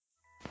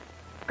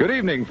Good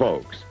evening,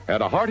 folks,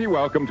 and a hearty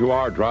welcome to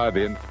our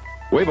drive-in.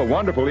 We have a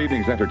wonderful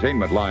evening's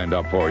entertainment lined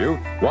up for you,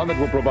 one that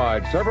will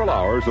provide several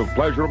hours of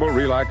pleasurable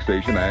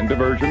relaxation and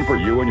diversion for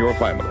you and your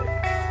family.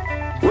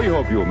 We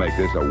hope you'll make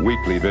this a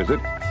weekly visit.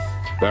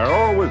 There are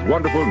always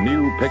wonderful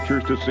new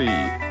pictures to see.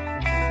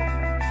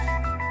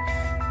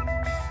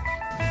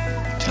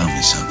 Tell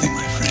me something,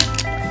 my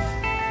friend.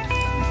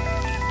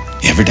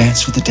 You ever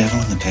dance with the devil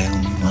in the pale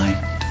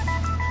moonlight?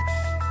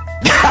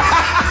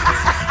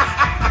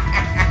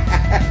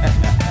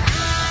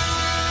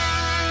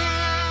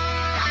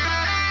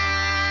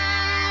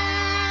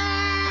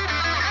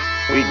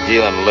 We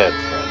deal in lead,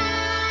 friend.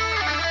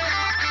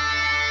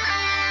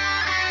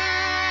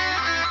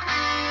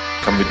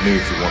 Come with me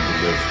if you want to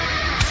live.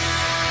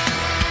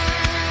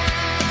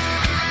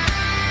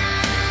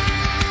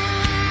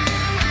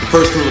 The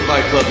first rule of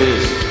Fight Club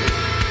is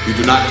you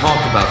do not talk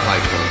about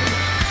Fight Club.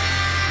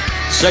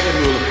 The second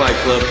rule of Fight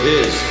Club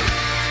is,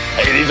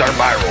 Hey, these aren't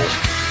my rules.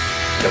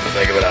 Come to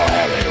think of it, I don't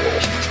have any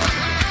rules.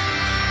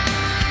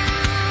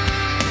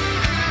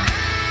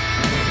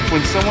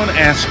 When someone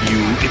asks you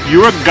if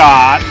you're a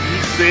god,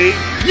 you say,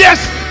 yes!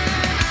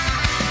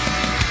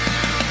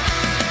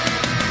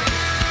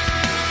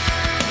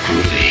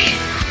 Groovy.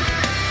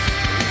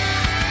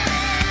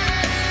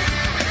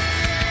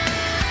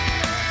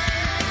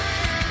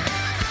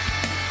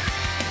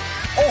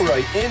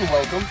 Alright, and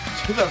welcome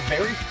to the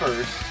very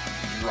first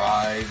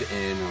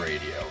Drive-In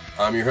Radio.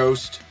 I'm your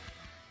host,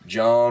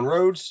 John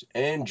Rhodes,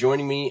 and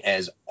joining me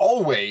as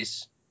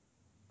always,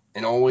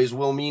 and always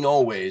will mean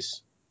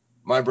always,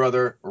 my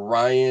brother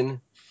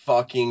Ryan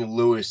fucking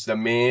Lewis, the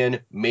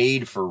man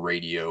made for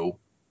radio.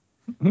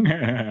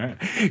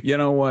 You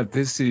know what?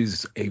 This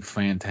is a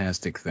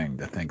fantastic thing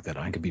to think that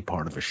I could be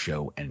part of a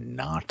show and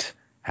not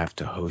have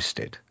to host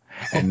it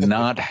and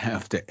not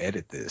have to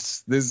edit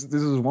this. This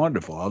is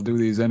wonderful. I'll do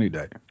these any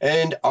day.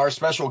 And our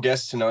special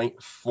guest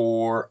tonight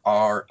for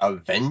our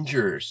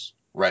Avengers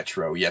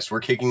retro. Yes,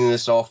 we're kicking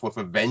this off with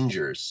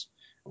Avengers.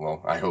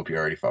 Well, I hope you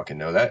already fucking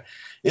know that.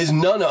 Is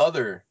none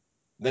other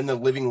than the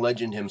living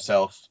legend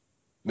himself,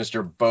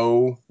 Mr.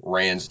 Bo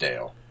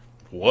Ransdale.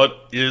 What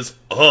is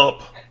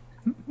up?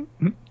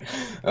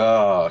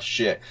 Oh,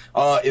 shit.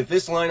 If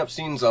this lineup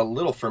seems a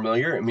little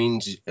familiar, it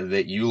means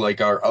that you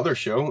like our other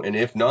show, and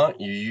if not,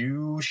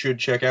 you should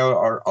check out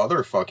our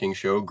other fucking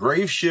show,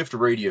 Grave Shift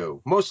Radio.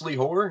 Mostly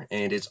horror,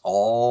 and it's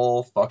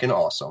all fucking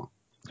awesome.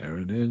 There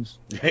it is.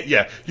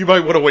 Yeah, you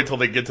might want to wait till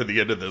they get to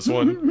the end of this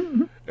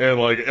one. And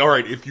like, all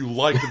right, if you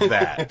like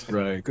that.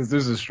 Right, because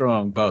there's a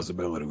strong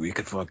possibility we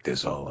could fuck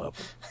this all up.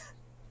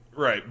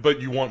 Right,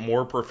 but you want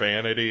more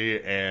profanity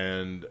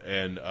and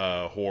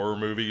horror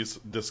movies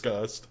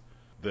discussed,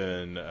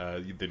 then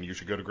you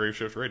should go to Grave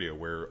Shift Radio,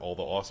 where all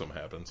the awesome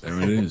happens. There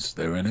it is.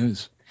 There it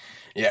is.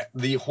 Yeah,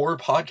 the horror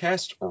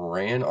podcast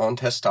ran on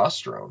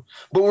testosterone.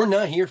 But we're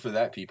not here for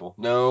that, people.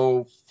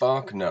 No,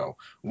 fuck no.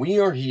 We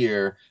are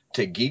here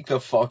to geek the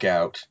fuck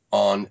out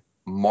on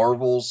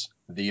Marvel's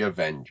The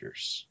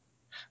Avengers.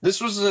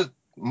 This was the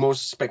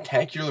most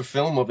spectacular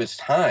film of its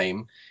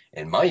time,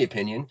 in my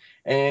opinion,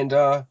 and,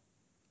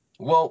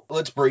 well,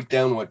 let's break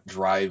down what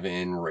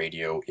drive-in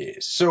radio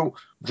is. So,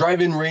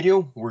 drive-in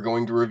radio, we're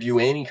going to review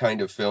any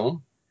kind of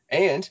film,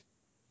 and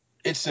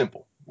it's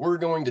simple. We're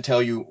going to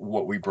tell you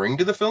what we bring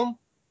to the film,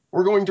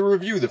 we're going to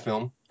review the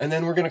film, and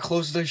then we're going to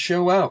close the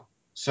show out.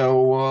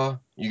 So,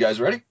 you guys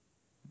ready?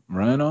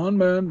 Right on,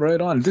 man.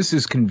 Right on. This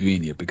is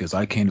convenient because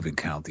I can't even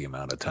count the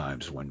amount of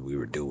times when we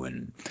were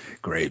doing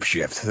Grave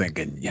Shift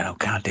thinking,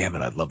 God damn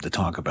it, I'd love to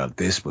talk about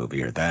this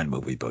movie or that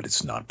movie, but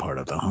it's not part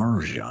of the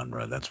horror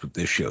genre. That's what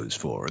this show's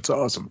for. It's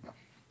awesome.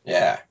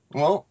 Yeah.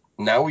 Well,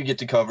 now we get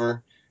to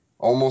cover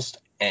almost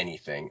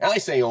anything. I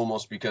say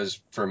almost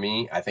because for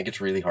me, I think it's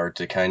really hard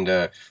to kind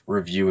of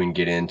review and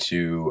get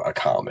into a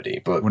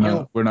comedy. But we're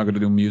not going to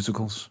do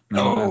musicals.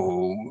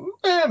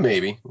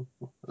 Maybe.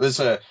 This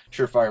is a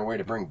surefire way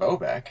to bring Bo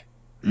back.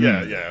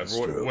 Yeah.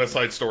 West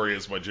Side Story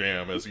is my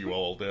jam, as you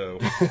all know.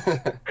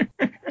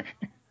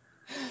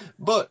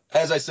 But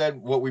as I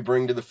said, what we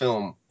bring to the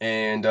film,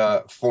 and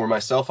for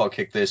myself, I'll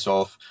kick this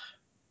off.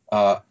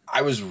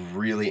 I was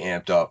really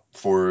amped up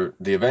for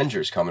the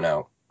Avengers coming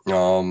out.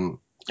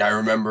 I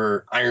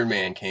remember Iron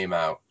Man came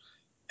out,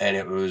 and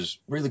it was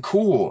really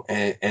cool.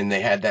 And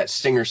they had that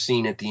stinger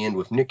scene at the end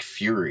with Nick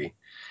Fury.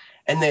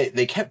 And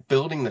they kept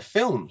building the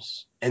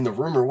films. And the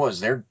rumor was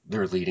they're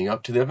leading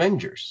up to the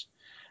Avengers.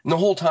 And the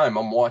whole time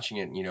I'm watching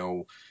it,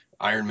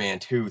 Iron Man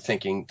 2,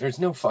 thinking there's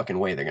no fucking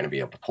way they're going to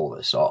be able to pull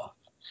this off.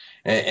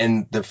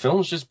 And the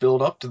films just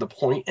build up to the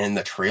point, and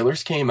the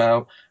trailers came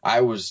out. I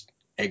was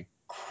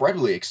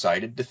incredibly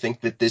excited to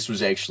think that this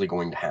was actually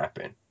going to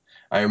happen.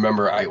 I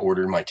remember I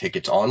ordered my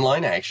tickets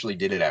online. I actually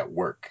did it at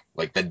work.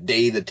 Like the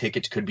day the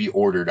tickets could be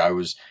ordered, I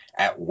was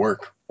at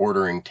work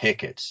ordering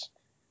tickets.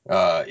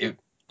 It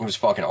was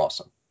fucking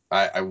awesome.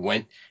 I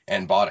went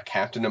and bought a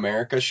Captain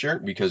America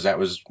shirt because that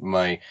was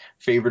my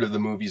favorite of the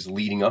movies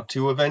leading up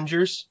to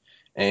Avengers,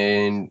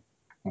 and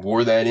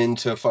wore that in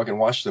to fucking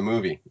watch the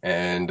movie.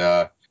 And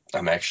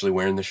I'm actually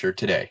wearing the shirt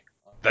today.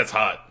 That's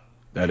hot.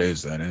 That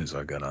is.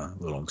 I got a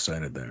little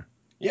excited there.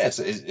 Yeah,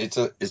 it's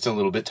a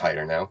little bit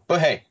tighter now,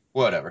 but hey,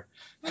 whatever.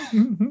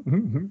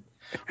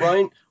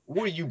 Ryan,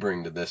 what do you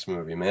bring to this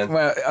movie, man?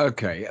 Well,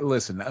 okay,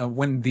 listen.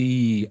 When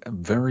the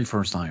very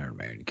first Iron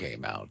Man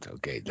came out,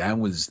 okay, that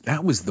was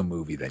the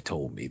movie that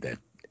told me that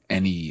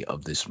any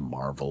of this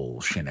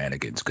Marvel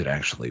shenanigans could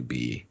actually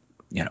be,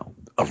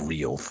 a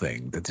real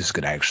thing. That this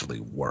could actually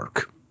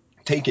work.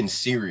 Taken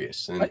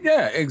serious. And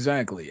Yeah,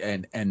 exactly.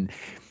 And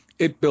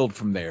it built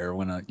from there.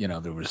 When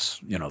there was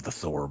the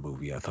Thor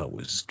movie, I thought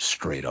was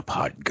straight up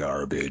hot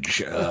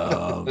garbage.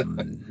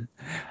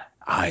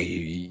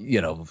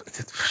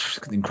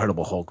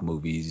 Incredible Hulk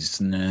movies,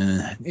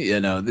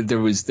 there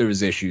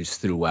was issues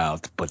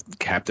throughout, but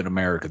Captain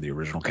America, the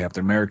original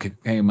Captain America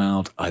came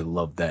out. I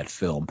loved that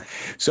film.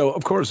 So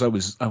of course I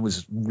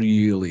was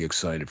really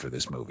excited for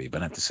this movie,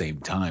 but at the same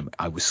time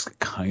I was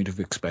kind of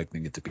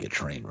expecting it to be a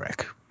train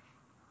wreck.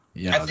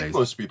 I think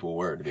most people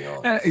were, to be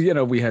honest.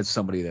 We had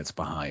somebody that's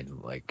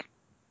behind like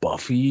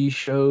Buffy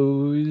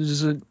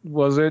shows,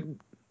 was it?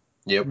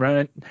 Yep.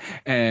 Right.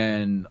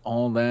 And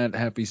all that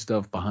happy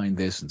stuff behind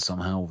this, and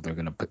somehow they're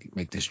going to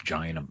make this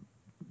giant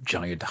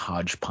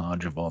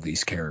hodgepodge of all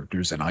these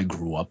characters. And I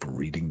grew up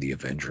reading the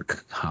Avenger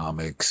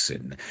comics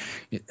and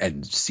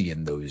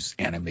seeing those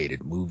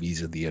animated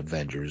movies of the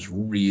Avengers,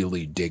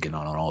 really digging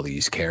on all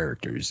these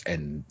characters.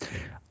 And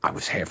I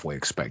was halfway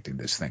expecting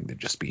this thing to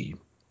just be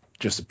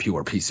just a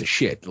pure piece of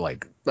shit,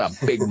 like a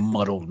big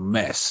muddled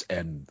mess.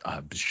 And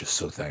I was just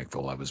so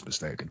thankful I was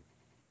mistaken.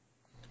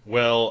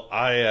 Well,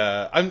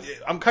 I'm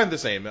kind of the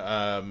same,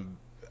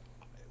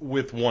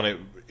 with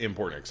one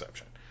important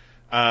exception.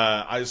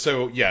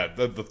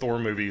 The Thor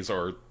movies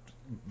are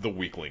the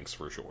weak links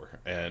for sure,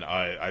 and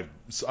I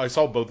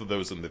saw both of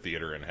those in the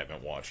theater and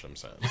haven't watched them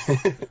since.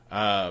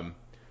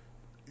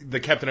 The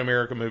Captain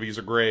America movies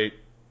are great.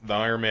 The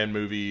Iron Man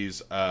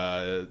movies,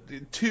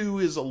 2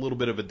 is a little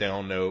bit of a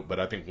down note,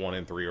 but I think 1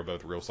 and 3 are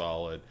both real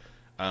solid.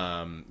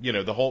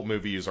 The Hulk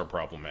movies are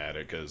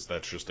problematic because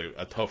that's just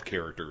a tough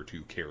character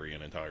to carry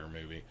an entire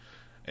movie,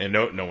 and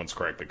no one's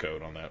cracked the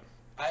code on that.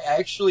 I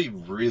actually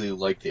really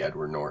like the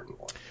Edward Norton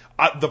one.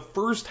 The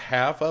first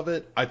half of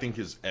it I think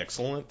is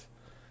excellent,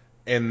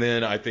 and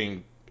then I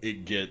think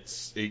it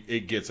gets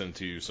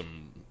into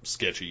some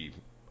sketchy.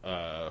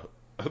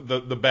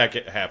 The back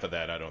half of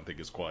that I don't think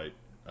is quite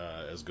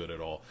as good at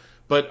all.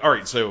 But all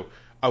right, so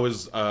I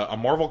was a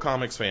Marvel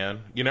Comics fan.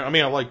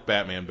 I like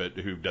Batman, but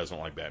who doesn't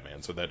like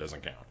Batman? So that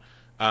doesn't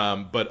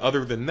count. But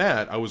other than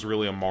that, I was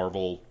really a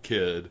Marvel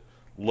kid.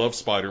 Loved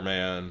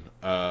Spider-Man,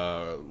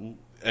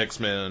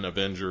 X-Men,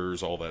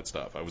 Avengers, all that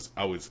stuff.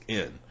 I was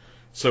in.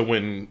 So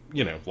when,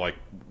 like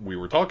we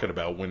were talking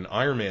about, when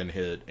Iron Man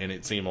hit and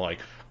it seemed like,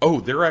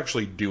 oh, they're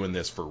actually doing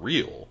this for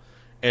real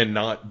and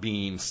not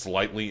being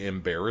slightly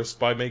embarrassed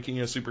by making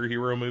a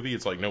superhero movie.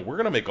 It's like, no, we're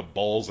going to make a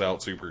balls-out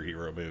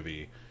superhero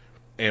movie,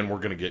 and we're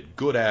going to get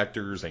good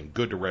actors and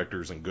good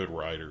directors and good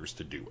writers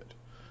to do it.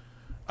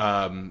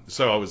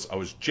 So I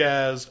was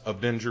jazzed.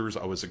 Avengers,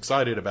 I was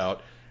excited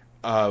about.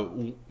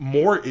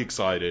 More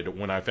excited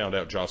when I found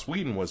out Joss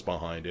Whedon was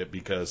behind it,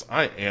 because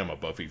I am a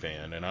Buffy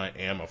fan and I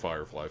am a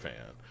Firefly fan.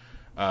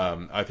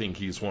 I think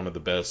he's one of the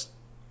best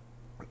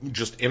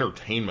just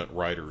entertainment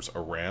writers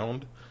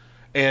around.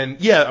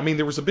 And yeah,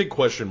 there was a big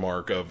question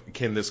mark of,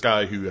 can this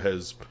guy who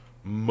has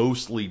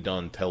mostly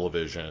done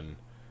television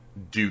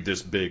do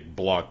this big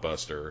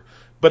blockbuster?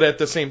 But at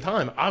the same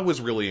time, I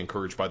was really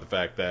encouraged by the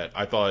fact that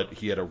I thought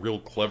he had a real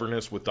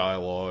cleverness with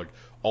dialogue.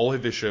 All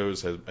of his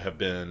shows have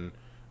been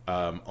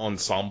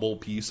ensemble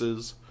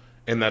pieces,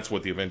 and that's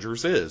what the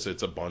Avengers is.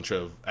 It's a bunch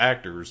of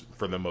actors,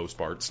 for the most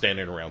part,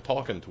 standing around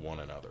talking to one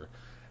another.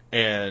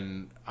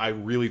 And I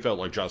really felt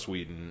like Joss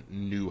Whedon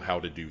knew how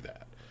to do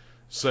that.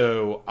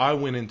 So I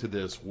went into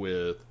this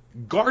with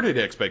guarded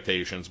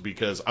expectations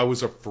because I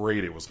was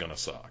afraid it was going to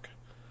suck.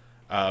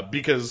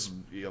 Because,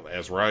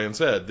 as Ryan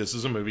said, this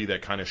is a movie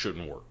that kind of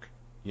shouldn't work.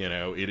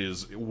 It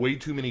is way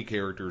too many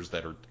characters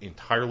that are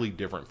entirely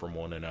different from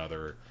one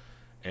another.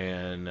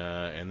 And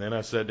then I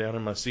sat down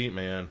in my seat,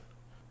 man,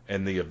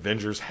 and the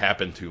Avengers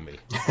happened to me.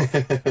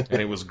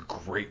 And it was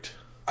great.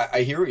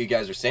 I hear what you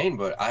guys are saying,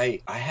 but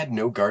I had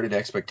no guarded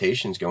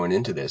expectations going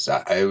into this.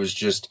 I was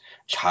just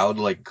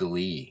childlike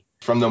glee.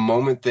 From the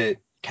moment that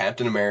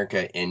Captain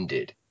America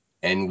ended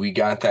and we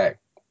got that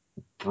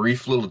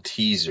brief little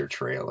teaser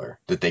trailer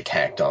that they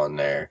tacked on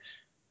there,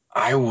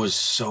 I was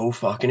so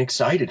fucking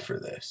excited for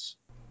this.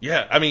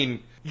 Yeah,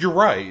 you're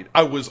right.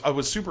 I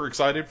was super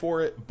excited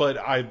for it, but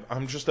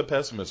I'm just a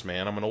pessimist,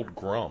 man. I'm an old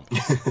grump.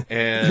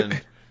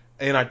 and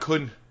I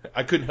couldn't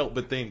help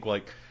but think,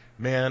 like,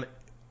 man,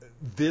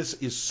 this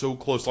is so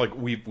close. Like,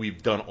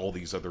 we've done all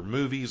these other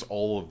movies.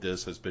 All of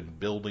this has been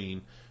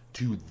building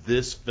to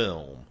this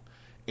film.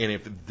 And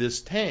if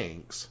this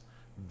tanks,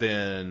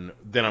 then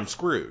I'm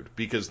screwed,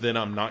 because then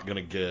I'm not going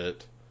to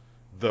get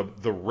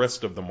the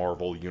rest of the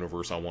Marvel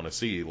universe I want to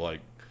see. Like,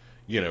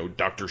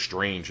 Doctor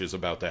Strange is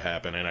about to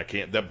happen,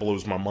 and that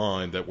blows my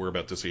mind that we're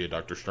about to see a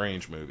Doctor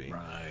Strange movie.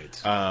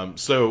 Right.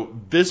 So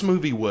this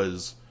movie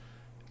was,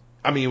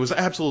 it was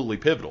absolutely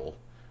pivotal.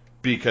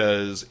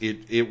 because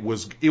it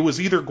was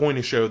either going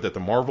to show that the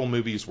Marvel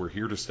movies were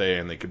here to stay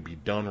and they could be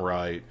done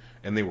right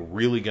and they were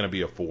really going to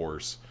be a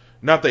force.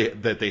 Not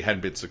that they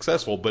hadn't been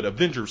successful, but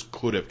Avengers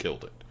could have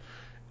killed it,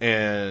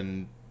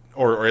 and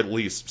or at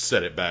least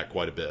set it back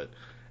quite a bit.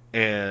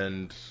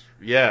 And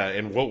yeah,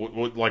 and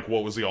what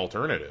was the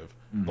alternative?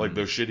 Like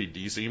those shitty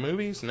DC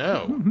movies?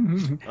 No,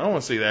 I don't want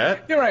to see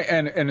that. You're right,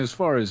 and as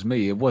far as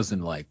me, it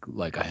wasn't like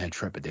I had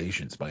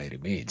trepidations by any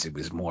means. It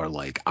was more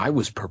like I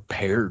was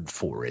prepared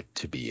for it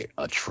to be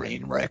a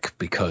train wreck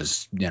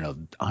because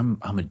I'm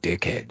a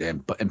dickhead,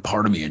 and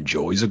part of me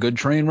enjoys a good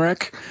train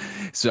wreck.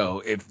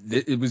 So if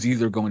it was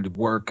either going to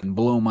work and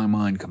blow my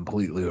mind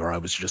completely, or I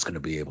was just going to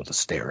be able to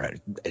stare at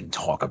it and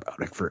talk about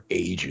it for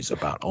ages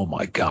about, oh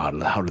my god,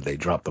 how did they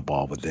drop the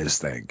ball with this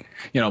thing?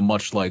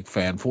 Much like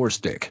Fan Four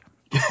Stick.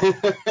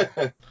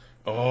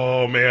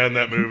 Oh man,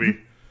 that movie.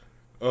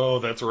 Oh,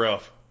 that's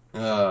rough.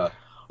 All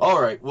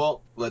right,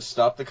 well, let's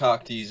stop the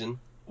cock teasing.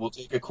 We'll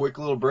take a quick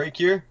little break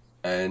here,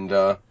 and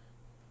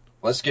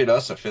let's get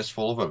us a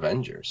fistful of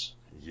Avengers.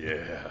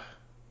 Yeah.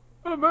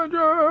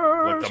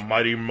 Avengers! Like the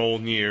mighty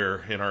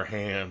Mjolnir in our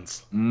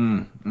hands.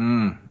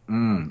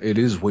 It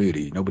is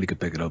weighty. Nobody could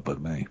pick it up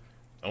but me.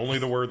 Only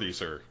the worthy,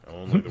 sir.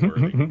 Only the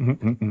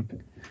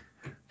worthy.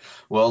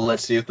 Well,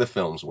 let's see if the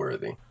film's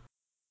worthy.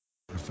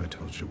 What if I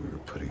told you we were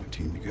putting a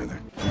team together?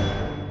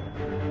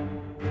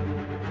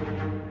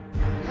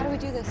 How do we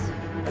do this?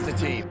 As a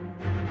team.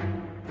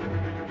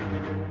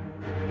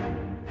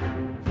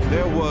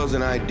 There was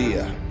an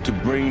idea to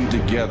bring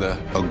together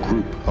a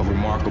group of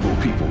remarkable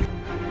people.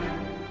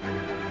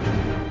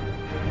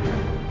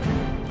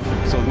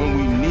 So when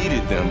we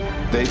needed them,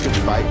 they could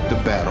fight the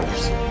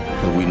battles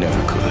that we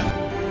never could.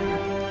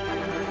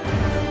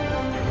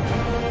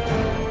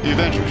 The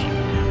Avengers.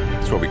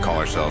 That's what we call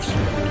ourselves.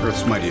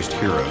 Earth's mightiest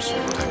heroes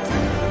type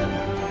thing.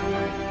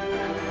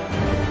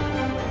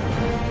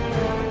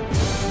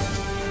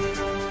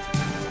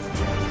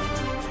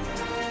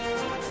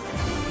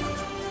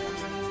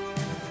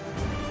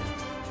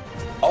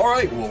 All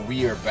right, well,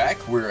 we are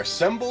back. We're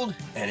assembled,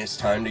 and it's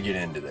time to get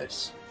into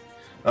this.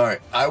 All right,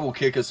 I will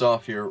kick us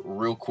off here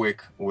real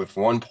quick with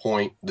one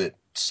point that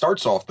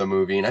starts off the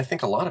movie, and I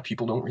think a lot of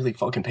people don't really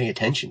fucking pay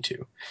attention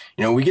to.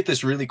 We get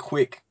this really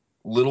quick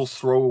little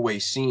throwaway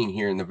scene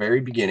here in the very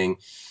beginning,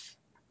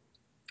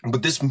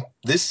 but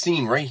this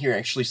scene right here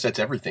actually sets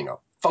everything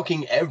up.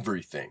 Fucking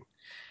everything.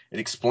 It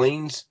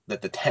explains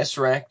that the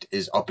Tesseract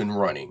is up and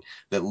running,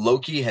 that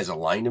Loki has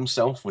aligned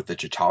himself with the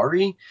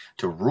Chitauri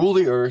to rule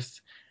the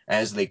Earth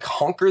as they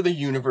conquer the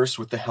universe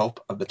with the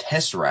help of the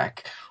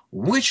Tesseract,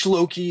 which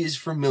Loki is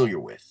familiar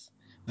with.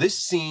 This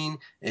scene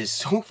is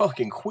so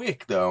fucking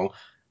quick, though,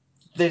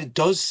 that it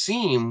does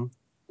seem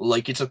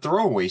like it's a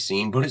throwaway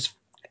scene, but it's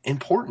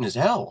important as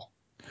hell.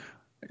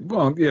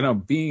 Well,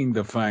 being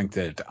the fact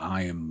that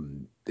I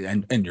am,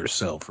 and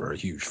yourself are a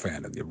huge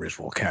fan of the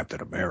original Captain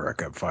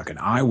America,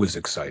 I was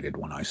excited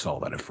when I saw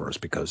that at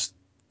first because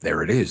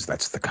there it is.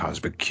 That's the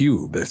cosmic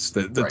cube. That's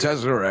the right.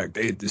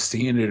 Tesseract.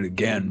 Seeing it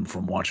again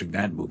from watching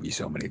that movie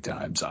so many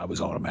times, I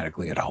was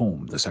automatically at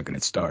home the second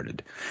it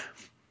started.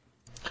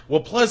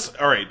 Well, plus,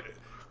 all right,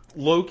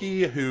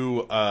 Loki,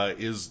 who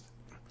is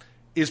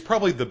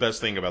probably the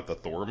best thing about the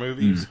Thor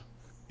movies,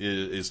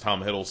 is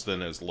Tom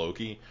Hiddleston as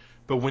Loki.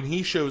 But when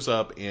he shows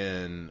up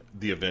in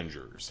the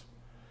Avengers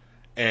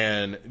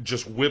and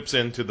just whips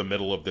into the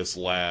middle of this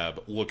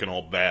lab looking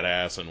all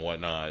badass and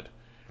whatnot,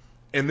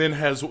 and then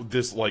has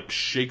this like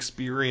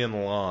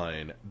Shakespearean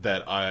line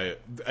that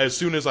as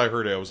soon as I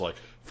heard it, I was like,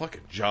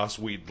 fucking Joss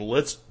Whedon,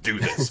 let's do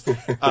this.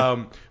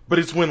 But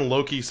it's when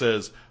Loki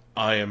says,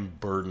 I am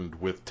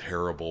burdened with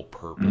terrible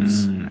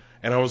purpose. And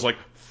I was like,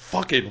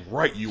 fucking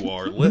right you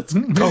are, let's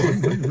go.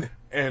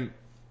 And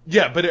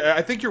yeah, but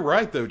I think you're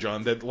right though,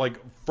 John, that like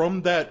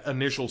from that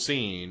initial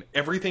scene,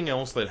 everything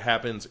else that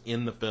happens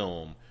in the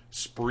film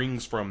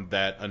springs from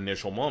that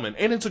initial moment.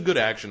 And it's a good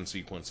action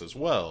sequence as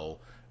well,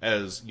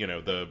 as,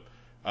 the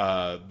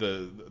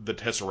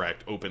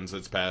Tesseract opens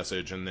its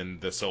passage and then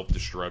the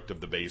self-destruct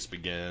of the base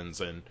begins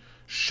and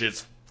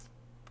shit's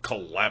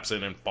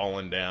collapsing and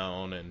falling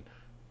down and,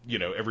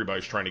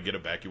 everybody's trying to get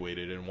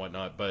evacuated and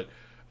whatnot. But,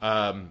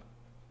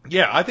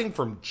 yeah, I think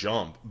from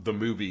jump, the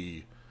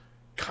movie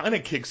kind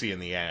of kicks you in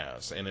the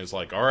ass and is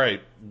like, all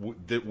right,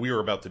 we are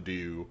about to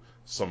do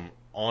some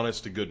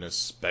honest to goodness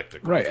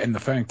spectacle. Right, and the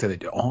fact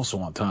that also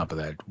on top of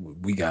that,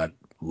 we got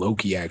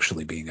Loki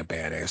actually being a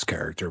badass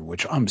character,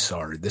 which I'm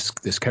sorry,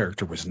 this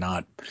character was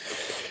not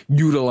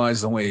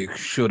utilized the way it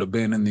should have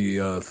been in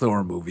the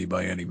Thor movie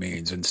by any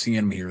means. And seeing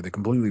him here, they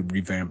completely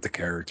revamped the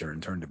character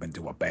and turned him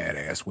into a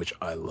badass, which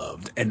I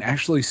loved. And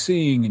actually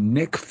seeing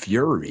Nick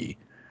Fury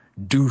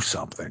do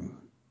something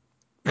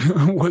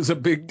was a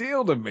big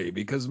deal to me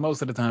because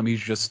most of the time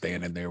he's just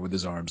standing there with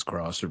his arms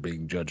crossed or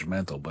being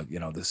judgmental. But,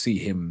 to see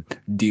him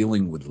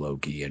dealing with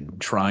Loki and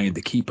trying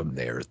to keep him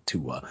there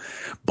to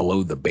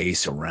blow the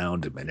base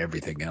around him and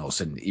everything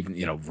else, and even,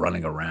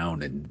 running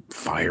around and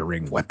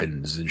firing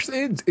weapons,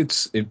 and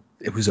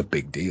it was a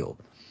big deal.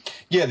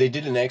 Yeah, they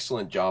did an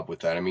excellent job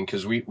with that. I mean,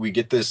 because we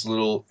get this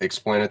little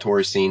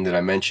explanatory scene that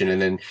I mentioned,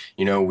 and then,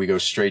 we go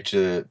straight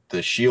to the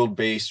S.H.I.E.L.D.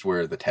 base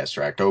where the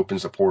Tesseract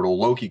opens, the portal,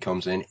 Loki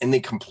comes in, and they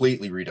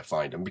completely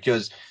redefined him.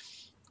 Because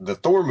the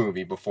Thor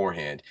movie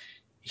beforehand,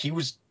 he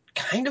was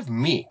kind of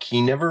meek.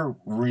 He never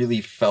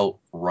really felt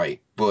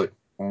right. But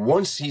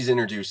once he's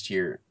introduced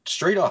here,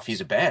 straight off,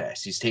 he's a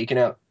badass. He's taken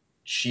out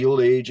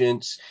S.H.I.E.L.D.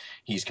 agents.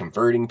 He's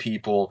converting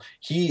people.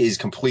 He is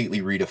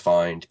completely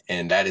redefined,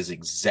 and that is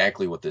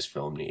exactly what this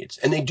film needs.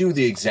 And they do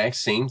the exact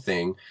same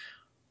thing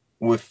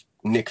with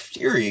Nick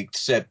Fury,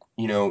 except,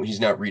 he's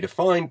not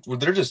redefined. Well,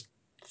 they're just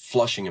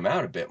flushing him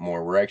out a bit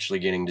more. We're actually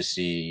getting to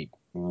see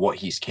what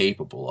he's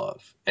capable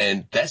of.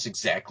 And that's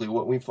exactly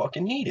what we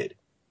fucking needed.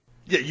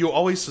 Yeah, you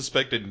always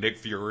suspected Nick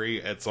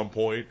Fury at some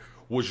point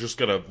was just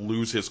gonna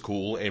lose his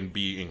cool and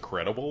be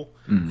incredible.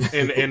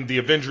 And the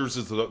Avengers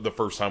is the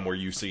first time where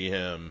you see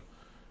him,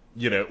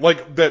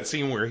 like that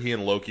scene where he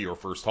and Loki are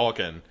first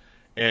talking,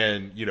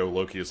 and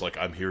Loki is like,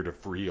 "I'm here to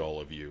free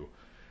all of you,"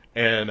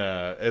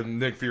 and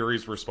Nick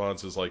Fury's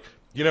response is like,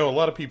 a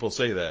lot of people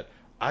say that.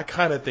 I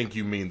kind of think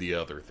you mean the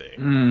other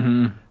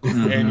thing.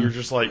 And you're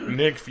just like,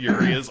 Nick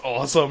Fury is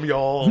awesome,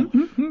 y'all.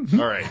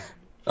 All right.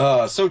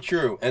 So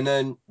true. And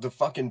then the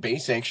fucking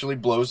base actually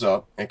blows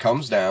up. It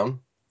comes down,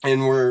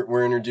 and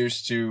we're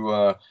introduced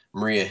to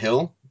Maria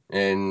Hill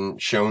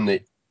and shown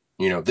that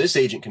this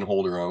agent can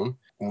hold her own.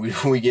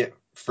 We get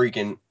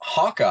freaking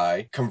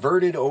Hawkeye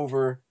converted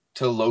over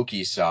to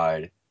Loki's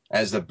side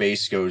as the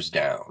base goes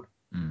down.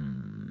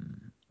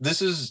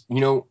 This is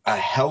a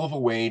hell of a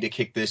way to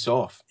kick this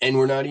off, and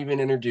we're not even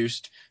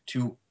introduced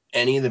to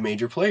any of the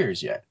major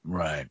players yet.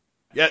 Right.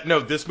 Yeah, no,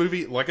 this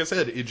movie, like I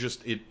said,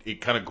 it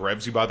kind of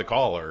grabs you by the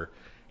collar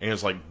and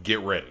it's like,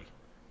 get ready.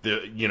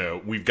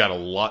 We've got a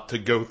lot to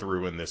go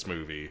through in this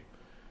movie,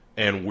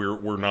 and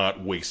we're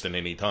not wasting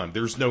any time.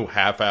 There's no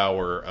half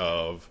hour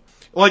of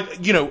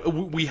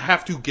we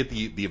have to get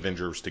the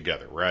Avengers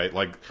together, right?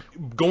 Like,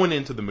 going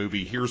into the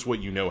movie, here's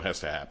what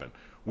has to happen.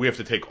 We have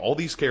to take all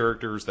these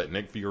characters that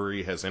Nick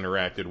Fury has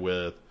interacted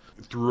with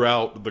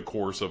throughout the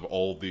course of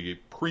all the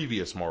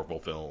previous Marvel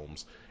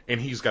films, and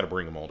he's got to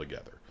bring them all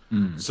together.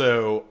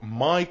 So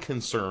my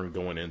concern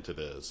going into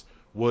this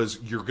was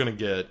you're going to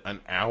get an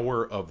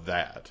hour of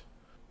that,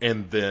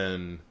 and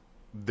then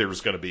there's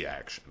going to be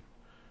action.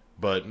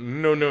 But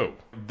no.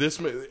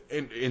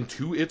 And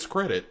to its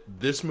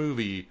credit, this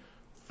movie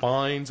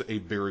finds a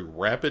very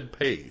rapid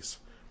pace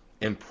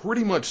and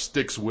pretty much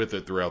sticks with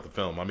it throughout the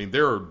film. I mean,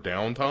 there are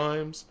down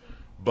times,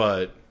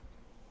 but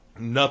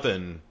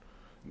nothing.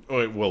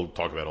 We'll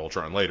talk about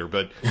Ultron later,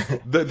 but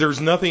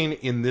there's nothing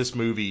in this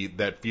movie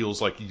that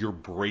feels like you're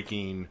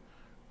breaking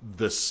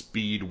the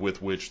speed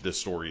with which this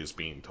story is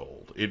being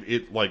told.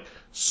 It like,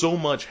 so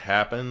much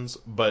happens,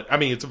 but I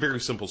mean, it's a very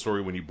simple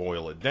story when you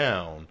boil it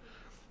down,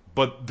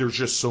 but there's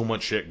just so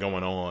much shit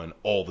going on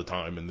all the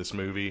time in this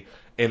movie,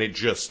 and it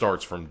just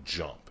starts from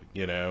jump,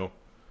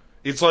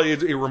 It's like,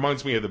 it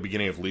reminds me of the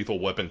beginning of Lethal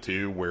Weapon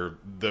 2, where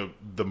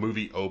the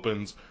movie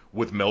opens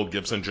with Mel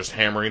Gibson just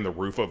hammering the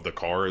roof of the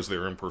car as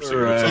they're in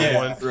pursuit of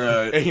someone.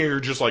 Right. And you're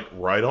just like,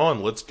 right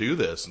on, let's do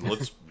this.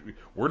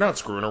 We're not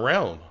screwing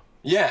around.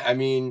 Yeah, I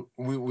mean,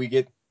 we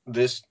get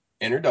this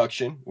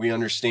introduction. We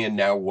understand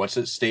now what's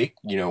at stake,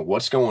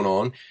 what's going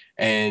on.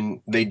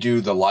 And they do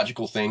the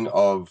logical thing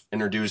of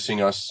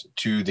introducing us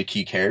to the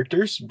key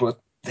characters, but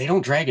they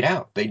don't drag it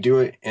out. They do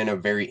it in a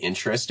very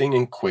interesting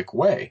and quick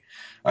way.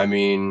 I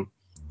mean,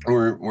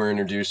 we're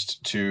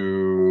introduced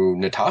to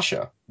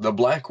Natasha, the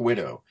Black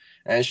Widow,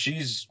 as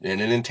she's in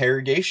an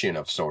interrogation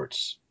of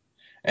sorts.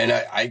 And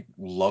I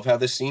love how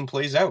this scene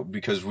plays out,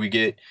 because we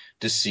get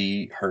to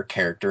see her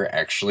character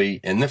actually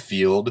in the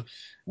field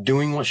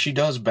doing what she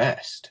does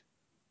best.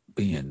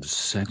 Being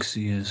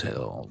sexy as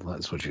hell.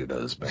 That's what she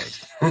does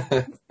best.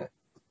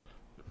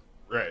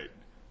 Right.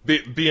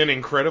 Being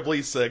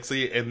incredibly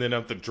sexy, and then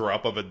at the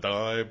drop of a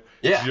dime,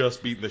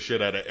 just beating the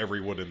shit out of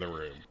everyone in the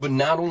room. But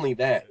not only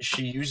that,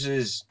 she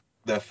uses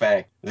the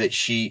fact that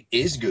she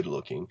is good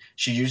looking.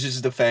 She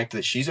uses the fact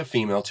that she's a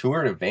female to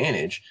her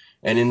advantage.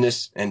 And in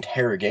this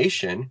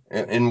interrogation,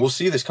 and we'll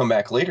see this come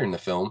back later in the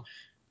film,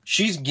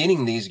 she's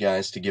getting these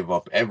guys to give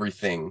up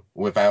everything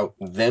without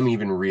them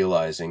even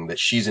realizing that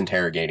she's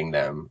interrogating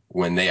them,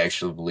 when they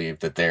actually believe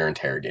that they're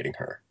interrogating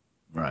her.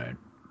 Right.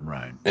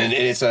 And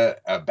it's a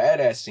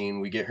badass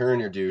scene. We get her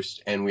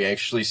introduced, and we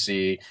actually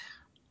see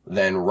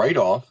then right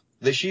off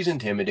that she's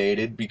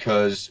intimidated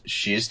because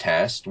she is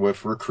tasked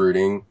with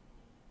recruiting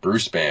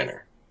Bruce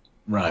Banner.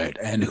 Right,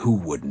 and who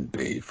wouldn't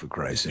be, for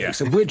Christ's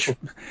sake? Which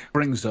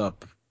brings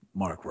up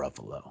Mark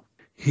Ruffalo.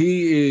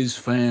 He is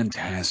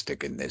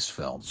fantastic in this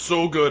film.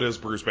 So good as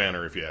Bruce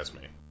Banner, if you ask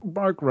me.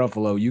 Mark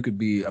Ruffalo, you could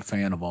be a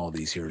fan of all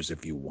these heroes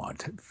if you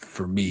want.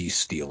 For me,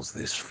 steals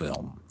this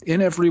film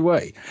in every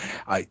way.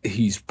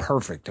 He's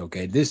perfect,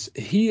 okay?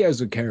 He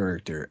as a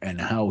character and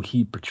how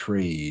he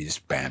portrays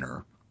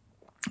Banner,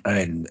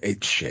 and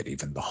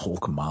even the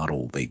Hulk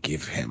model they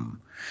give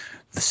him,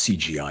 the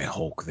CGI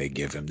Hulk they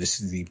give him.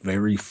 This is the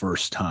very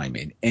first time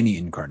in any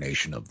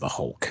incarnation of the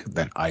Hulk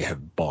that I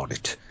have bought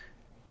it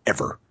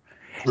ever.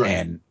 Right.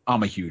 And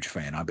I'm a huge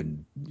fan. I've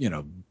been,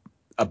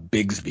 a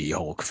Bigsby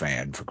Hulk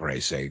fan, for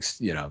Christ's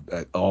sakes,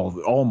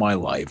 all my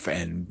life,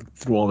 and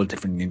through all the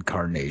different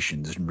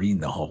incarnations and reading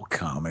the Hulk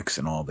comics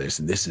and all this.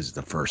 And this is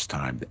the first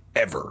time that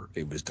ever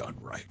it was done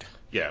right.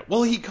 Yeah,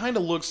 well, he kind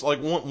of looks like,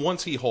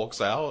 once he hulks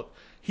out,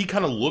 he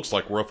kind of looks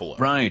like Ruffalo.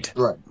 Right.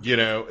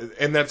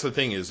 And that's the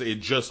thing, is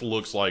it just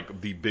looks like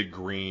the big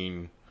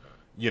green,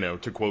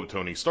 to quote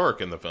Tony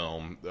Stark in the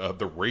film,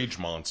 the rage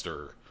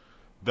monster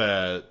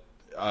that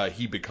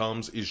he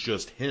becomes is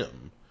just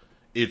him.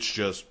 It's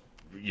just,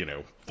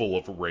 full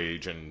of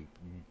rage and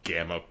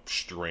gamma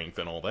strength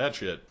and all that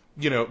shit.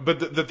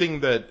 But the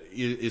thing that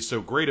is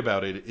so great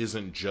about it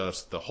isn't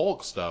just the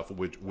Hulk stuff,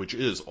 which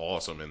is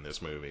awesome in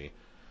this movie.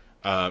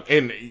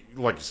 And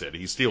like you said,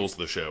 he steals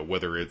the show,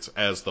 whether it's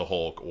as the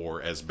Hulk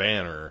or as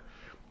Banner,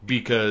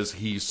 because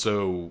he's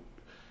so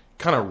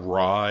kind of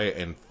wry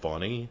and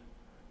funny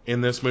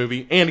in this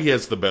movie, and he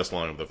has the best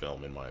line of the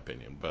film, in my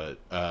opinion. But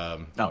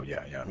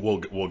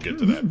we'll get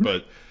to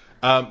that.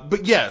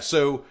 But yeah,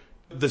 so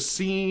the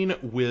scene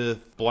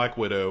with Black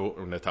Widow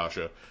or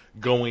Natasha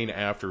going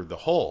after the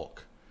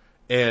Hulk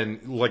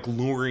and like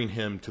luring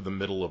him to the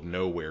middle of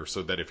nowhere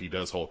so that if he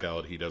does Hulk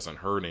out, he doesn't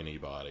hurt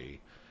anybody.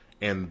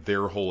 And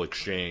their whole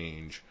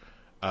exchange,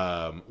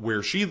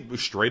 where she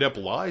straight up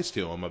lies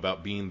to him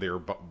about being there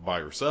by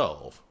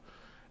herself,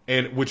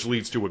 and which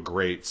leads to a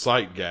great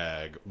sight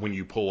gag when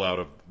you pull out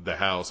of the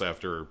house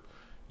after,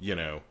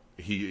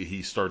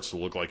 he starts to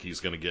look like he's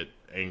going to get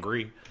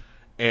angry,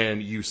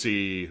 and you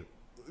see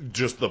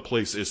just the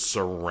place is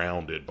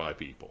surrounded by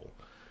people.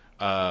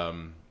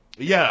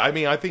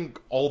 I think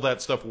all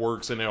that stuff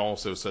works, and it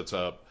also sets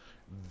up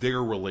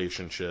their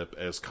relationship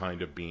as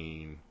kind of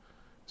being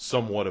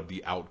somewhat of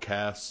the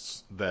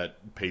outcasts that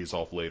pays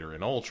off later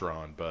in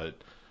Ultron. But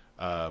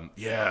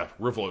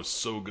Ruffalo's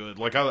so good.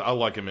 Like, I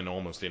like him in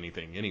almost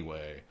anything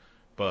anyway,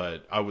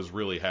 but I was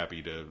really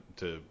happy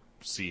to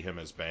see him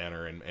as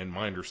Banner, and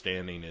my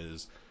understanding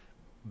is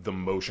the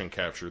motion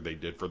capture they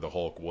did for the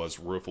Hulk was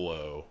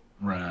Ruffalo.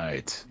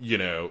 Right.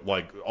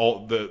 Like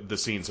all the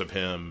scenes of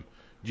him,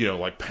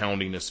 like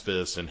pounding his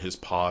fists and his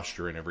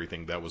posture and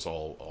everything, that was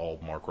all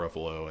Mark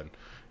Ruffalo. And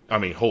I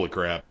mean, holy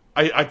crap.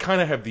 I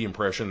kind of have the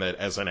impression that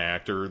as an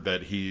actor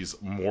that he's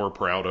more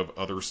proud of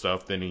other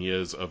stuff than he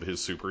is of his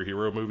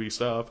superhero movie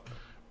stuff.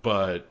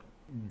 But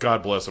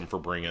God bless him for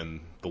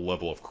bringing the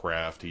level of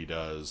craft he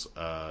does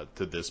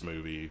to this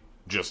movie,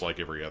 just like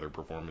every other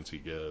performance he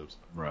gives.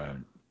 Right.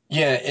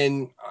 Yeah,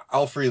 and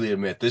I'll freely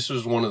admit, this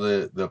was one of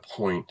the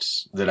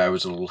points that I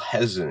was a little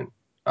hesitant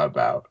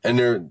about. And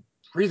there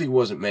really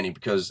wasn't many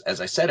because, as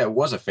I said, I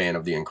was a fan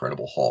of The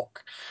Incredible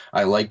Hulk.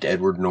 I liked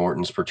Edward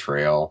Norton's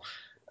portrayal.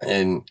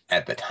 And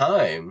at the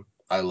time,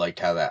 I liked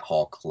how that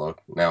Hulk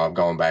looked. Now I've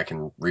gone back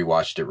and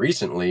rewatched it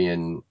recently,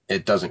 and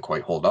it doesn't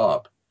quite hold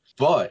up.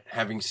 But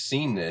having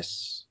seen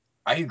this,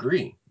 I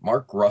agree.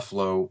 Mark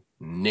Ruffalo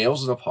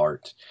nails the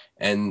part,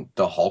 and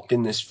the Hulk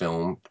in this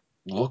film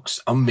looks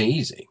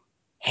amazing,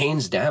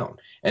 hands down.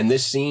 And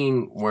this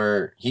scene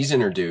where he's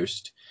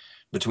introduced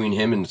between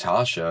him and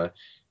Natasha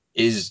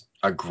is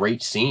a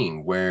great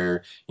scene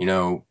where,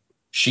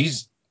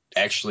 she's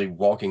actually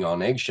walking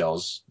on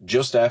eggshells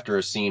just after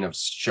a scene of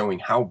showing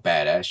how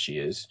badass she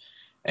is,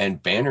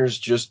 and Banner's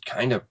just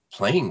kind of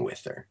playing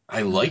with her.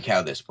 I like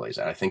how this plays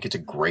out. I think it's a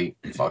great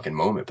fucking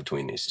moment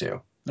between these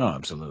two. Oh,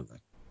 absolutely.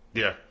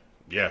 Yeah,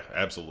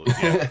 absolutely.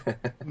 Yeah.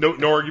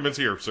 No arguments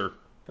here, sir.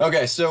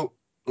 Okay, so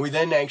we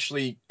then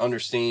actually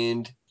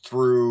understand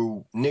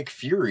through Nick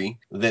Fury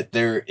that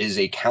there is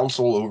a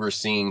council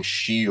overseeing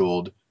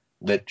S.H.I.E.L.D.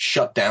 that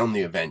shut down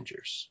the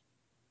Avengers.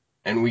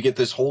 And we get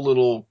this whole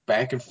little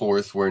back and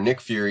forth where Nick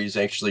Fury is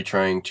actually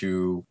trying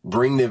to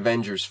bring the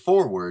Avengers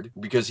forward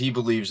because he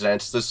believes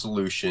that's the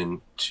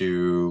solution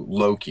to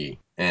Loki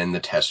and the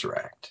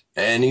Tesseract.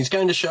 And he's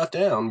kind of shut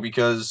down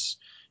because,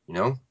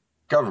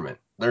 government.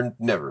 They're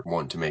never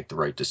one to make the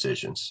right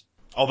decisions.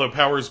 Although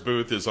Powers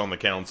Booth is on the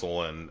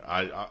council, and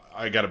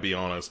I got to be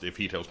honest, if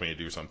he tells me to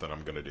do something,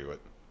 I'm going to do it.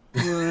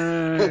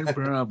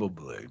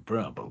 Probably.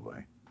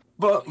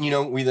 But,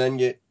 we then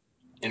get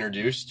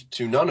introduced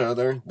to none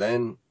other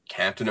than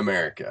Captain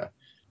America.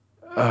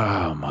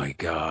 Oh my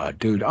God,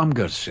 dude, I'm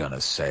just gonna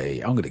say,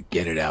 I'm gonna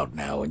get it out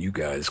now, and you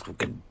guys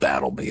can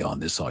battle me on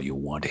this all you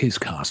want. His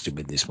costume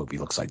in this movie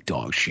looks like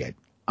dog shit.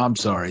 I'm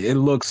sorry, it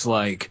looks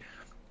like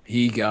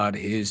he got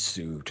his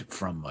suit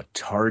from a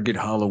Target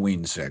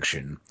Halloween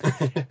section.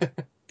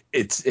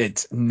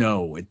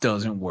 No, it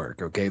doesn't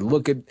work, okay?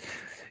 Look at,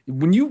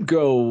 when you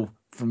go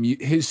from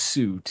his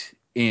suit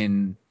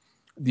in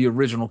the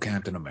original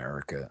Captain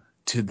America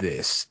to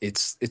this,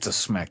 it's a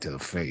smack to the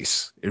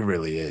face. It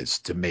really is,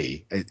 to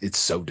me. It's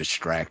so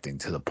distracting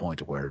to the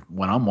point where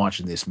when I'm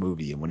watching this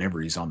movie and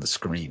whenever he's on the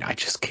screen, I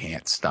just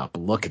can't stop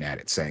looking at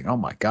it saying, oh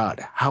my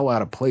God, how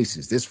out of place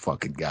is this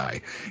fucking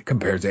guy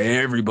compared to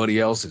everybody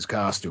else's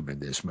costume in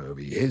this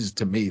movie? His,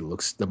 to me,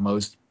 looks the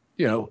most,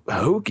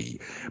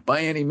 hokey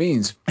by any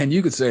means. And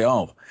you could say,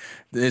 oh,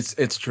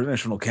 it's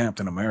traditional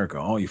Captain America,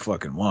 all you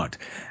fucking want.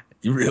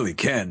 You really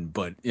can,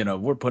 but,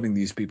 we're putting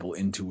these people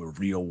into a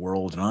real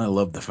world, and I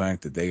love the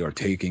fact that they are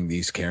taking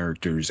these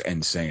characters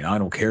and saying, I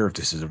don't care if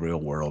this is a real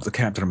world. The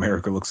Captain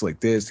America looks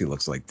like this, he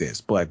looks like this.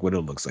 Black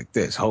Widow looks like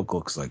this, Hulk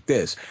looks like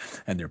this,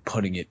 and they're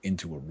putting it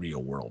into a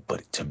real world.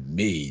 But to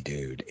me,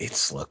 dude,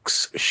 it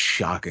looks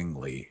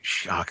shockingly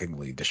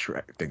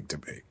distracting to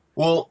me.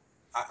 Well,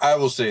 I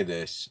will say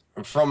this.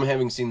 From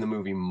having seen the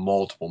movie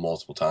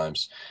multiple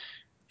times,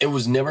 it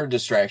was never a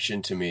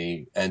distraction to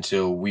me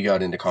until we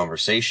got into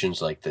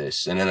conversations like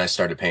this, and then I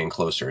started paying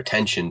closer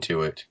attention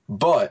to it.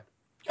 But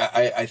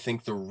I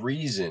think the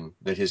reason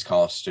that his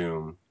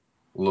costume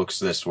looks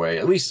this way,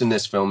 at least in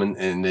this film,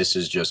 and this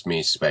is just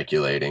me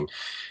speculating,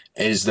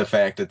 is the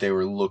fact that they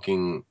were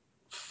looking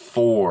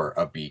for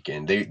a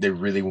beacon. They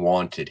really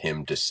wanted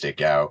him to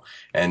stick out.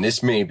 And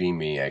this may be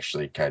me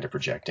actually kind of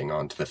projecting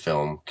onto the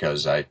film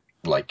because I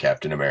like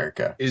Captain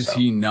America. Is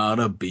he not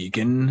a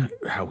beacon?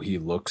 How he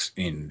looks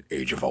in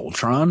Age of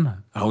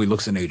Ultron? How he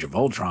looks in Age of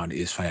Ultron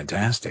is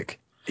fantastic.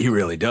 He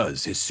really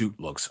does. His suit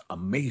looks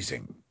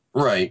amazing.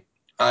 Right.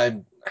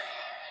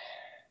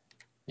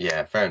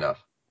 Yeah, fair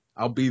enough.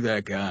 I'll be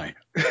that guy.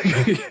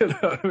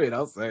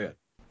 I'll say it.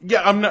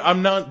 Yeah,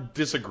 I'm not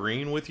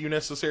disagreeing with you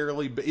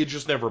necessarily, but it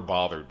just never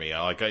bothered me.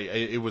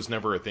 It was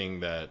never a thing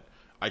that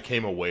I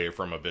came away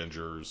from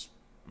Avengers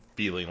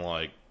feeling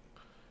like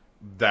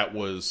that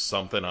was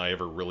something I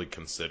ever really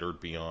considered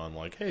beyond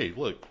like, hey,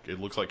 look, it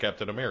looks like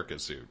Captain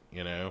America's suit,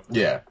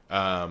 Yeah.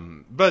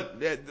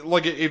 But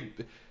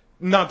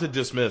not to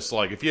dismiss,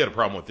 like, if you had a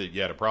problem with it,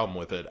 you had a problem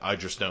with it. I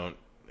just don't.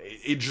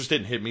 It just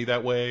didn't hit me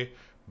that way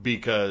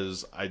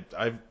because I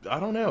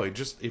don't know.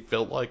 It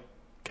felt like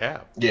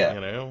Cap.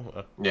 Yeah.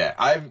 Yeah.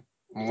 I've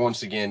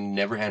once again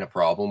never had a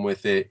problem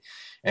with it,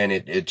 and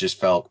it just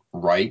felt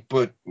right.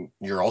 But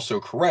you're also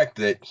correct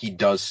that he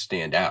does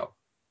stand out.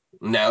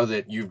 Now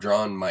that you've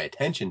drawn my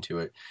attention to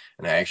it,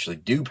 and I actually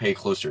do pay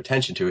closer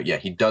attention to it, yeah,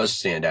 he does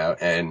stand out,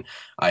 and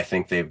I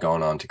think they've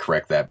gone on to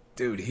correct that.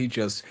 Dude, he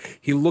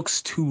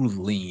looks too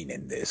lean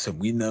in this, and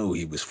we know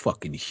he was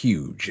fucking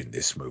huge in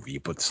this movie,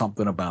 but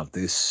something about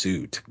this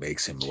suit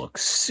makes him look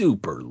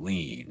super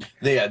lean.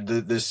 Yeah,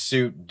 the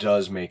suit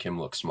does make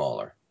him look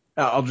smaller.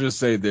 I'll just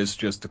say this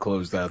just to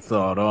close that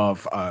thought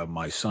off.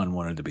 My son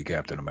wanted to be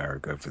Captain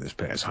America for this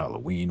past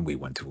Halloween. We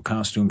went to a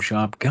costume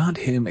shop, got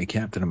him a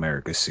Captain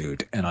America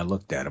suit, and I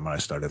looked at him and I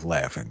started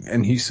laughing.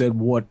 And he said,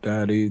 "What,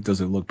 Daddy?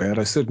 Does it look bad?"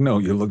 I said, "No,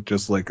 you look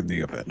just like in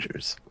the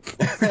Avengers."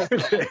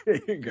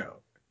 There you go.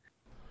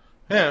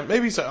 Yeah,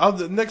 maybe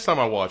so. Next time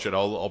I watch it,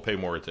 I'll pay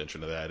more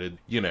attention to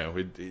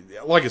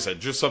that. Like I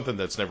said, just something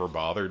that's never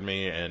bothered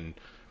me, and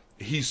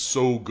he's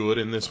so good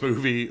in this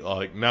movie.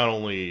 Like, not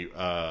only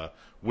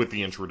with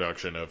the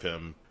introduction of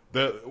him,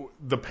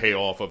 the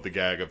payoff of the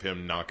gag of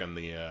him knocking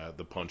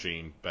the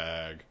punching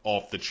bag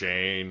off the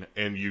chain,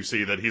 and you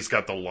see that he's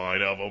got the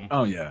line of them.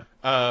 Oh yeah.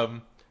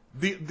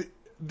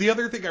 The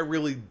other thing I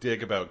really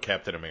dig about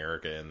Captain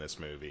America in this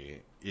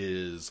movie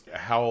is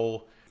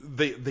how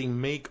they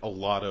make a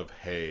lot of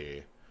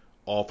hay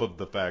off of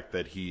the fact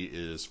that he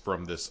is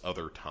from this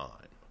other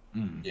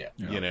time.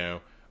 Yeah.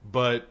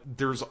 But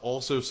there's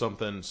also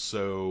something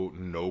so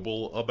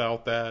noble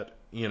about that,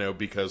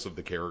 because of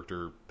the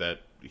character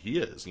that he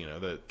is,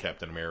 that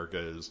Captain America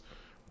is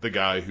the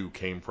guy who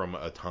came from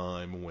a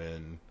time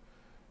when,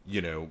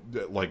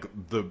 like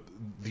the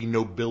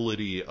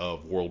nobility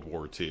of World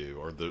War II,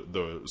 or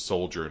the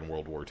soldier in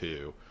World War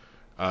II,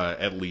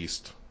 at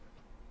least,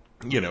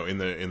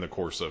 in the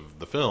course of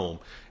the film,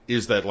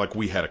 is that, like,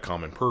 we had a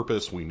common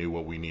purpose, we knew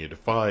what we needed to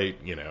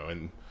fight,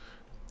 and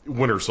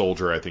Winter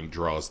Soldier, I think,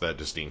 draws that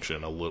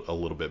distinction a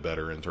little bit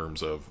better in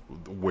terms of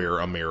where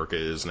America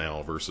is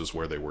now versus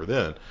where they were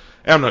then.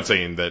 And I'm not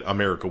saying that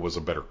America was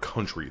a better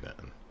country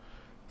then,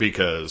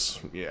 because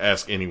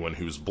ask anyone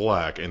who's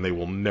black and they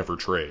will never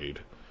trade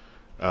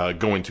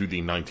going to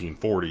the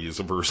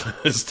 1940s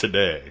versus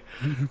today.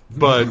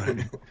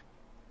 But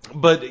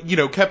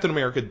Captain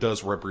America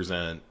does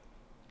represent,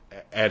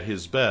 at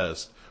his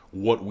best,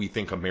 what we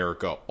think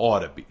America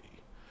ought to be.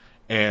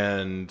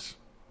 And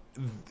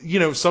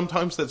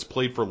sometimes that's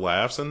played for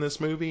laughs in this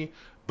movie,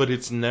 but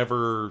it's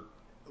never,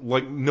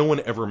 like, no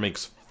one ever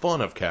makes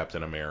fun of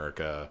Captain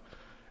America.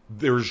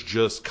 There's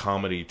just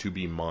comedy to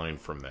be mined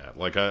from that.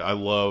 Like, I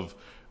love,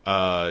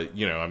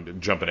 I'm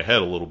jumping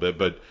ahead a little bit,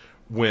 but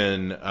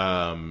when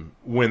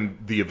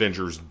the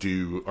Avengers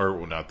do, or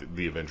well, not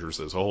the Avengers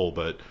as a whole,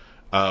 but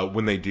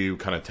when they do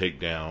kind of take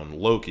down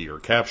Loki or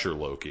capture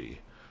Loki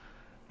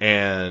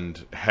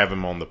and have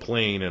him on the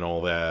plane and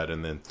all that,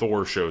 and then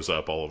Thor shows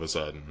up all of a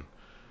sudden,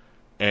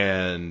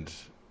 and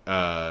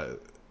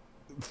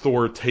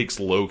Thor takes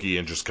Loki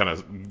and just kind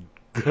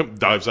of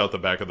dives out the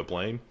back of the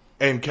plane,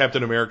 and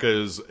Captain America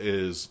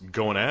is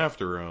going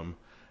after him,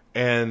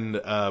 and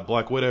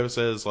Black Widow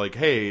says, like,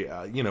 hey,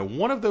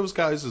 one of those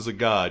guys is a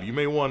god. You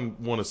may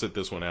want to sit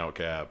this one out,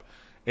 Cap.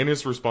 And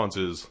his response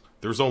is,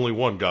 there's only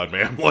one god,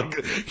 man. Like,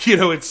 it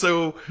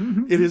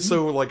is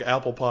so like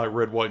apple pie,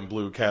 red, white, and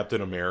blue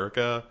Captain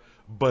America.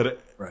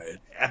 but Right.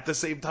 at the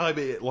same time,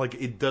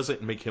 it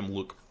doesn't make him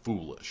look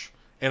foolish.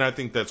 And I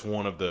think that's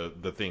one of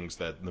the things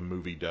that the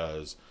movie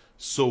does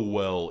so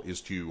well,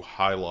 is to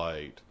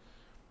highlight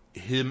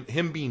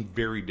him being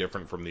very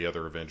different from the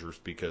other Avengers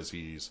because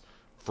he's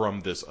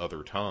from this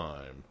other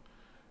time.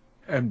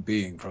 And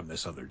being from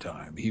this other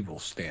time, he will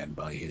stand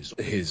by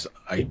his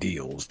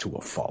ideals to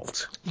a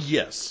fault.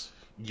 Yes,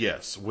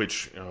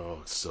 which,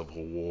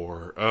 Civil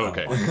War.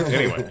 Okay,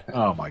 anyway.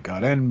 Oh my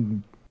God,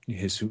 and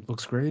his suit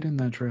looks great in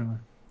that trailer.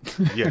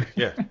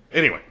 yeah.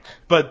 Anyway,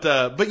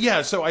 but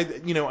yeah, so I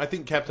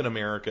think Captain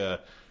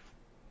America,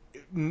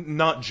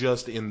 not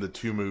just in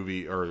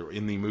the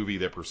in the movie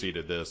that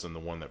preceded this and the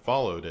one that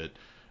followed it,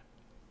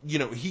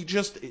 he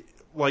just,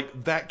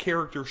 like, that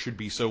character should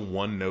be so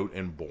one note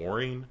and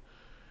boring,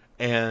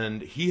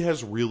 and he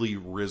has really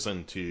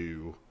risen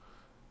to,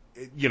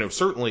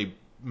 certainly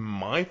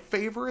my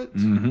favorite.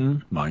 Mm-hmm.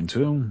 Mine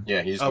too.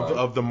 Yeah, he's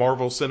of the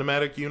Marvel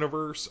Cinematic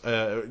Universe,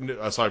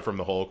 aside from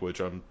the Hulk, which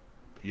I'm,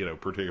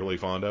 particularly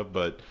fond of,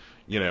 but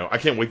I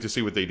can't wait to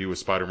see what they do with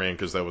Spider-Man,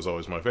 because that was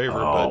always my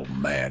favorite. Oh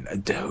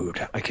man,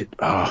 dude, I could.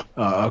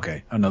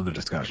 Okay, another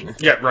discussion.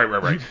 Yeah,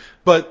 right.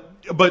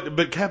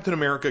 But Captain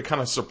America,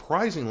 kind of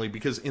surprisingly,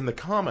 because in the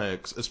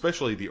comics,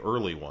 especially the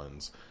early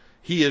ones,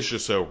 he is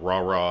just so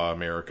rah-rah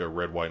America,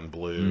 red, white, and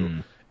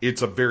blue.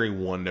 It's a very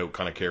one-note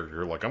kind of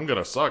character. Like, I'm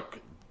gonna suck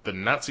the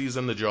Nazis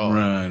in the jaw.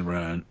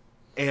 Right.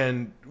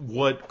 And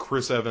what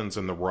Chris Evans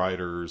and the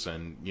writers,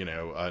 and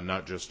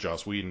not just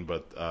Joss Whedon,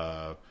 but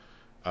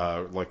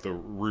like the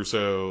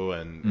Russo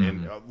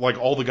and like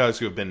all the guys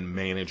who have been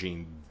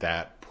managing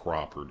that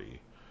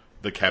property,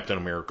 the Captain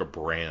America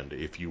brand,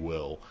 if you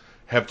will,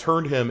 have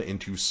turned him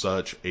into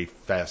such a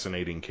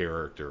fascinating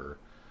character.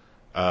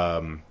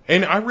 And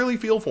I really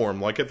feel for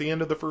him. Like, at the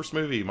end of the first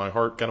movie, my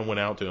heart kind of went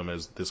out to him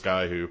as this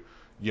guy who,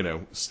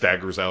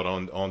 staggers out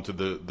onto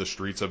the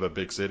streets of a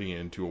big city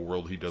into a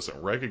world he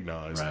doesn't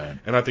recognize. Right.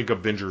 And I think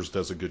Avengers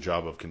does a good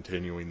job of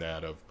continuing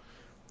that, of,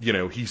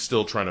 he's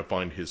still trying to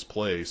find his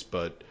place,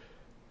 but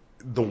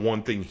the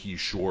one thing he's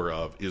sure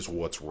of is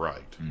what's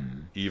right,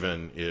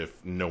 even if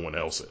no one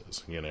else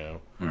is,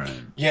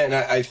 Right. Yeah, and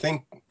I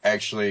think,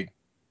 actually,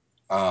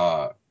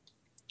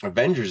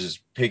 Avengers is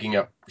picking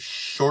up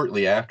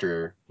shortly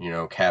after,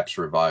 Cap's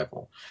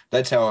revival.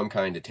 That's how I'm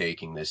kind of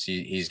taking this.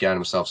 He's got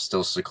himself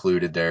still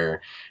secluded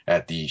there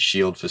at the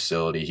SHIELD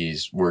facility.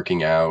 He's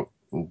working out,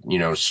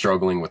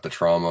 struggling with the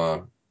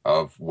trauma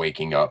of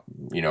waking up,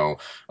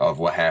 of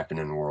what happened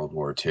in World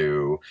War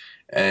II.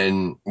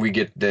 And we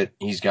get that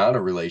he's got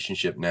a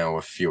relationship now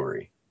with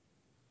Fury.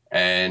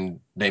 And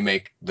they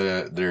make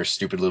their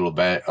stupid little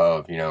bet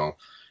of,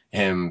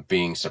 him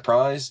being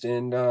surprised,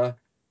 and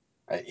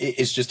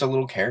it's just a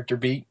little character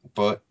beat,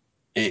 but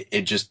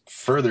it just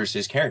furthers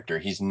his character.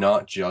 He's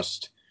not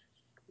just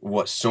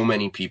what so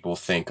many people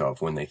think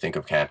of when they think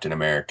of Captain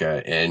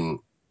America, and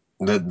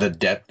the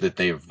depth that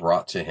they've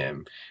brought to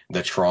him,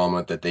 the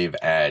trauma that they've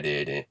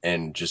added,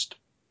 and just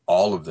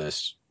all of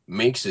this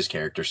makes his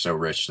character so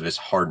rich that it's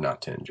hard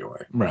not to enjoy.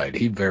 Right.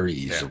 He very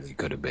easily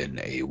could have been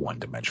a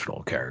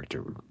one-dimensional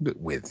character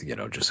with,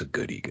 just a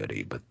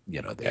goody-goody, but,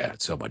 they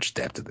had so much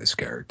depth to this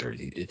character.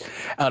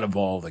 Out of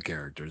all the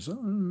characters,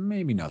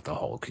 maybe not the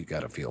Hulk, you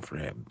got to feel for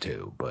him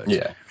too, but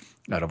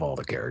out of all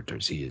the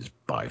characters, he is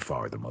by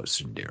far the most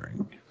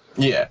endearing.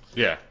 Yeah.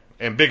 Yeah.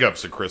 And big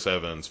ups to Chris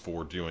Evans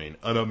for doing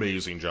an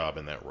amazing job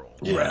in that role.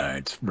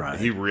 Yeah. Right.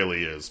 He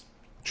really is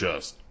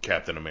just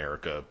Captain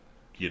America,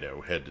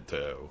 head to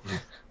toe.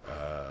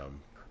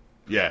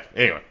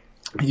 Anyway.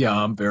 Yeah,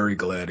 I'm very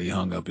glad he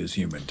hung up his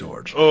Human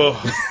Torch. Oh,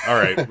 all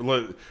right.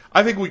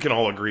 I think we can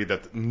all agree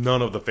that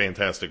none of the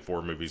Fantastic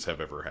Four movies have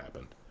ever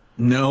happened.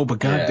 No, but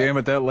goddamn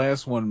it, that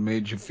last one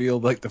made you feel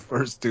like the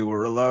first two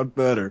were a lot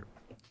better.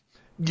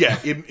 Yeah,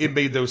 it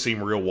made those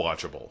seem real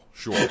watchable.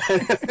 Sure.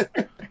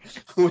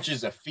 Which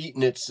is a feat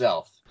in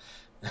itself.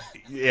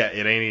 Yeah,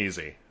 it ain't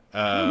easy.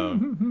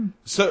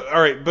 So,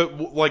 all right,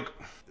 but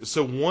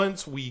so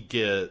once we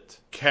get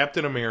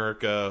Captain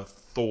America,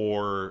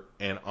 Thor,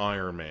 and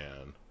Iron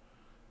Man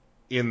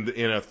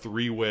in a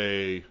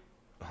three-way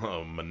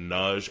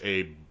menage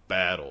a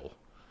battle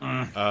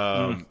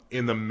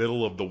in the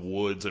middle of the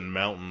woods and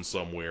mountains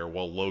somewhere,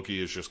 while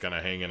Loki is just kind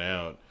of hanging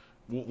out,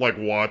 like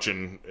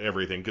watching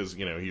everything, because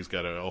he's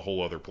got a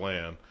whole other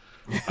plan.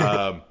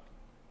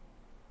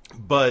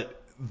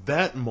 But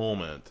that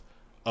moment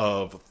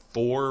of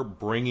Thor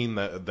bringing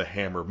the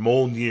hammer,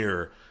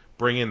 Mjolnir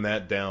bringing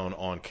that down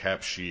on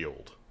Cap's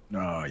shield.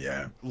 Oh,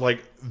 yeah.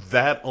 Like,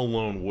 that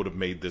alone would have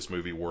made this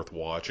movie worth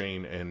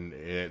watching, and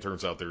it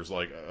turns out there's,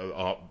 like,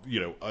 a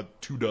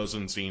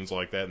 24 scenes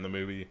like that in the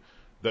movie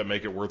that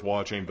make it worth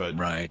watching, but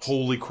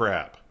holy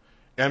crap.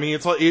 I mean,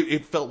 it's like,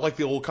 it felt like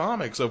the old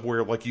comics of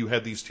where, like, you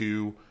had these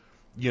two,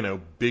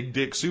 big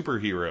dick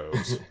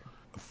superheroes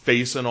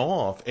facing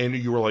off, and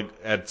you were like,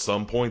 at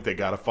some point they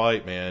gotta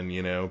fight,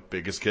 man,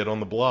 biggest kid on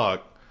the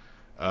block.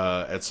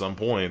 At some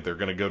point they're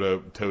gonna go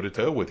toe to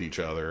toe with each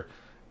other,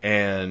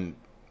 and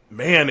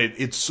man,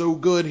 it's so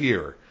good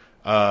here.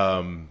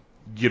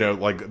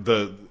 Like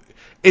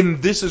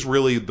And this is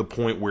really the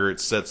point where it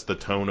sets the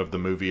tone of the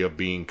movie of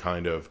being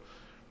kind of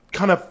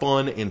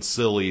fun and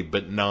silly,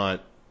 but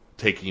not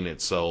taking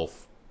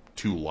itself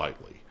too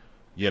lightly,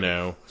 you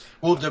know?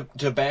 Well,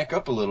 to back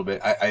up a little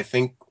bit, I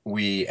think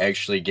we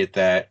actually get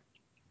that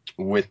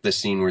with the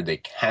scene where they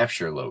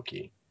capture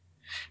Loki.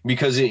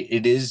 Because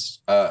it is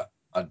a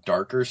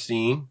darker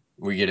scene.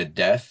 We get a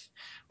death.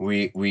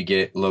 We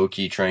get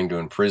Loki trying to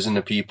imprison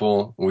the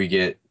people. We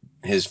get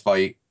his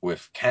fight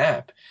with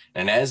Cap.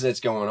 And as that's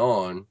going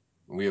on,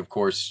 we of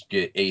course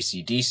get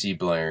AC/DC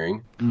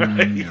blaring.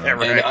 Yeah,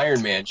 right. And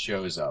Iron Man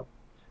shows up.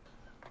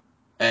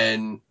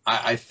 And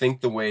I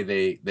think the way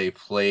they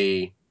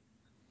play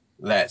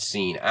that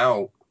scene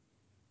out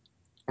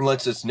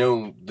lets us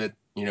know that,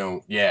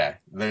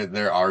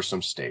 there are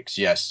some stakes.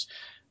 Yes,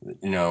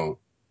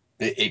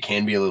 it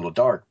can be a little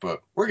dark,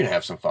 but we're going to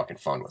have some fucking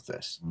fun with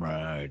this.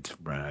 Right.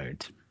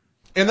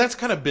 And that's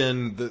kind of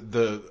been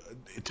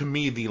to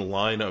me, the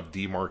line of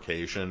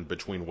demarcation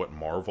between what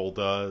Marvel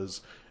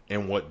does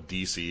and what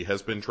DC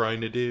has been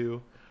trying to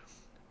do.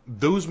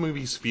 Those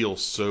movies feel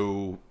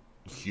so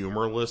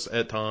humorless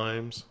at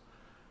times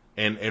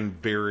and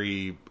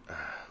very,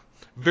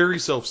 very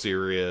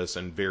self-serious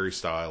and very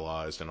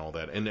stylized and all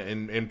that.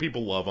 And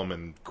people love them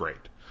and great.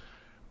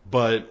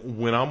 But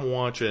when I'm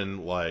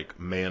watching, like,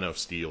 Man of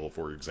Steel,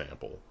 for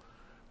example,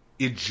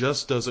 it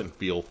just doesn't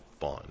feel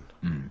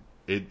fun.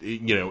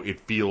 It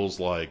feels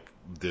like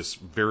this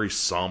very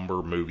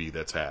somber movie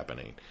that's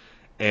happening.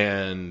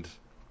 And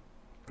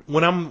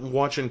when I'm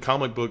watching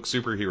comic book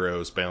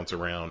superheroes bounce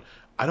around,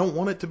 I don't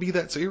want it to be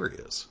that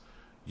serious.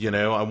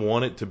 I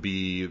want it to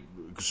be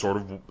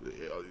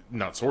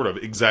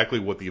exactly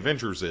what the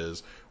Avengers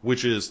is,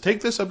 which is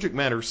take the subject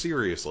matter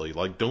seriously.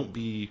 Like, don't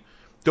be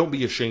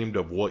ashamed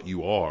of what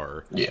you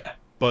are. Yeah.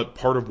 But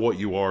part of what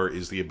you are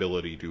is the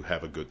ability to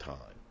have a good time.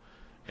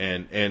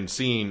 And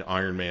seeing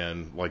Iron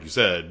Man, like you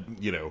said,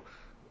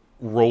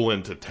 roll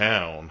into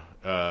town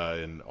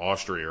in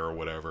Austria or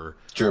whatever.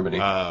 Germany,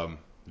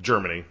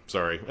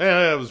 sorry.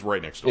 It was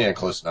right next door. Yeah,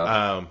 close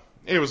enough.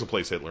 It was a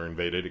place Hitler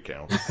invaded. It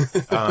counts.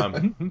 It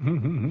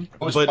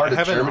was part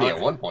of Germany at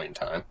one point in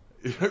time.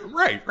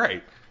 Right.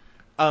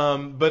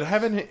 But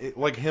having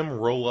like him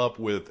roll up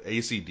with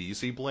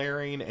AC/DC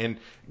blaring, and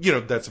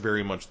that's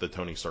very much the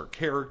Tony Stark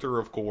character,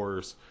 of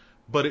course.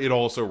 But it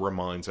also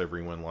reminds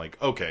everyone, like,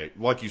 okay,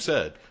 like you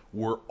said,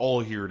 we're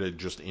all here to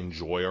just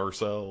enjoy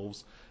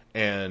ourselves,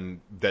 and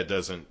that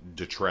doesn't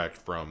detract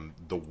from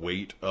the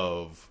weight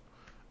of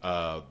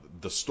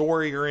the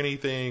story or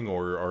anything,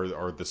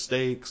 or the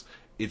stakes.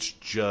 It's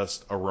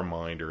just a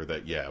reminder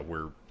that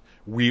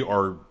we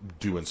are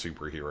doing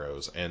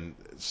superheroes, and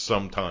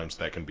sometimes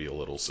that can be a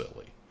little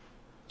silly.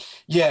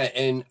 Yeah,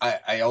 and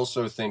I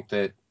also think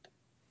that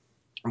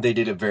they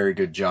did a very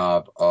good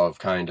job of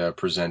kind of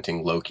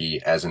presenting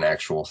Loki as an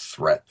actual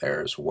threat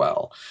there as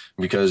well.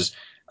 Because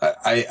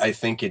I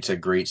think it's a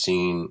great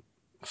scene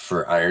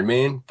for Iron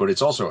Man, but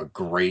it's also a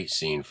great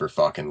scene for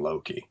fucking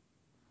Loki.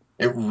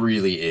 It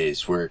really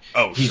is, where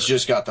he's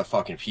just got the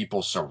fucking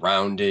people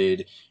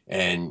surrounded,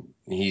 and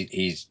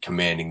he's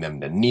commanding them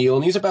to kneel,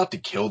 and he's about to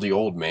kill the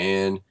old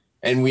man.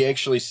 And we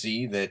actually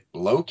see that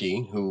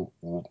Loki, who,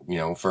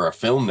 for a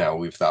film now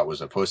we've thought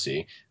was a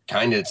pussy,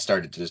 kind of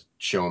started to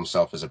show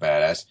himself as a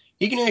badass.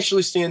 He can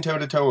actually stand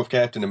toe-to-toe with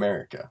Captain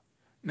America.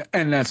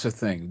 And that's the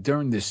thing.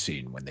 During this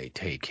scene, when they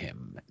take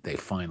him, they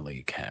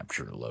finally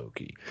capture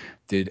Loki.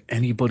 Did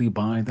anybody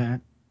buy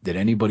that? Did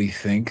anybody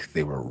think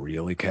they were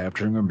really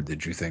capturing him, or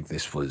did you think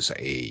this was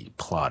a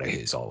plot of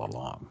his all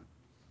along?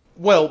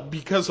 Well,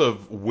 because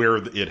of where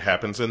it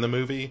happens in the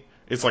movie,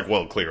 it's like,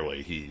 well,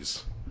 clearly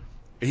he's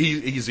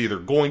either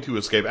going to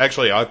escape.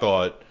 Actually, I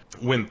thought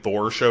when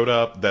Thor showed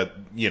up that,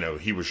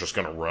 he was just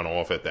going to run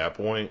off at that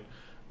point.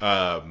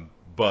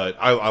 But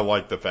I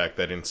like the fact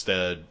that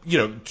instead,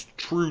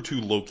 true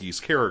to Loki's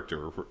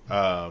character,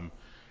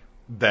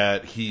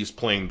 that he's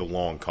playing the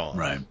long con.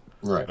 Right.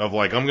 Of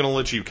like, I'm going to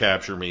let you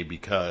capture me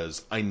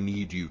because I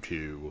need you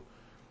to,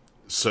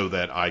 so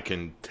that I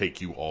can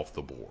take you off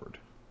the board.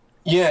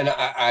 Yeah, and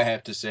I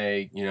have to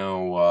say,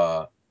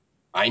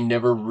 I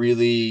never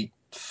really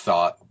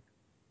thought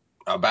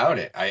about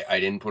it. I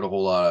didn't put a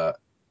whole lot of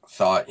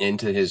thought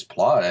into his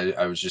plot.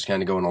 I was just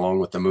kind of going along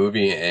with the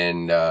movie,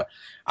 and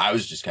I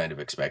was just kind of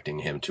expecting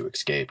him to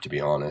escape, to be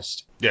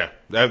honest. Yeah,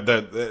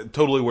 that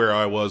totally where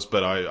I was,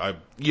 but I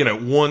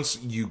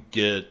once you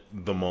get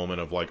the moment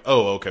of like,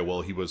 oh, okay,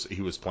 well, he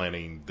was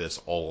planning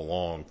this all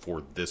along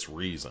for this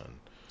reason.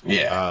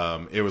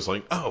 Yeah. It was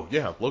like, oh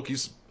yeah,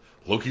 Loki's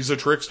a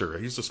trickster.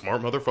 He's a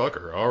smart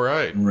motherfucker. All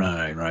right.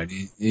 Right.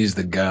 He's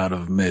the god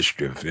of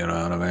mischief, you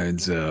know what I mean?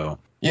 So.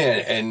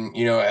 Yeah, and,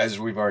 as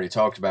we've already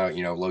talked about,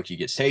 Loki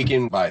gets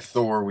taken by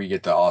Thor. We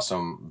get the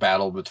awesome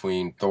battle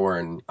between Thor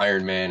and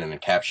Iron Man, and then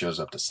Cap shows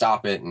up to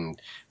stop it,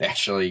 and they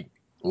actually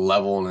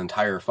level an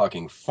entire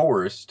fucking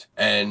forest,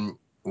 and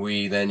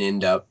we then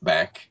end up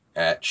back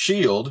at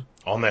S.H.I.E.L.D.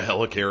 On the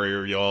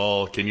helicarrier,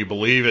 y'all. Can you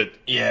believe it?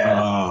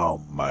 Yeah. Oh,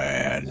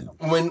 man.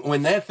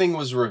 When that thing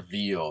was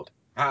revealed,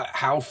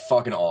 how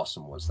fucking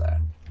awesome was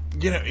that?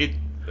 It...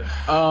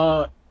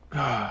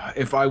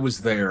 If I was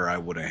there, I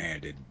would have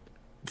handed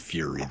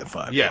Fury the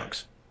 $5.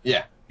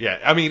 Yeah. Yeah,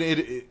 I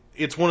mean,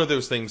 it's one of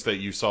those things that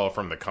you saw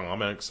from the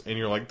comics, and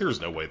you're like, there's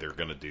no way they're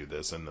going to do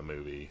this in the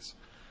movies.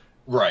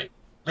 Right.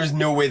 There's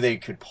no way they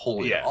could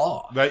pull it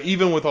off. But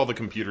even with all the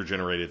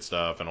computer-generated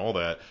stuff and all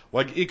that,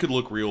 like, it could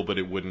look real, but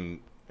it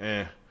wouldn't,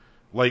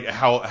 Like,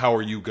 how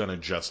are you going to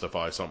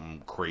justify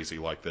something crazy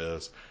like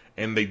this?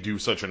 And they do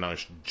such a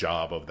nice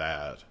job of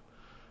that.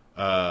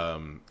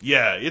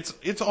 Yeah,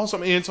 it's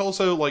awesome. And it's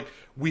also, like,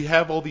 we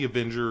have all the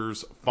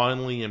Avengers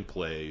finally in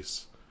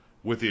place,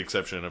 with the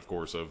exception, of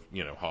course, of,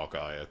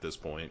 Hawkeye at this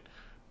point.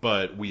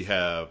 But we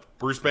have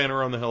Bruce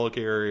Banner on the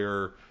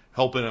helicarrier,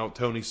 helping out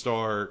Tony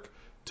Stark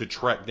to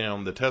track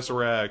down the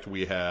Tesseract.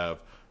 We have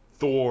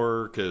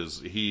Thor, because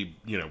he,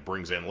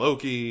 brings in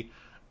Loki.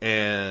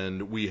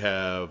 And we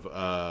have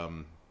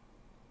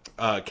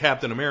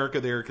Captain America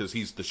there, because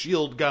he's the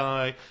S.H.I.E.L.D.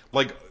 guy.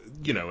 Like,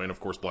 and of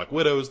course Black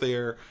Widow's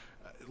there.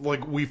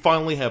 Like, we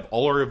finally have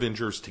all our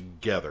Avengers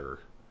together,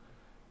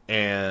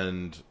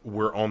 and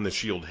we're on the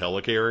S.H.I.E.L.D.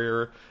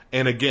 helicarrier.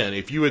 And again,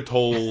 if you had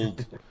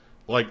told,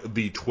 like,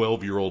 the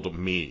 12-year-old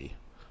me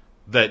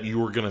that you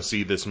were going to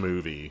see this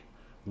movie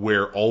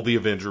where all the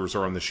Avengers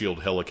are on the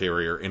S.H.I.E.L.D.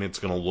 helicarrier, and it's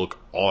going to look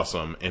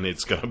awesome, and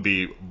it's going to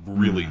be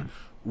really,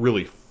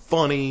 really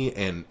funny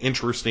and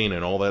interesting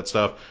and all that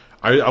stuff,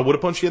 I would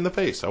have punched you in the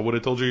face. I would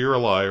have told you you're a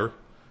liar.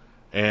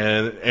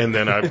 And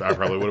then I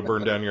probably would have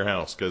burned down your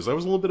house, because I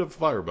was a little bit of a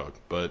firebug.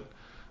 But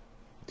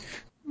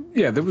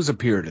yeah, there was a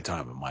period of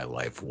time in my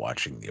life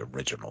watching the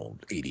original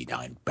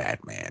 '89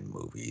 Batman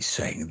movie,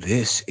 saying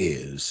this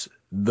is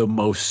the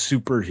most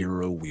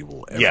superhero we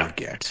will ever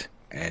get,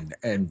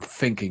 and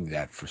thinking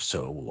that for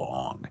so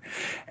long.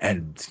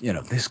 And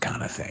this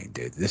kind of thing,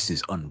 dude, this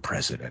is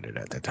unprecedented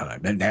at the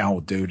time. And now,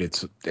 dude,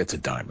 it's a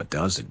dime a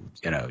dozen.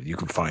 You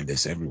can find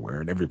this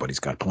everywhere, and everybody's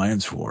got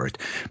plans for it.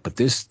 But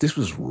this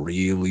was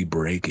really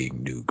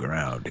breaking new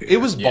ground here. It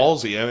was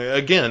ballsy. I mean,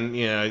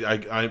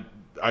 again,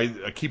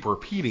 I keep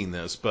repeating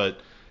this, but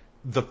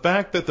the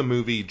fact that the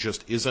movie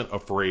just isn't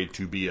afraid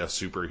to be a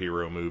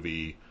superhero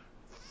movie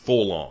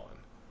full on,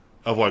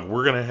 of like,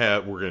 we're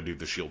gonna do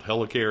the S.H.I.E.L.D.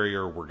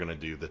 helicarrier, we're gonna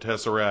do the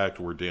Tesseract,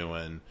 we're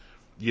doing,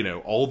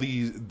 all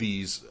these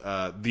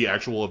the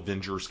actual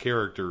Avengers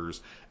characters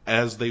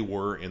as they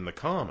were in the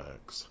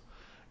comics.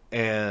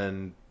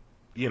 And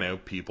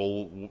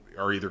people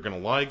are either gonna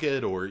like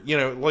it, or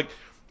like,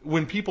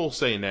 when people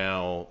say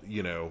now,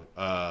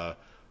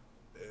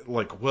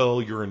 like, well,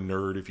 you're a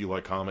nerd if you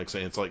like comics,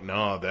 and it's like,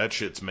 nah, that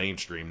shit's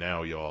mainstream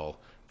now, y'all.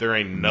 There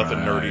ain't nothing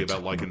nerdy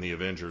about liking the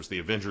Avengers. The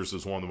Avengers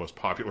is one of the most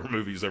popular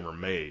movies ever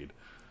made.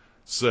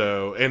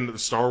 So, and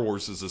Star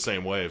Wars is the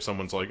same way. If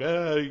someone's like,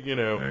 there you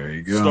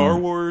go. Star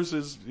Wars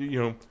is,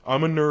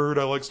 I'm a nerd,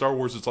 I like Star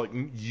Wars. It's like,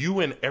 you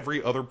and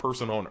every other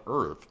person on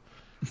Earth.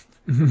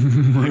 You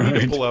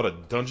need to pull out a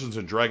Dungeons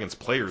and Dragons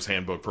player's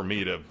handbook for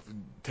me to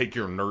take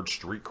your nerd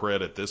street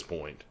cred at this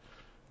point.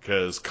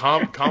 Because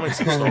comics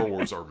and Star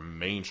Wars are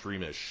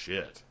mainstream as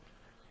shit.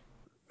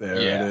 There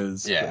it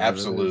is. Yeah,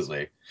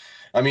 absolutely.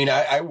 I mean,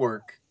 I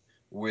work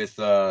with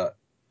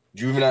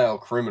juvenile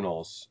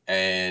criminals,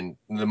 and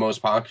the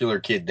most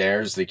popular kid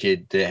there is the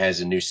kid that has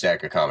a new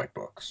stack of comic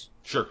books.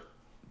 Sure.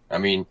 I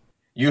mean,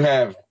 you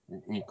have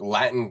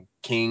Latin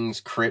Kings,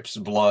 Crips,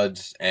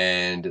 Bloods,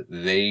 and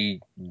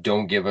they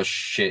don't give a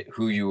shit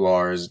who you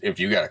are.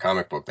 If you got a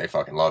comic book, they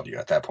fucking love you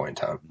at that point in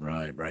time.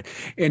 Right.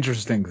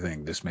 Interesting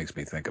thing. This makes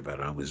me think about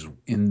it. I was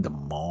in the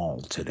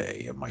mall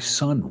today, and my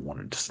son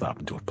wanted to stop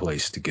into a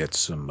place to get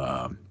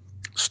some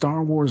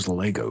Star Wars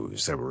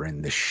Legos that were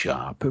in the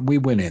shop. And we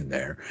went in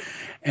there,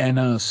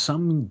 and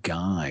some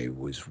guy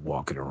was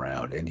walking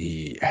around, and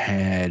he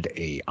had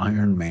a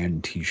Iron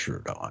Man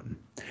t-shirt on.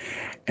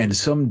 And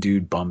some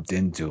dude bumped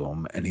into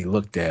him, and he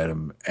looked at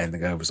him, and the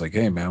guy was like,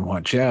 "Hey, man,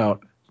 watch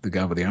out." The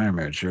guy with the Iron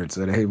Man shirt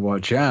said, "Hey,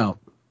 watch out."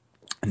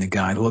 And the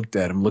guy looked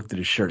at him, looked at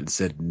his shirt, and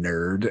said,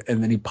 "Nerd."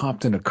 And then he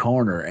popped in a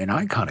corner, and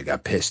I kind of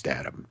got pissed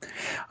at him.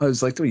 I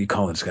was like, "What are you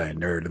calling this guy a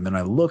nerd?" And then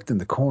I looked in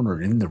the corner,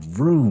 and in the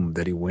room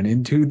that he went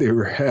into, they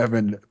were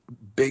having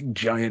big,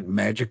 giant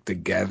Magic the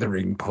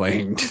Gathering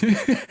playing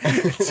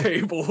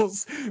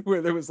tables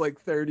where there was like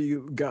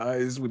 30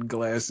 guys with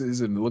glasses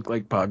and looked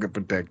like pocket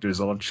protectors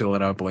all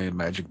chilling out playing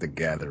Magic the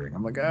Gathering.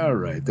 I'm like, all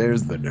right,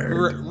 there's the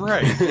nerd.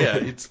 Right,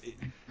 yeah.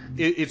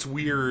 It's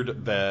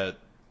weird that,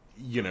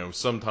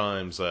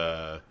 sometimes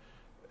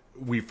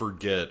we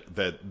forget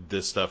that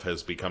this stuff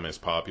has become as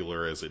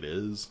popular as it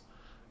is,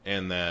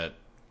 and that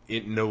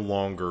it no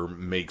longer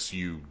makes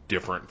you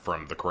different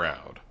from the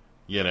crowd.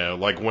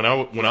 Like, when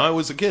I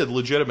was a kid,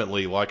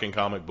 legitimately liking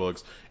comic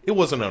books, it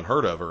wasn't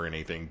unheard of or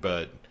anything.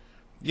 But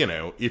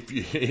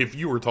if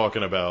you were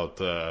talking about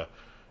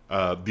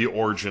the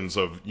origins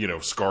of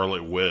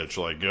Scarlet Witch,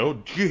 like,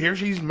 did you hear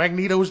she's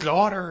Magneto's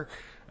daughter?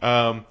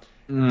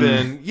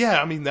 Then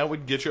yeah, I mean, that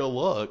would get you a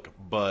look.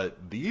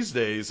 But these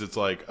days, it's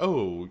like,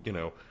 oh,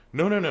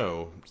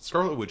 no,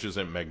 Scarlet Witch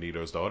isn't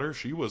Magneto's daughter.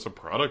 She was a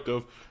product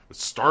of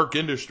Stark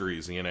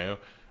Industries,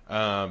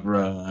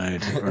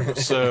 Right.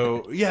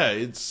 So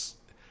yeah,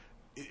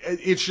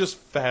 it's just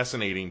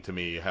fascinating to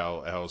me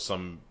how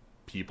some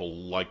people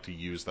like to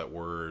use that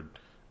word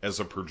as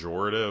a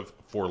pejorative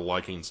for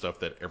liking stuff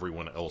that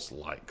everyone else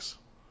likes.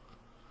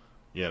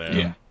 You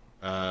know?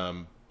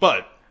 Yeah.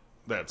 But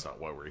that's not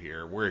why we're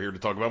here. We're here to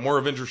talk about more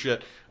Avenger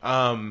shit.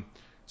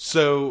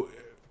 So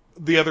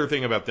the other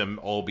thing about them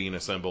all being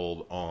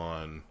assembled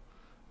on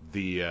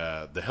the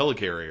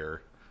helicarrier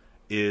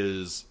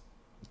is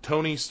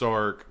Tony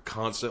Stark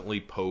constantly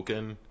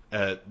poking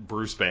at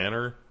Bruce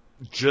Banner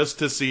just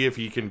to see if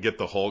he can get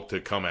the Hulk to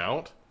come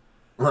out.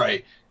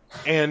 Right.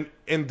 And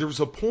there's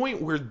a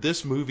point where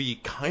this movie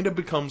kind of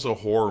becomes a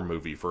horror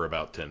movie for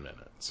about 10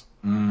 minutes.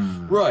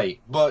 Right,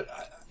 but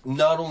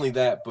not only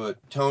that, but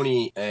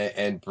Tony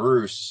and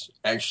Bruce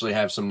actually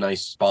have some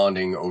nice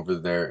bonding over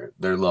their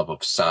love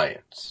of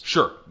science.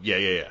 Sure.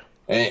 Yeah.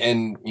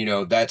 And you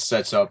know, that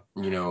sets up,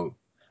 you know,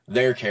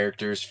 their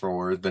characters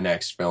for the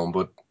next film,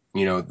 but,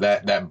 you know,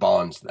 that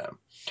bonds them.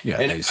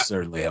 Yeah, and they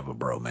certainly have a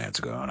bromance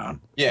going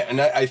on. Yeah,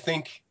 and I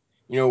think,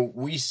 you know,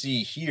 we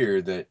see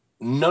here that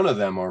none of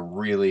them are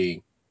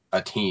really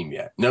a team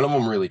yet. None of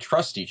them really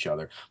trust each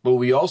other, but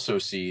we also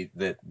see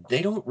that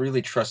they don't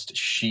really trust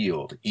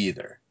S.H.I.E.L.D.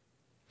 either.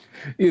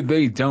 Yeah,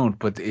 they don't,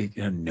 but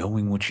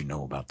knowing what you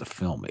know about the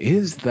film,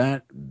 is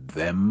that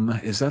them?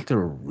 Is that their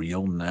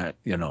real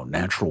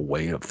natural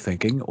way of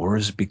thinking, or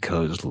is it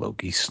because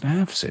Loki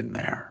staff's in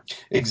there?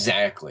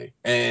 Exactly.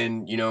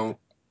 And, you know,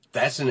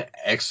 that's an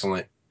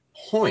excellent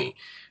point,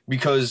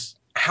 because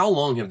how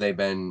long have they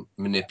been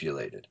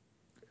manipulated?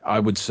 I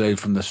would say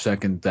from the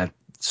second that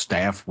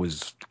staff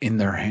was in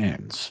their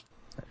hands.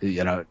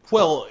 You know.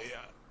 Well,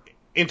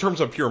 in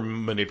terms of pure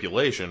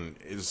manipulation,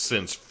 is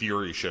since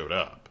Fury showed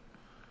up.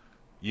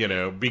 You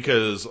know,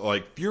 because,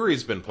 like,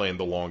 Fury's been playing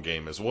the long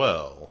game as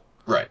well.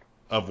 Right.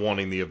 Of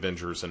wanting the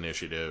Avengers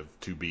Initiative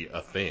to be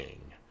a thing.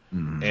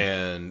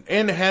 Mm-hmm.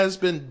 And has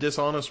been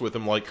dishonest with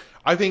him. Like,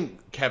 I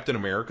think Captain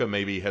America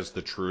maybe has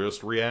the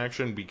truest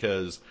reaction,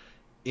 because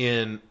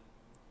in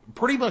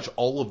pretty much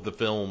all of the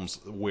films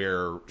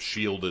where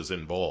S.H.I.E.L.D. is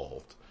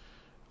involved,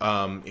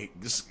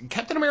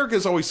 Captain America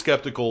is always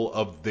skeptical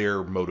of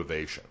their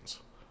motivations.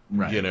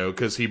 Right. You know,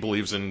 because he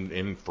believes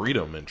in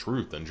freedom and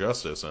truth and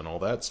justice and all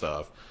that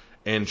stuff.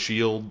 And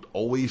S.H.I.E.L.D.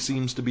 always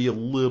seems to be a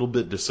little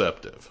bit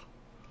deceptive.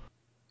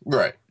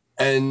 Right.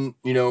 And,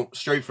 you know,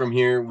 straight from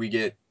here, we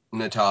get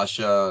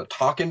Natasha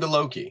talking to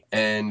Loki.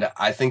 And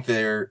I think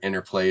their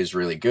interplay is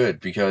really good,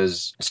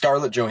 because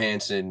Scarlett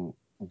Johansson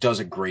does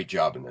a great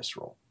job in this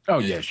role. Oh,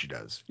 yeah, she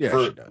does. Yeah,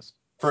 she does.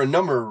 For a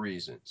number of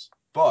reasons.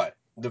 But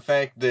the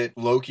fact that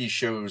Loki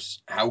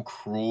shows how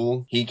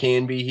cruel he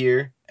can be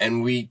here,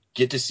 and we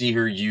get to see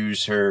her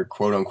use her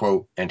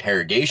quote-unquote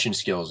interrogation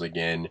skills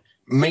again,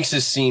 makes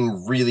this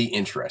scene really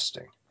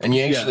interesting. And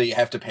you actually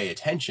have to pay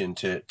attention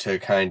to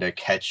kind of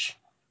catch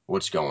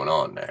what's going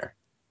on there.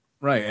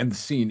 Right, and the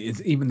scene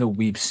is, even though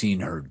we've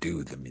seen her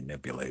do the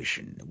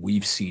manipulation,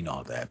 we've seen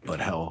all that, but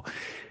how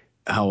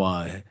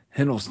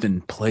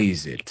Hiddleston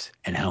plays it,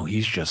 and how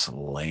he's just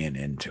laying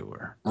into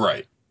her.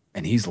 Right.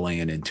 And he's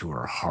laying into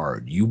her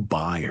hard. You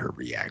buy her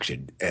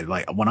reaction. And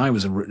like, when I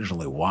was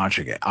originally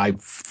watching it, I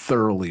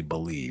thoroughly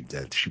believed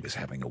that she was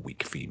having a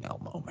weak female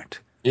moment.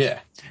 Yeah.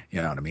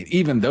 You know what I mean?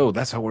 Even though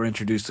that's how we're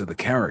introduced to the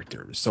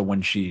characters. So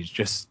when she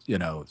just,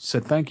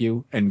 said thank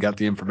you and got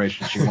the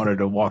information she wanted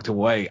and walked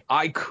away,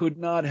 I could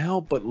not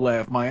help but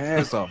laugh my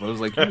ass off. I was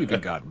like, you even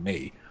got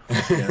me.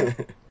 You know?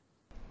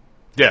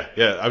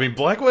 Yeah. I mean,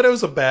 Black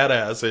Widow's a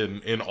badass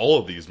in all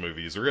of these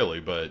movies, really,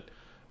 but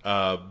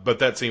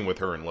that scene with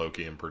her and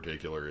Loki in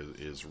particular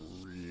is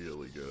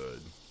really good.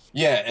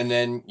 Yeah, and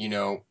then,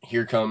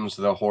 here comes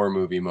the horror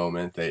movie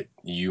moment that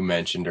you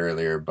mentioned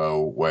earlier,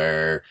 Bo,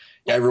 where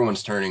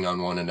everyone's turning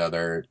on one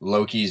another.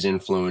 Loki's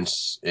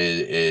influence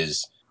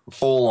is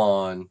full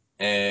on,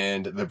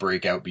 and the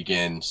breakout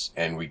begins,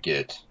 and we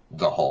get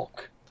the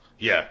Hulk.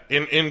 Yeah,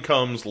 in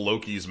comes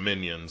Loki's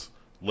minions,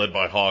 led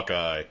by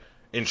Hawkeye,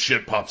 and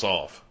shit pops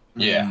off.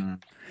 Yeah.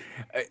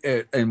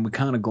 And we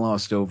kind of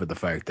glossed over the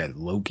fact that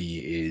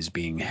Loki is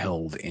being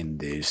held in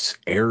this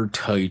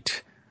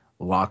airtight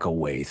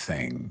lockaway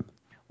thing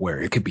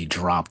where it could be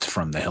dropped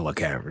from the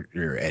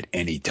helicopter at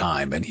any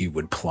time and he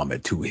would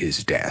plummet to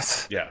his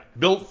death. Yeah,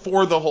 built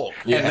for the Hulk.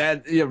 Yeah.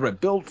 And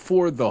built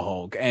for the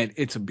Hulk. And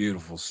it's a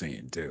beautiful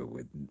scene, too,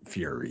 with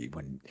Fury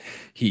when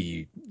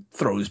he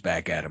throws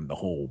back at him the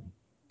whole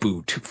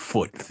boot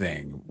foot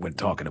thing when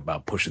talking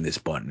about pushing this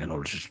button and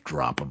it'll just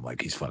drop him like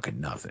he's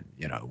fucking nothing,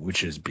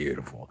 which is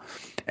beautiful.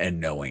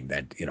 And knowing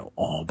that,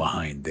 all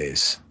behind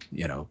this,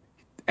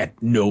 at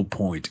no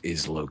point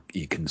is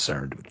Loki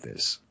concerned with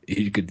this.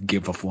 He could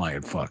give a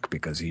flying fuck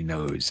because he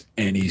knows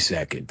any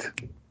second,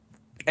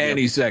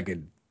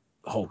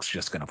 Hulk's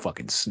just going to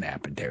fucking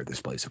snap and tear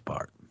this place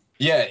apart.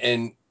 Yeah,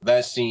 and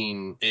that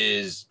scene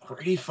is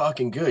pretty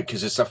fucking good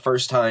because it's the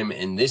first time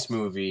in this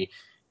movie,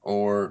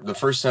 or the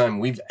first time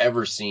we've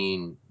ever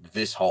seen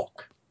this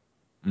Hulk.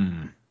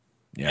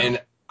 Yeah.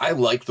 And I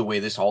like the way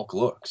this Hulk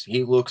looks.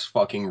 He looks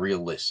fucking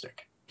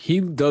realistic. He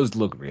does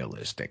look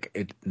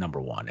realistic, number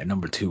one. And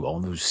number two, all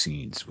those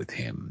scenes with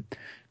him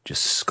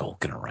just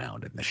skulking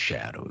around in the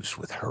shadows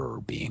with her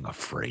being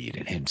afraid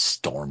and him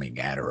storming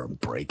at her and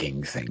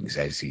breaking things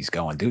as he's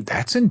going. Dude,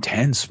 that's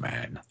intense,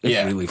 man.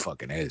 It really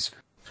fucking is.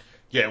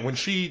 Yeah, when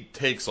she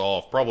takes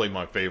off, probably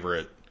one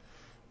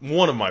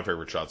of my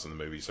favorite shots in the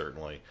movie,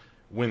 certainly.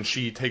 When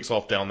she takes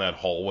off down that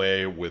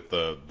hallway with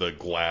the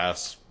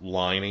glass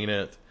lining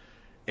it,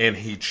 and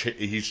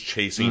he's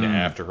chasing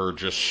after her,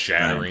 just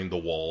shattering the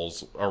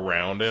walls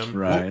around him.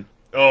 Right.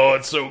 Oh,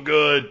 it's so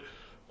good.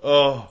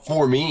 Oh.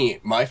 For me,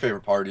 my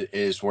favorite part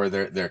is where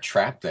they're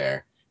trapped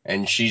there,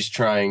 and she's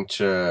trying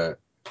to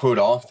put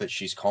off that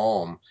she's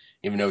calm,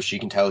 even though she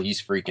can tell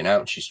he's freaking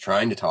out. She's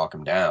trying to talk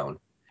him down,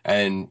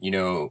 and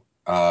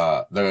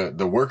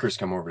the workers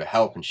come over to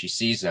help, and she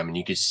sees them, and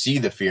you can see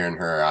the fear in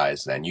her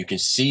eyes. Then you can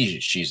see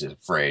she's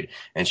afraid,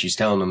 and she's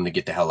telling them to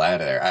get the hell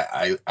out of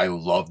there. I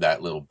love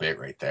that little bit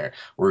right there,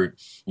 where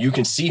you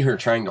can see her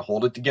trying to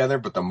hold it together,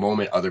 but the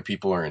moment other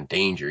people are in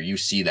danger, you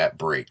see that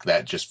break,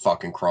 that just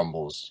fucking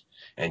crumbles.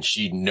 And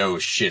she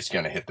knows shit's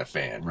gonna hit the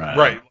fan.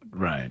 Right.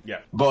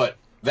 Yeah. But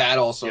that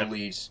also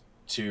leads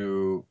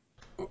to,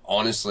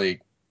 honestly,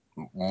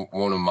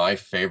 one of my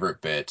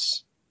favorite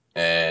bits,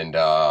 and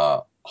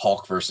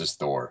Hulk versus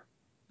Thor.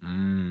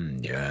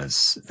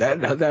 Yes.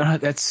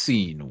 That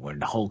scene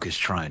when Hulk is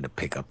trying to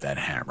pick up that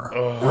hammer.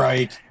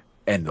 Right.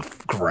 And the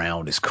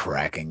ground is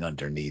cracking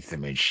underneath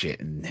him and shit,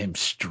 and him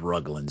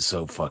struggling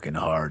so fucking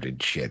hard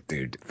and shit,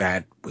 dude.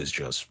 That was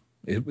just,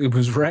 it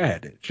was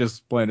rad.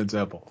 Just plain and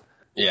simple.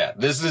 Yeah,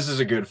 this is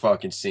a good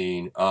fucking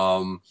scene.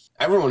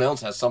 Everyone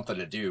else has something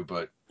to do,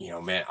 but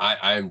man,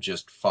 I'm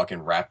just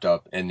fucking wrapped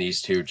up in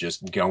these two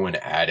just going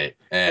at it.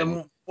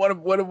 And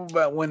what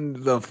about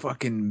when the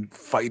fucking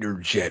fighter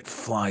jet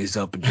flies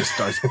up and just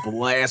starts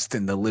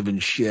blasting the living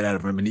shit out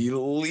of him, and he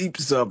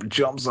leaps up,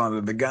 jumps on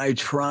it. The guy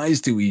tries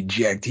to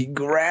eject. He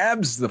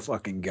grabs the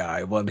fucking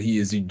guy while he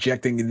is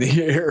ejecting in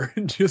the air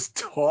and just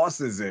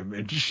tosses him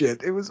and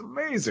shit. It was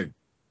amazing.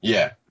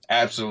 Yeah.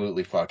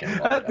 Absolutely fucking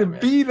love that, man.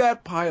 Be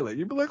that pilot.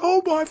 You'd be like,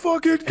 oh my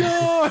fucking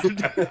God.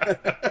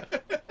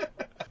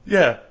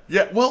 Yeah.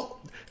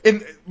 Well,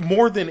 and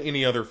more than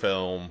any other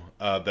film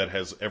that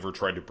has ever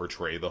tried to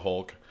portray the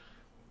Hulk,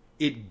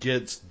 it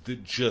gets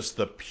just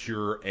the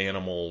pure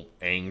animal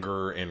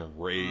anger and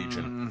rage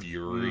and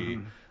fury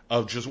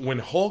of just when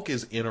Hulk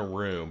is in a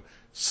room,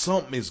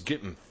 something is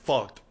getting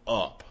fucked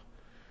up.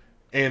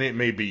 And it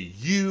may be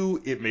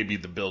you, it may be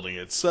the building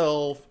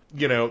itself.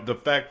 The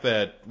fact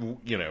that,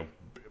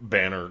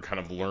 Banner kind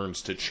of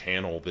learns to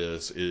channel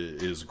this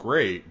is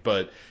great,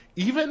 but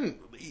even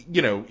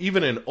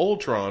in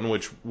Ultron,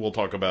 which we'll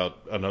talk about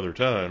another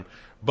time,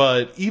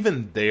 but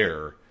even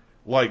there,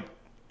 like,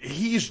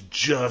 he's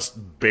just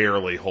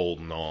barely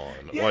holding on.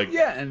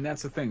 Yeah, and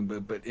that's the thing.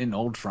 But in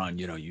Ultron,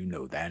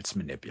 that's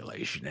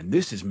manipulation, and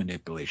this is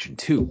manipulation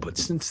too. But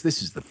since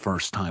this is the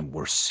first time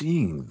we're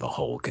seeing the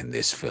Hulk in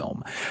this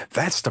film,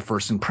 that's the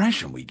first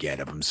impression we get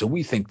of him. So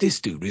we think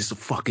this dude is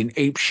fucking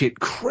apeshit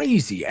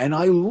crazy, and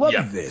I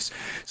love this.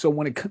 So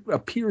when it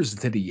appears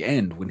to the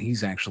end, when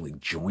he's actually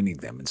joining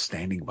them and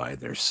standing by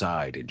their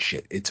side and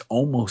shit, it's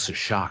almost a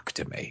shock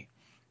to me.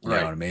 You know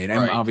what I mean?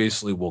 And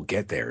obviously we'll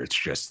get there. It's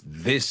just,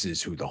 this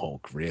is who the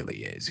Hulk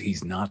really is.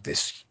 He's not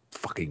this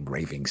fucking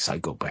raving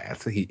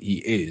psychopath. He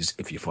is,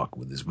 if you fuck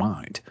with his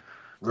mind.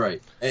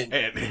 Right.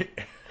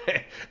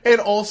 And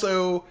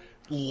also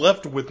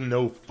left with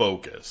no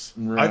focus.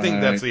 Right. I think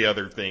that's the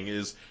other thing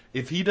is,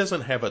 if he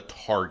doesn't have a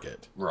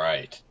target,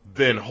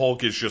 then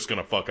Hulk is just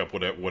going to fuck up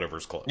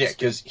whatever's close. Yeah,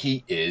 because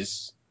he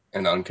is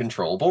an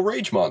uncontrollable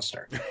rage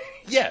monster.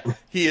 Yeah,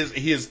 he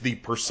is the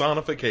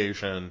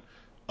personification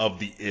of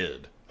the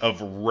id, of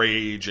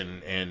rage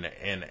and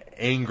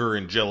anger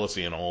and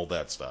jealousy and all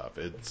that stuff.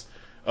 It's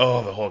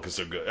the Hulk is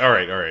so good. All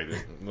right.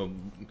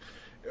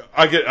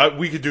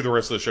 We could do the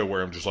rest of the show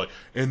where I'm just like,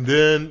 and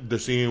then the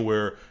scene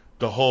where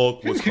the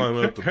Hulk was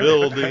climbing up the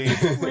building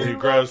and he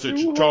grabs the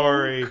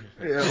Chitauri.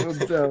 Yeah, I'm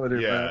telling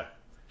you, man.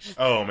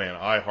 Oh man,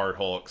 I heart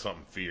Hulk,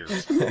 something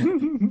fierce.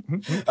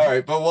 All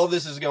right, but while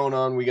this is going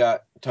on, we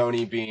got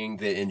Tony being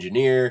the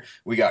engineer,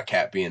 we got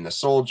Cap being the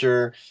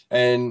soldier,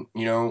 and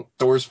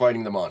Thor's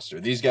fighting the monster.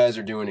 These guys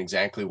are doing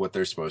exactly what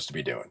they're supposed to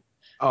be doing.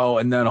 Oh,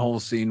 and that whole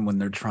scene when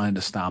they're trying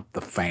to stop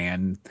the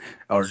fan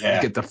or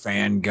get the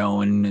fan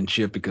going and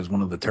shit because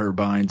one of the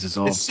turbines is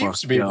all fucked up. It seems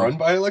to be run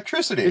by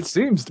electricity. It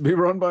seems to be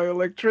run by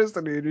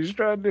electricity, and he's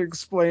trying to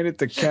explain it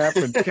to Cap,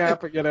 and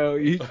Cap,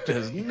 he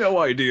has no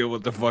idea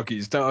what the fuck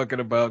he's talking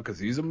about because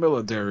he's a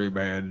military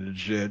man and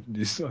shit. And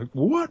he's like,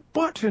 what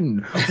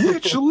button?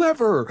 Which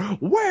lever?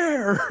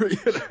 Where?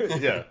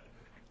 Yeah.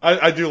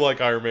 I do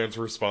like Iron Man's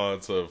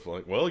response of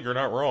like, well, you're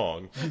not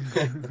wrong.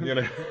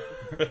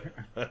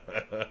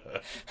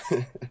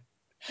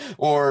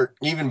 Or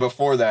even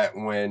before that,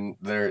 when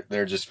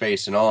they're just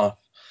facing off,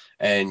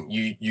 and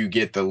you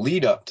get the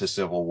lead up to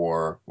Civil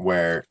War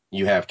where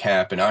you have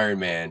Cap and Iron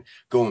Man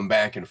going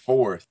back and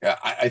forth.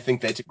 I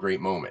think that's a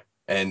great moment,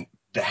 and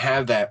to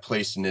have that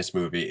placed in this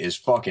movie is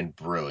fucking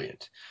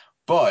brilliant.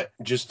 But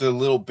just a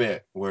little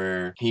bit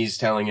where he's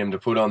telling him to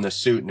put on the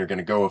suit and they're going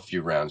to go a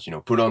few rounds,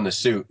 put on the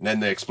suit. And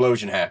then the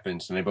explosion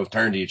happens and they both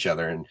turn to each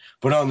other and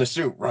put on the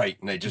suit, right?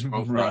 And they just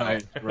both run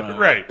off.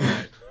 Right.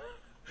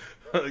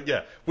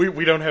 Yeah,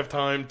 we don't have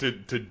time to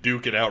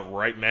duke it out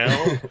right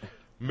now.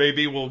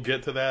 Maybe we'll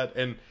get to that.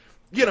 And,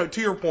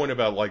 to your point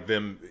about, like,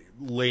 them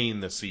laying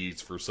the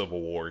seeds for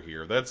Civil War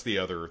here, that's the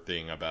other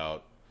thing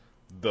about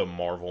the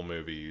Marvel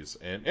movies,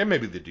 and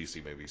maybe the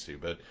DC movies too,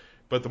 but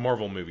the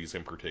Marvel movies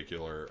in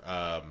particular,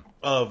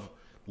 of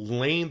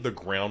laying the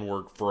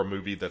groundwork for a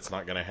movie that's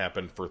not going to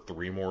happen for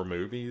 3 more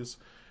movies.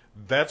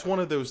 That's one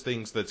of those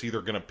things that's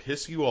either going to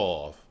piss you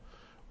off,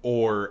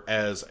 or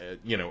as,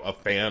 a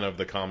fan of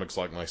the comics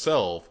like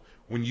myself,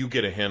 when you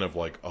get a hint of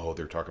like, oh,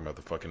 they're talking about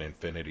the fucking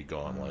Infinity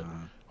Gauntlet.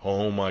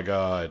 Oh my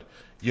God.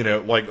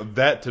 Like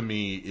that to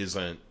me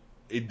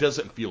it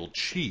doesn't feel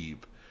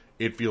cheap.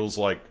 It feels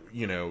like,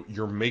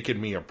 you're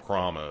making me a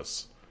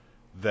promise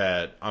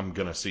that I'm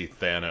going to see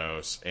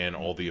Thanos and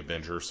all the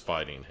Avengers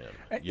fighting him.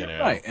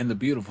 Right. And the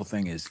beautiful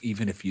thing is,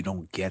 even if you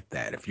don't get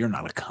that, if you're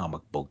not a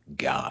comic book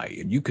guy,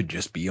 and you could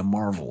just be a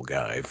Marvel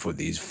guy for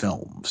these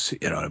films,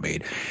 you know what I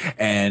mean?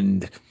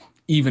 And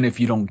even if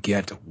you don't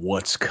get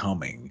what's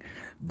coming,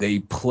 they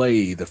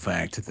play the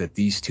fact that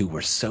these two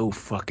were so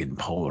fucking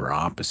polar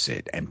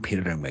opposite and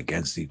pitted them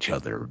against each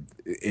other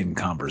in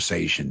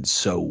conversation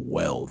so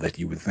well that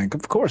you would think,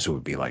 of course it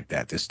would be like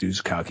that. This dude's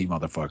a cocky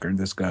motherfucker and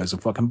this guy's a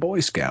fucking Boy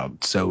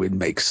Scout. So it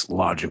makes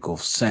logical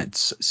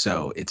sense.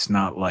 So it's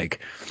not like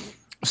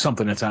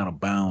something that's out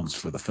of bounds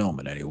for the film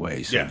in any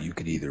way. So you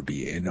could either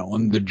be in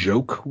on the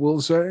joke,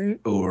 we'll say,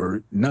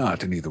 or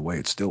not. And either way,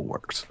 it still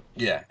works.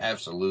 Yeah,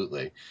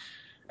 absolutely.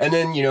 And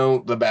then,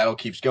 the battle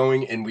keeps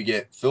going, and we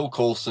get Phil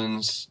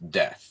Coulson's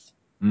death.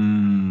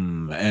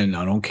 And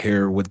I don't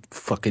care what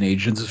fucking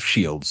Agents of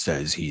S.H.I.E.L.D.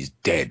 says, he's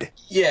dead.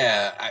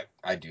 Yeah,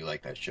 I do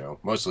like that show,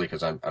 mostly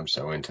because I'm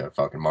so into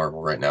fucking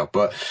Marvel right now.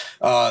 But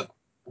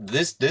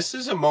this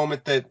is a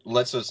moment that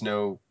lets us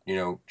know,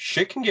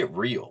 shit can get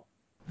real.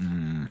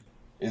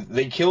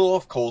 They kill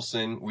off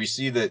Coulson. We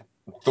see that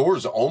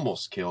Thor's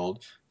almost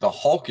killed. The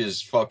Hulk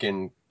is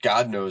fucking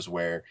God knows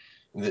where.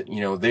 That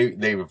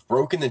they've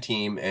broken the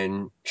team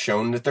and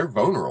shown that they're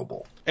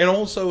vulnerable. And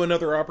also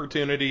another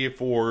opportunity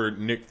for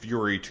Nick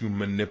Fury to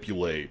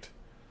manipulate.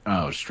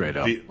 Oh, straight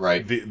up,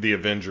 the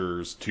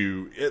Avengers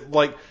to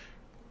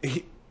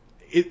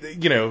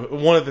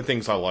one of the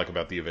things I like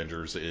about the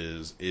Avengers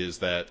is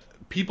that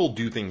people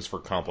do things for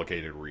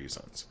complicated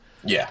reasons.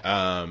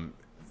 Yeah.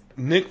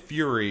 Nick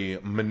Fury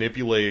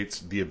manipulates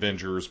the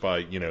Avengers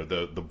by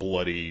the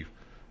bloody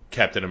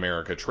Captain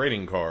America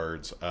trading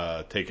cards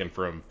taken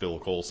from Phil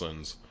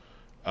Coulson's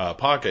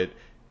pocket.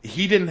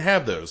 He didn't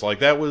have those.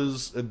 Like that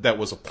was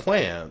a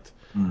plant,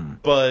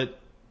 but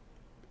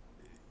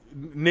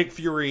Nick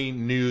Fury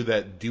knew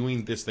that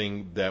doing this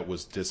thing that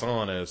was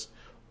dishonest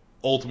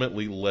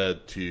ultimately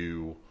led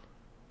to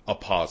a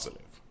positive.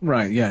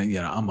 Right,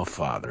 yeah, I'm a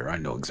father. I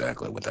know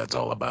exactly what that's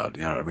all about.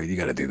 You know what I mean? You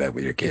got to do that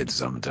with your kids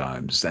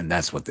sometimes. And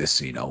that's what this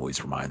scene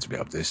always reminds me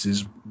of. This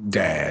is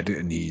dad,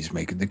 and he's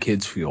making the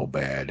kids feel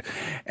bad,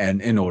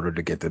 and in order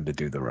to get them to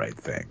do the right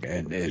thing.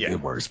 And it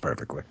works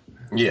perfectly.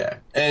 Yeah.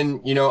 And,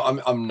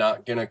 I'm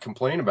not going to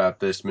complain about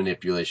this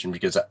manipulation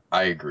because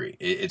I agree.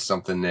 It's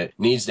something that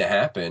needs to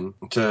happen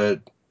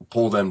to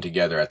pull them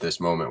together at this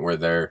moment where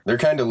they're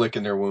kind of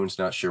licking their wounds,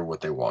 not sure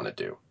what they want to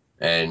do.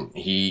 And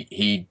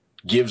he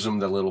gives them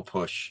the little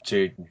push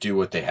to do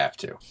what they have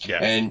to. Yeah.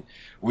 And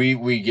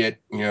we get,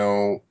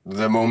 the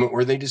moment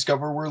where they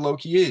discover where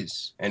Loki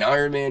is. And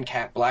Iron Man,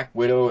 Cat, Black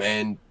Widow,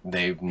 and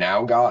they've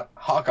now got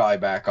Hawkeye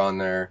back on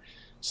their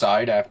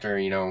side after,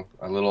 a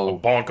little... A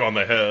bonk on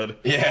the head.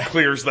 Yeah.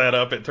 Clears that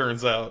up, it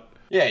turns out.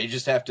 Yeah, you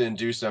just have to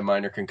induce a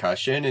minor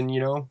concussion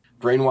and,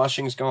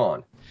 brainwashing's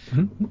gone.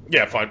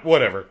 Yeah, fine.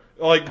 Whatever.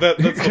 Like,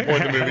 that's the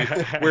point of the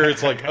movie where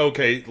it's like,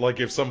 okay, like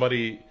if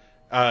somebody...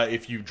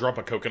 if you drop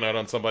a coconut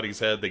on somebody's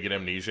head, they get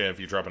amnesia. If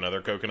you drop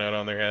another coconut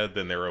on their head,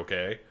 then they're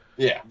okay.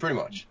 Yeah, pretty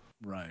much.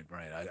 Right.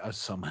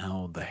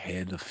 Somehow the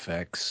head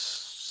affects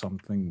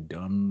something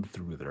done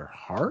through their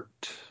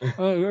heart.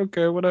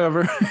 Okay,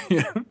 whatever.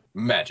 Yeah.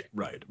 Magic.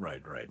 Right.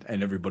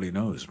 And everybody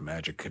knows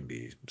magic can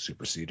be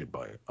superseded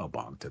by a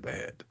bonk to the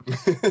head.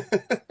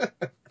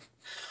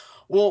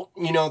 Well,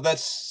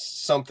 that's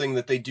something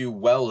that they do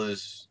well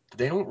is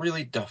they don't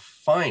really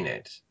define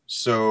it.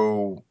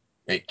 So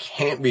it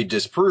can't be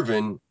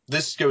disproven.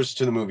 This goes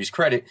to the movie's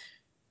credit.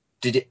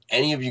 Did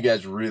any of you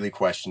guys really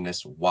question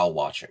this while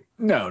watching?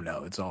 No,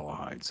 it's all a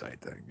hindsight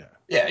thing.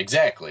 Yeah,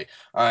 exactly.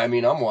 I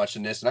mean, I'm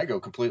watching this and I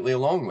go completely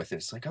along with it.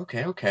 It's like,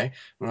 okay.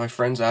 When my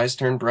friend's eyes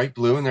turn bright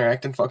blue and they're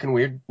acting fucking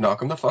weird, knock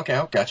them the fuck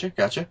out.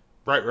 Gotcha.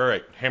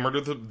 Right. Hammer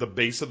to the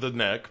base of the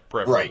neck,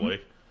 preferably.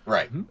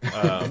 Right.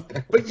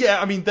 But yeah,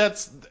 I mean,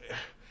 that's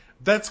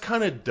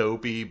kind of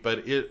dopey,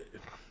 but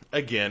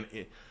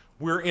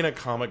we're in a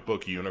comic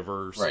book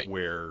universe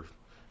where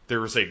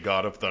there's a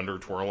God of Thunder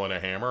twirling a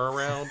hammer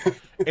around,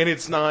 and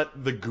it's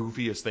not the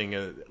goofiest thing.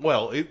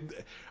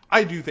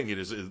 I do think it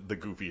is the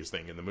goofiest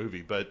thing in the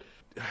movie, but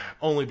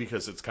only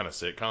because it's kind of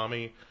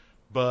sitcom-y.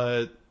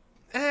 But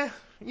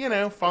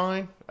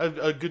fine.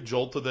 A good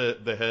jolt to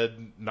the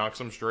head knocks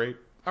him straight.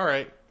 All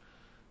right.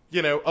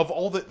 Of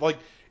all that, like,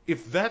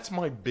 if that's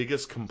my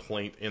biggest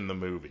complaint in the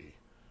movie,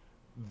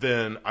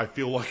 then I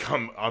feel like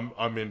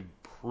I'm in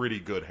pretty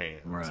good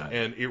hands. Right.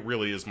 And it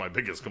really is my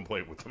biggest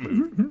complaint with the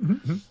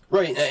movie.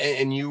 Right,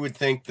 and you would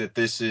think that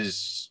this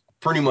is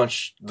pretty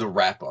much the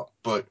wrap-up,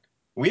 but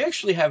we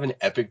actually have an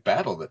epic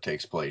battle that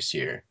takes place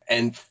here.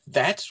 And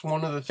that's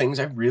one of the things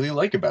I really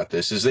like about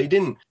this, is they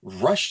didn't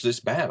rush this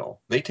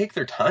battle. They take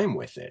their time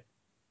with it.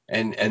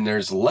 And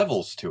there's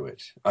levels to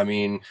it. I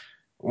mean,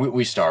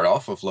 we start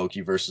off with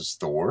Loki versus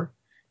Thor,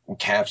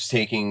 Cap's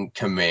taking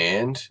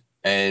command,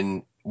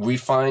 and we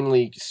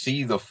finally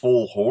see the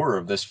full horror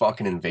of this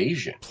fucking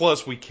invasion.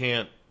 Plus, we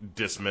can't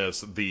dismiss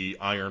the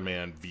Iron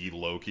Man v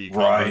Loki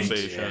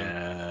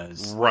conversation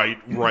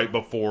right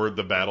before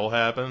the battle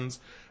happens,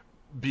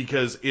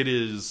 because it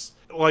is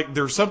like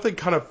there's something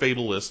kind of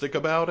fatalistic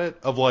about it,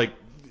 of like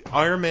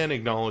Iron Man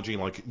acknowledging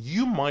like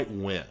you might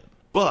win,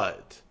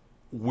 but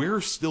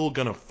we're still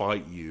gonna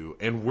fight you,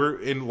 and we're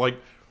in like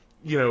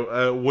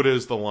what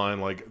is the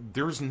line, like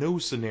there's no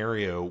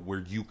scenario where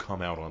you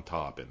come out on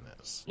top in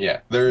this.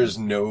 Yeah, there is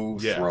no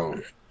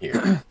throne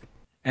here.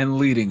 And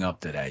leading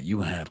up to that,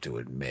 you have to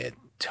admit,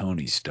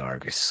 Tony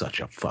Stark is such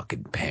a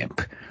fucking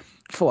pimp.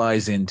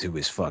 Flies into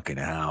his fucking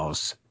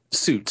house,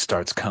 suit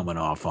starts coming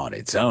off on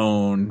its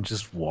own,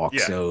 just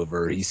walks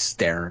over, he's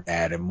staring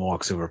at him,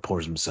 walks over,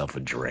 pours himself a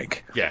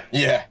drink.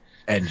 Yeah.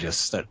 And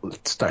just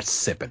starts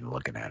sipping,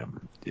 looking at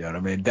him. You know what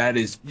I mean? That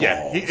is balls.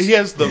 Yeah, he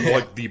has the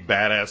like the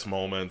badass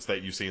moments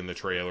that you see in the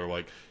trailer,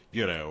 like,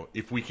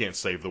 if we can't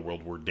save the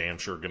world, we're damn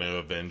sure gonna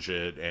avenge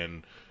it,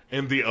 and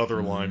the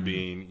other line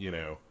being,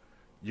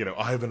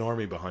 I have an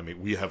army behind me,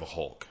 we have a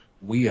Hulk.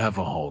 We have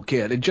a Hulk.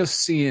 Yeah, and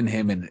just seeing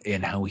him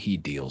and how he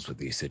deals with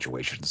these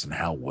situations and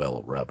how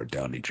well Robert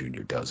Downey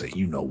Jr. does it,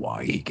 you know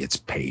why he gets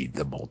paid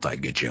the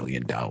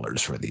multi-gajillion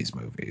dollars for these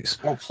movies.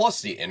 Well,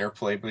 plus the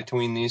interplay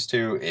between these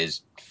two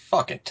is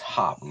fucking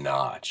top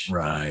notch.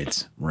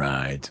 Right.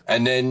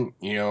 And then,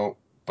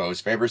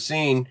 Bo's favorite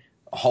scene,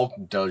 Hulk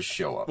does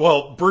show up.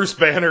 Well, Bruce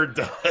Banner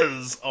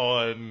does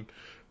on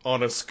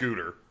a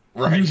scooter.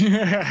 Right.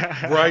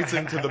 Rides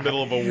into the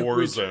middle of a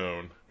war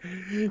zone.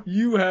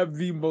 You have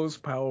the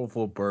most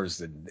powerful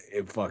person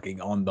fucking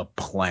on the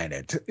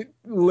planet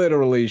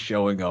literally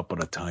showing up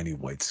on a tiny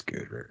white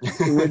scooter,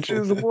 which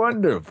is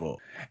wonderful.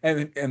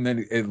 And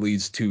then it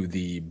leads to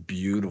the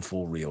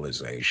beautiful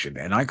realization,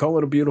 and I call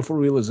it a beautiful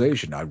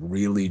realization. I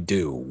really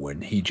do,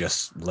 when he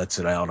just lets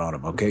it out on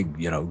him. Okay,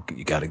 you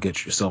got to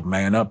get yourself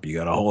man up. You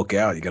got to Hulk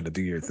out. You got to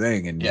do your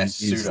thing. And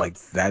he's like,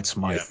 that's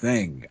my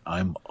thing.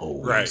 I'm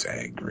always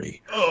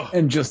angry.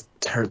 And just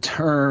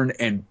turn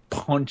and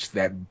punch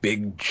that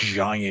big,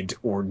 giant,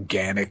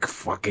 organic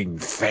fucking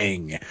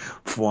thing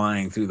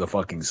flying through the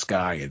fucking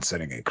sky and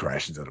sending it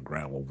crashing to the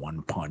ground with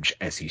one punch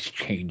as he's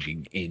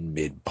changing in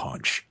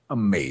mid-punch.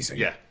 Amazing.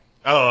 Yeah.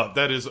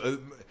 That is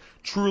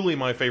truly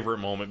my favorite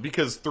moment,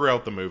 because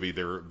throughout the movie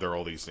there are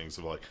all these things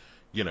of like,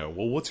 well,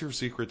 what's your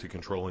secret to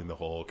controlling the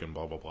Hulk and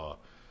blah, blah, blah.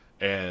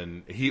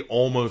 And he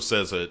almost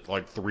says it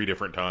like 3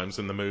 different times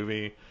in the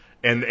movie.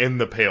 And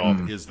the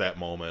payoff is that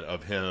moment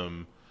of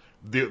him,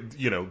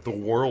 the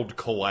world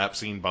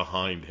collapsing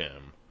behind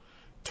him,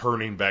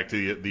 turning back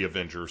to the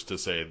Avengers to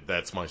say,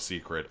 that's my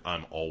secret,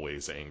 I'm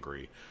always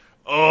angry.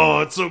 Oh,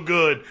 it's so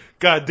good.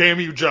 God damn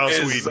you, Joss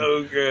Whedon. It's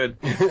so good.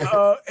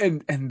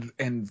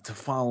 And to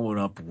follow it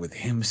up with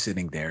him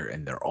sitting there,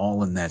 and they're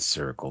all in that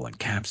circle, and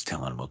Cap's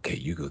telling him, okay,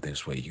 you go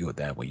this way, you go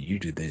that way, you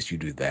do this, you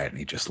do that, and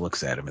he just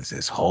looks at him and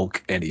says,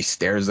 Hulk, and he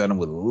stares at him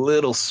with a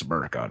little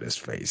smirk on his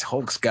face.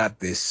 Hulk's got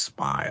this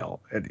smile,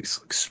 and he's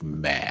like,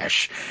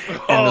 smash. And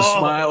the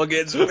smile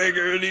gets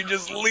bigger, and he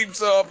just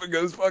leaps off and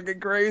goes fucking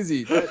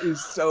crazy. That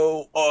is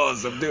so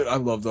awesome. Dude, I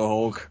love the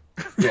Hulk.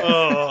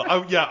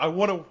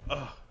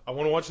 I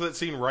want to watch that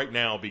scene right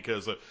now,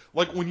 because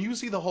like when you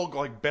see the Hulk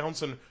like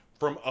bouncing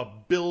from a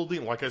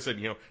building, like I said,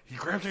 he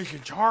grabs his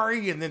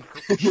Chitauri and then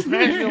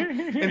smashes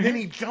him, and then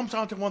he jumps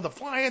onto one of the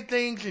flying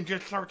things and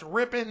just starts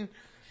ripping.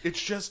 It's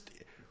just,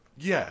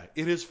 it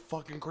is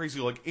fucking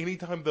crazy. Like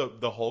anytime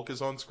the Hulk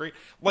is on screen,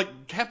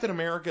 like Captain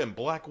America and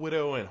Black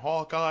Widow and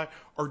Hawkeye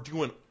are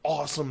doing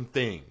awesome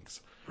things.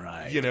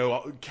 Right.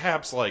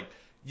 Cap's like,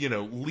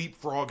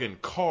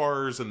 leapfrogging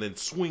cars and then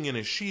swinging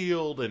his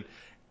shield, and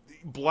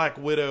Black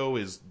Widow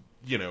is,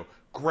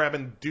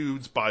 grabbing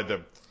dudes by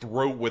the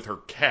throat with her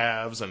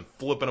calves and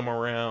flipping them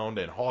around,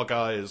 and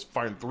Hawkeye is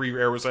firing 3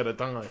 arrows at a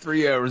time.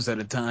 3 arrows at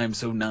a time,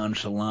 so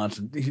nonchalant.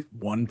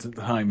 One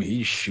time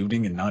he's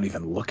shooting and not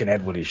even looking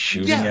at what he's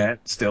shooting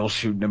at, still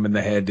shooting him in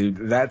the head,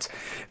 dude.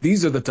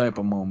 These are the type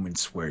of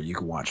moments where you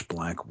can watch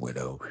Black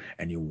Widow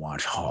and you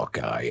watch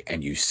Hawkeye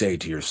and you say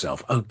to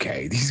yourself,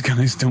 okay, these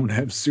guys don't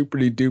have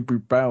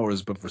super-duper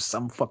powers, but for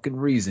some fucking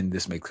reason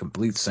this makes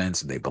complete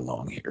sense and they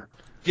belong here.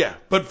 Yeah,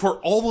 but for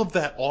all of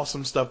that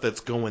awesome stuff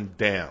that's going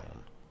down,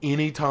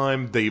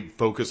 anytime they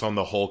focus on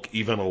the Hulk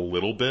even a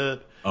little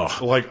bit,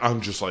 like,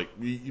 I'm just like,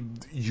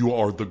 you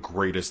are the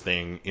greatest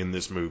thing in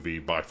this movie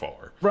by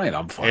far. Right,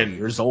 I'm 5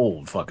 years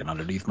old, fucking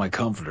underneath my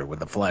comforter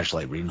with a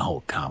flashlight reading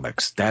Hulk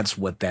comics. That's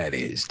what that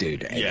is,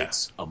 dude, and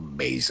it's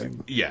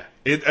amazing. Yeah,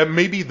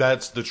 maybe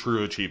that's the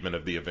true achievement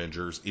of the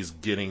Avengers, is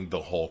getting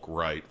the Hulk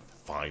right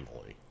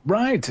finally.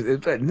 Right,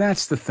 and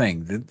that's the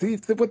thing.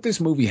 What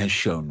this movie has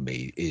shown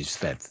me is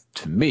that,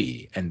 to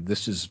me, and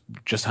this is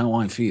just how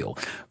I feel,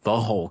 the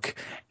Hulk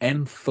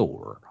and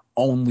Thor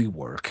only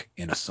work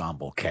in a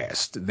ensemble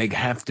cast. They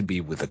have to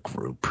be with a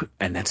group,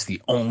 and that's the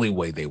only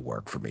way they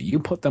work for me. You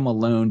put them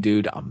alone,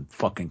 dude, I'm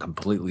fucking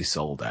completely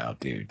sold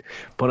out, dude.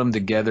 Put them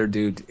together,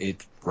 dude,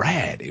 it's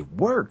rad. It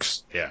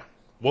works. Yeah.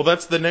 Well,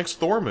 that's the next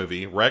Thor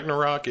movie.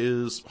 Ragnarok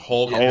is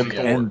Hulk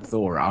and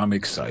Thor. I'm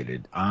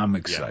excited. I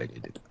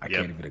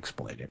can't even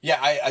explain it. Yeah,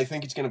 I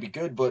think it's going to be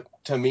good, but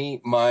to me,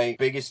 my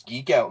biggest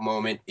geek out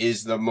moment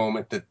is the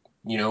moment that,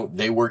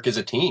 they work as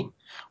a team,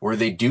 where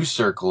they do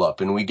circle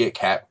up and we get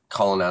Cap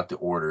calling out the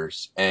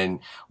orders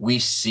and we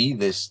see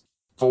this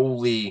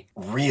fully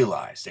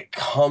realized. It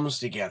comes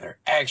together,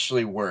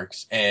 actually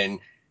works. And,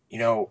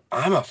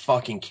 I'm a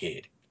fucking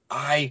kid.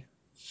 I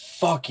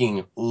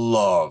fucking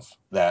love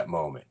that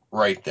moment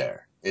right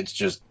there. It's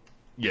just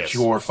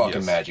pure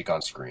fucking magic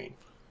on screen.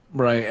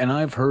 Right, and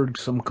I've heard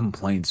some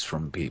complaints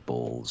from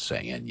people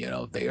saying,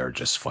 they are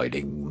just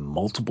fighting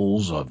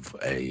multiples of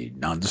a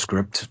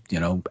nondescript,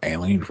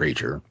 alien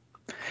creature.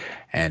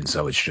 And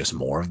so it's just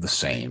more of the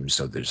same.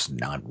 So there's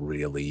not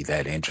really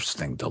that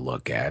interesting to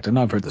look at. And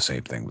I've heard the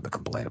same thing with the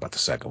complaint about the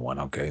second one.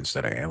 Okay,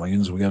 instead of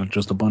aliens, we got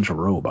just a bunch of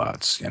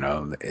robots.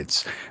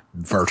 It's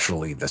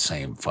virtually the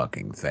same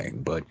fucking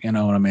thing. But you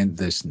know what I mean?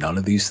 None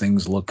of these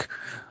things look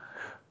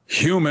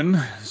human,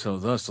 so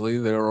thusly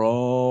they're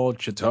all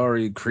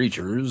Chitauri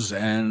creatures,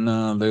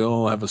 and they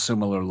all have a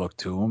similar look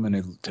to them,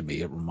 and to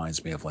me it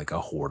reminds me of like a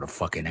horde of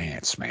fucking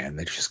ants, man.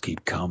 They just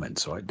keep coming,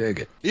 so I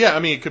dig it. Yeah, I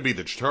mean, it could be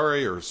the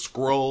Chitauri or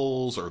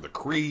Skrulls or the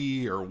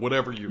Kree or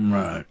whatever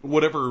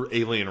whatever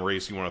alien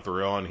race you want to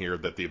throw on here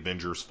that the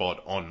Avengers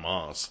fought en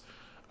masse.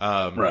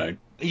 Right.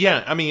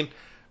 Yeah, I mean,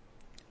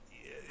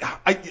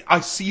 I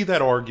see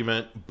that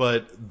argument,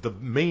 but the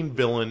main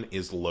villain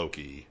is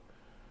Loki.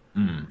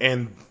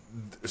 And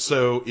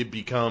so it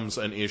becomes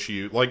an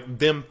issue. Like,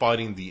 them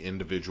fighting the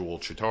individual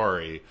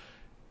Chitauri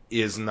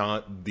is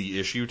not the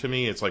issue to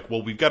me. It's like,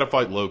 well, we've got to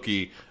fight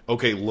Loki.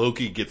 Okay,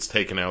 Loki gets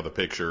taken out of the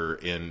picture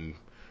in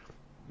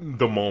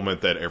the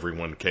moment that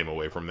everyone came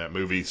away from that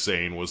movie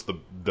saying was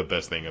the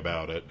best thing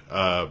about it.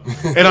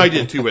 And I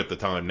did too at the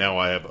time. Now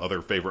I have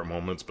other favorite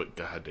moments, but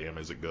goddamn,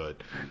 is it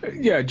good.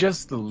 Yeah,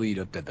 just the lead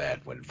up to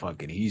that when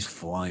fucking he's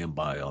flying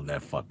by on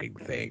that fucking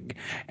thing,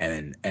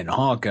 and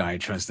Hawkeye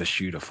tries to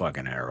shoot a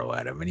fucking arrow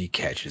at him, and he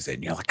catches it,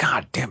 and you're like,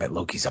 God damn it,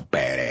 Loki's a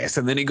badass,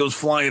 and then he goes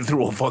flying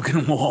through a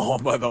fucking wall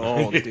by the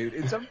Hulk, dude.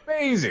 It's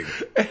amazing.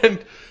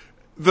 And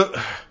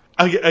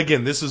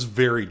again, this is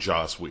very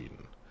Joss Whedon,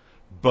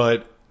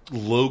 but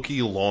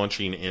Loki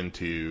launching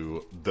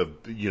into the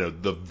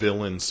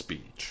villain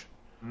speech.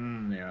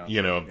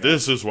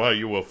 This is why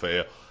you will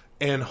fail.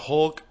 And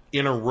Hulk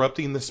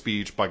interrupting the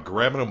speech by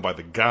grabbing him by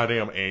the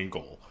goddamn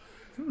ankle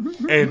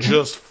and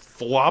just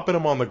flopping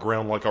him on the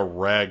ground like a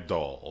rag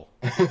doll.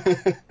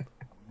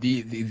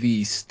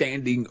 The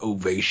standing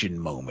ovation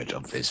moment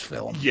of this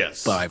film.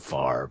 Yes. By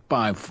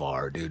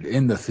far, dude.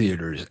 In the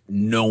theaters,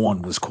 no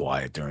one was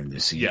quiet during the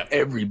scene. Yeah.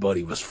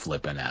 Everybody was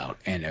flipping out.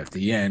 And at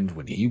the end,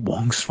 when he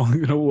walks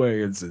fucking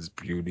away and says,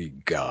 "Beauty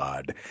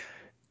God,"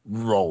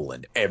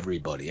 rolling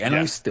everybody. And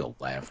I still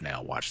laugh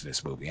now watching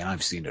this movie, and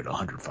I've seen it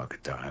 100 fucking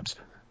times.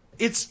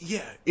 It's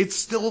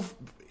still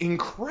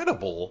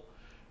incredible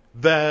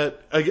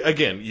that,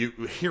 again,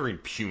 hearing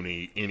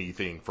puny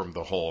anything from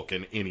the Hulk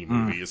in any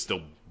movie is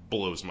still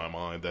blows my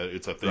mind that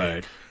it's a thing.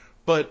 Right.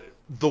 But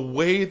the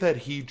way that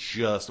he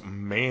just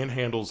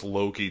manhandles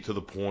Loki to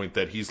the point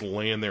that he's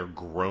laying there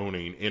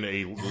groaning in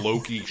a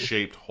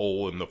Loki-shaped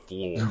hole in the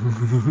floor.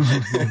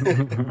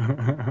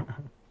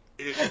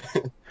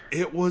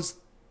 It was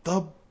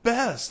the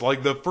best.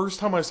 Like, the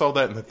first time I saw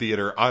that in the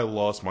theater, I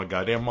lost my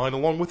goddamn mind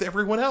along with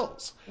everyone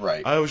else.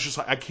 Right. I was just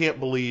like, I can't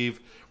believe...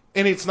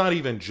 And it's not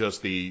even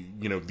just the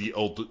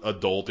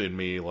adult in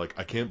me, like,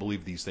 I can't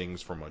believe these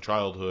things from my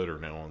childhood are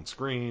now on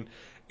screen.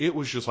 It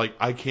was just like,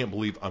 I can't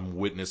believe I'm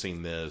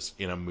witnessing this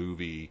in a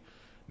movie.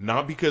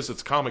 Not because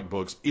it's comic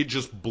books, it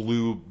just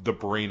blew the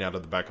brain out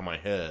of the back of my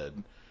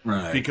head.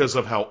 Right. Because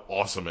of how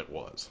awesome it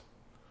was.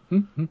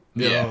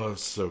 Yeah. Oh,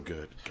 so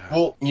good. God.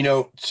 Well,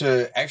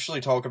 to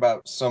actually talk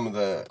about some of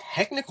the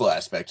technical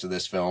aspects of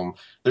this film,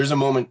 there's a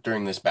moment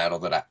during this battle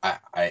that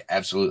I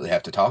absolutely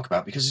have to talk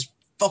about because it's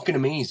fucking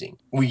amazing.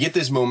 We get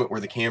this moment where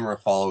the camera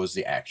follows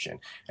the action,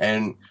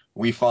 and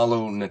we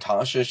follow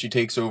Natasha. She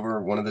takes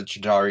over one of the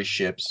Chitauri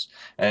ships,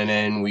 and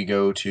then we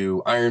go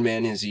to Iron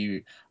Man as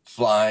he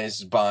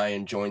flies by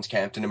and joins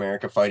Captain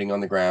America fighting on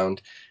the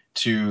ground,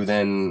 to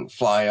then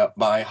fly up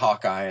by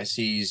Hawkeye as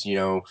he's,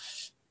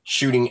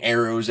 shooting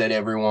arrows at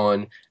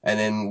everyone, and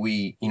then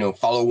we,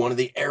 follow one of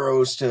the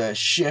arrows to the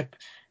ship,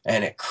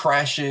 and it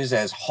crashes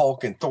as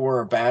Hulk and Thor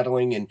are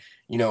battling, and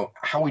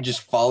how we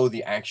just follow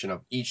the action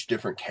of each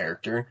different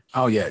character.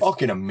 Oh yeah,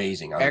 fucking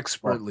amazing.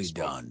 Expertly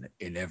done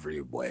in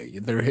every way.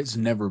 There has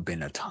never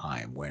been a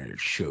time when it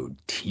showed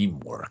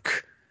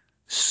teamwork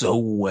so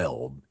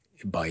well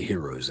by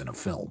heroes in a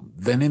film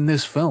than in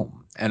this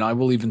film. And I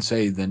will even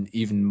say than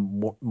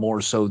even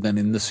more so than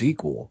in the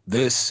sequel.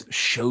 This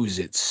shows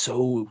it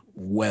so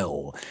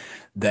well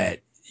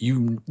that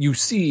you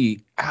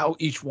see how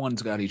each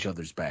one's got each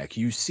other's back.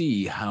 You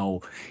see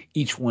how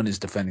each one is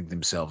defending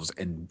themselves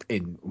and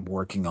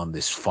working on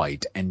this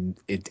fight, and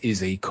it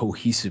is a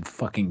cohesive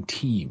fucking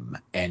team,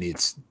 and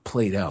it's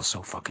played out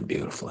so fucking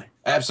beautifully.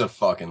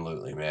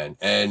 Absolutely, man.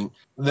 And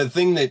the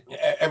thing that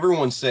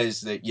everyone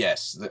says that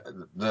yes,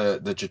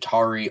 the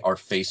Chitauri are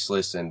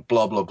faceless and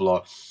blah blah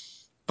blah,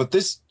 but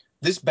this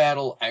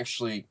battle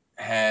actually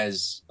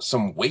has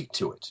some weight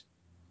to it.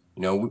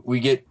 We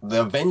get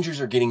the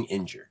Avengers are getting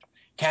injured.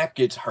 Cap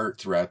gets hurt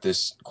throughout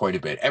this quite a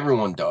bit.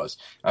 Everyone does.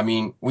 I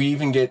mean, we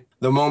even get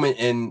the moment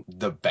in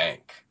the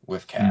bank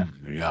with Cap.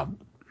 Yeah.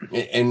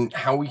 And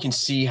how we can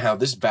see how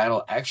this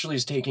battle actually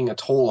is taking a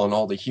toll on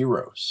all the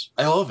heroes.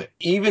 I love it.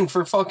 Even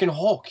for fucking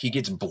Hulk, he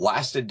gets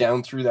blasted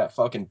down through that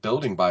fucking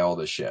building by all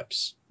the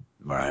ships.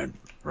 Right.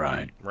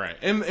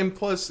 And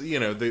plus,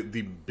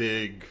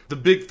 the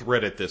big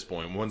threat at this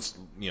point, once,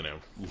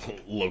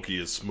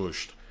 Loki is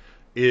smooshed,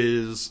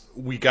 is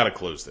we got to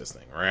close this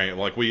thing, right?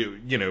 Like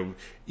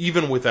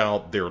even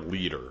without their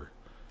leader,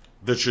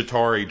 the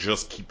Chitauri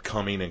just keep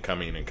coming and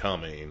coming and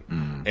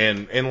coming.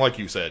 And like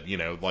you said,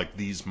 like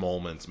these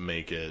moments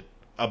make it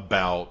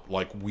about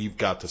like we've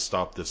got to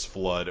stop this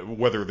flood,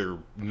 whether they're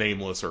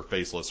nameless or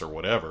faceless or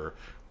whatever.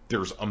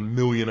 There's a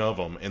million of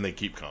them and they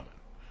keep coming.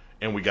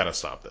 And we got to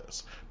stop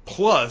this.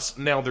 Plus,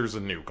 now there's a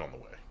nuke on the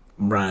way.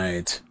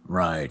 Right.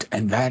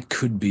 And that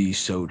could be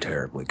so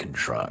terribly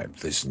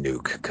contrived, this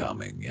nuke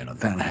coming.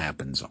 That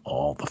happens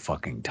all the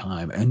fucking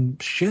time.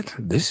 And shit,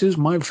 this is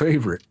my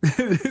favorite.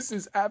 This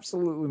is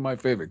absolutely my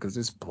favorite because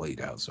this played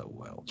out so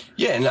well.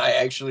 Yeah, and I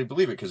actually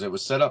believe it because it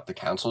was set up. The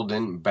council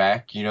didn't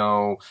back,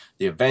 the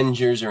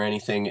Avengers or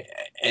anything.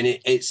 And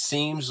it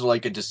seems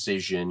like a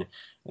decision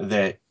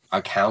that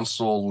a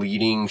council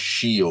leading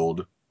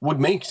S.H.I.E.L.D. would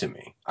make to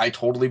me. I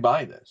totally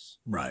buy this.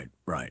 Right.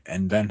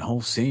 And that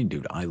whole scene,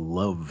 dude, I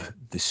love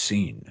the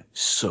scene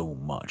so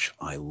much.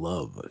 I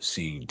love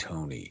seeing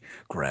Tony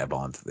grab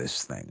onto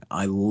this thing.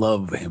 I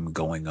love him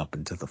going up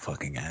into the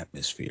fucking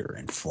atmosphere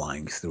and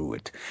flying through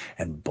it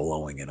and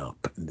blowing it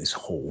up in this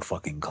whole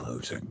fucking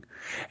closing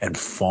and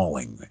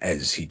falling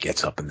as he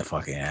gets up in the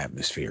fucking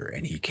atmosphere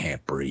and he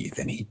can't breathe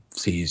and he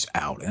sees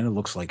out and it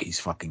looks like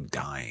he's fucking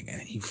dying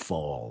and he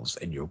falls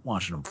and you're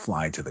watching him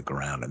fly to the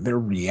ground and their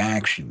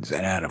reactions,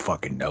 and out of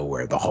fucking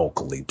nowhere the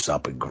Hulk leaps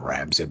up and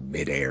grabs him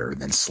midair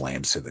and then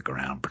slams to the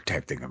ground,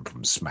 protecting him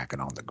from smacking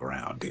on the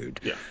ground, dude.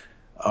 Yeah.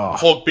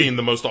 Hulk being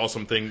the most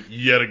awesome thing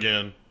yet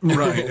again.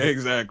 Right,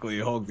 exactly.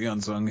 Hulk, the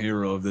unsung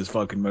hero of this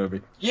fucking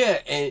movie. Yeah,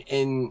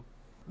 and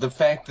the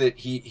fact that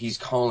he's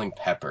calling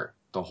Pepper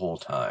the whole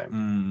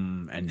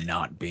time. And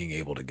not being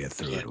able to get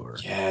through to her.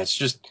 Yeah, it's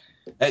just,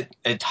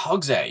 it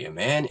tugs at you,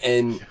 man.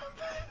 And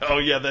oh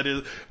yeah, that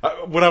is.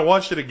 When I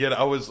watched it again,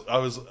 I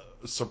was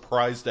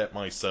surprised at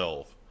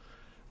myself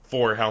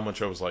for how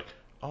much I was like,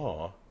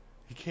 oh,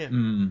 he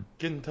can't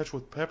get in touch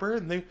with Pepper,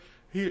 and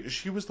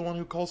she was the one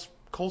who calls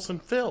Coulson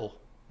Phil.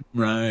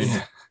 Right.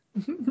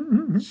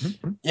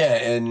 Yeah,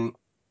 and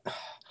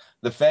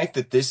the fact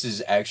that this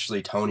is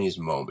actually Tony's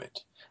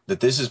moment, that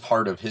this is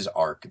part of his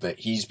arc, that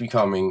he's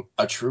becoming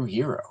a true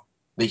hero,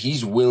 that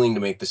he's willing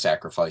to make the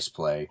sacrifice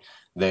play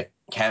that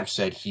Cap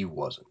said he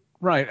wasn't.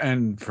 Right,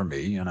 and for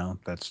me,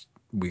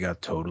 we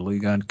got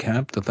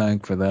Cap to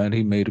thank for that.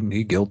 He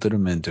guilted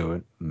him into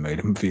it, made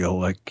him feel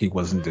like he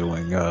wasn't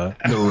doing the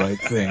right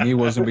thing. He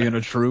wasn't being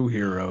a true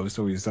hero,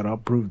 so he said, I'll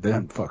prove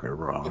that fucker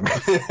wrong.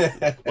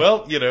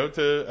 Well,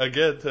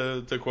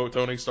 to quote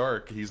Tony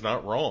Stark, he's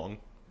not wrong.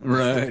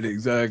 Right,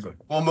 exactly.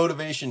 Well,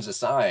 motivations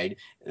aside,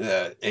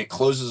 it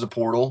closes a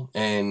portal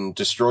and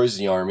destroys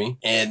the army,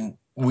 and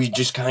we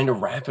just kind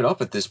of wrap it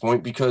up at this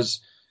point because,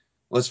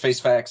 let's face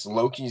facts,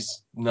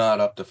 Loki's not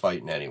up to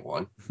fighting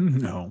anyone.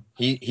 No.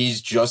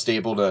 He's just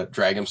able to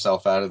drag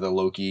himself out of the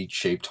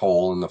Loki-shaped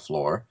hole in the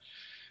floor.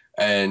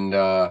 And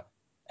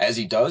as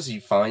he does, he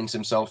finds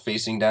himself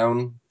facing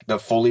down the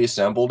fully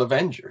assembled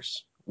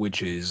Avengers.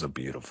 Which is a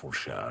beautiful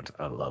shot.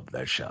 I love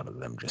that shot of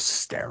them just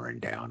staring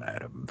down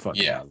at him.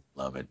 Fucking yeah.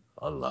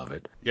 I love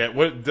it. Yeah,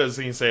 what does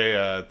he say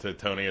to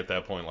Tony at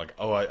that point? Like,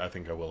 oh, I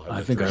think I will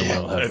have that drink. I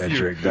will have that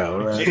drink now,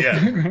 right?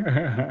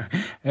 Yeah.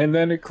 And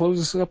then it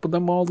closes up with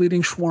them all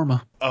eating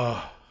shawarma.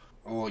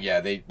 Well, yeah,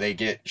 they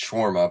get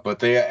shawarma, but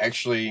they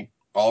actually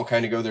all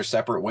kind of go their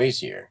separate ways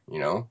here,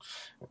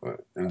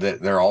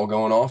 They're all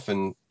going off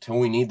until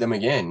we need them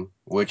again,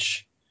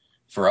 which,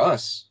 for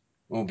us,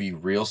 will be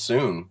real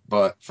soon.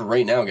 But for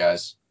right now,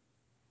 guys,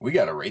 we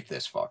got to rate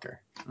this fucker.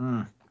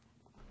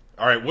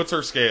 All right, what's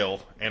our scale,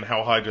 and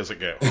how high does it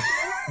go?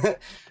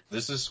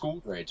 This is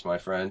school grades, my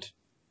friend.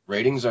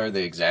 Ratings are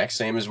the exact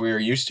same as we are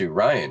used to.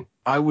 Ryan.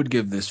 I would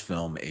give this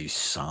film a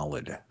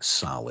solid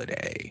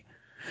A.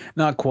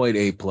 Not quite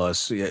A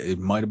plus. Yeah, it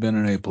might have been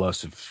an A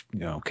plus if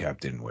Cap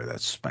didn't wear that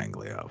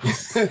spangly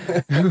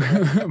outfit.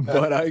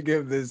 But I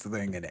give this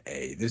thing an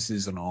A. This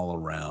is an all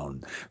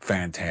around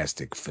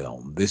fantastic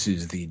film. This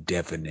is the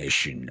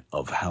definition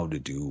of how to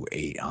do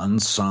a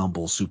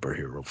ensemble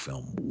superhero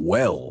film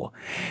well.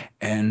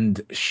 And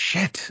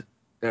shit,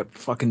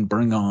 fucking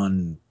bring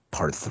on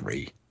part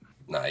 3.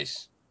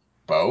 Nice.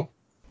 Bo?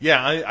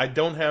 Yeah, I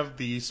don't have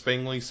the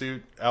spangly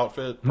suit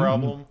outfit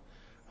problem.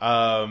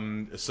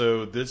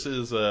 So this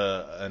is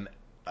a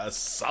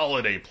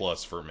solid A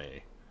plus for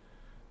me.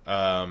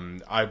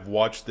 I've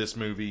watched this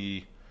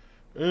movie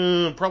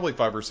probably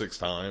 5 or 6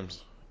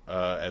 times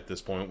at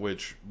this point,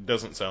 which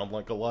doesn't sound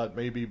like a lot,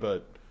 maybe,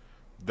 but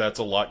that's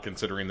a lot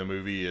considering the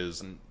movie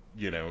is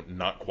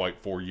not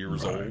quite 4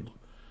 years old.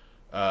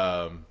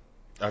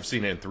 I've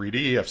seen it in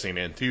 3D. I've seen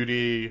it in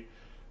 2D.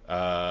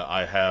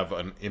 I have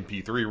an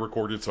MP3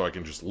 recorded so I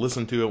can just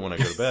listen to it when I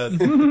go to bed.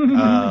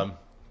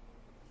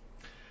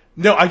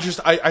 No,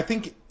 I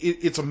think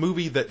it's a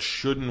movie that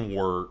shouldn't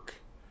work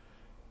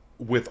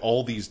with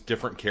all these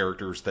different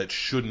characters that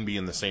shouldn't be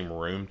in the same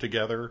room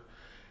together.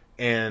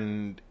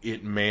 And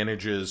it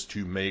manages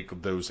to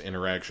make those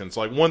interactions.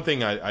 Like, one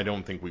thing I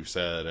don't think we've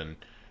said, and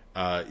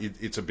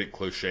it's a bit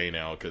cliche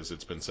now because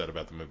it's been said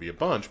about the movie a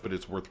bunch, but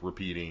it's worth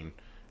repeating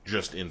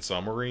just in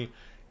summary,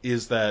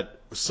 is that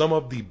some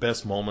of the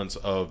best moments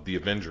of the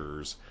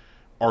Avengers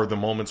are the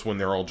moments when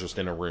they're all just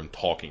in a room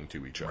talking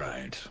to each other.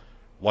 Right.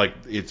 Like,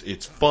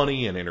 it's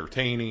funny and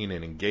entertaining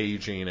and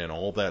engaging and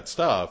all that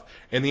stuff.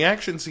 And the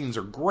action scenes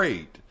are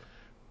great,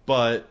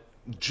 but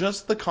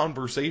just the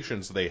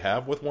conversations they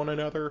have with one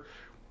another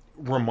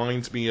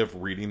reminds me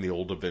of reading the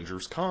old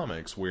Avengers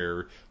comics,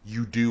 where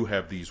you do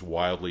have these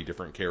wildly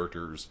different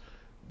characters,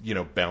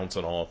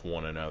 bouncing off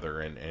one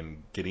another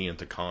and getting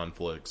into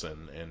conflicts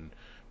and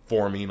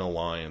forming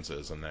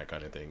alliances and that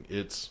kind of thing.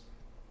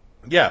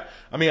 I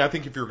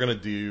think if you're going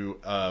to do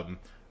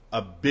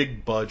a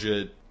big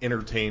budget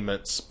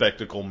entertainment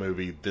spectacle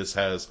movie, this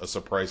has a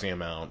surprising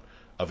amount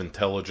of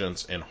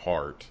intelligence and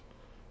heart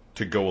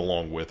to go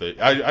along with it.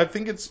 I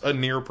think it's a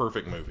near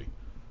perfect movie.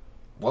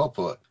 Well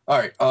put. All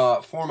right.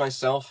 For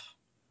myself,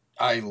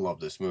 I love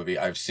this movie.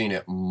 I've seen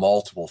it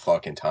multiple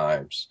fucking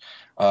times.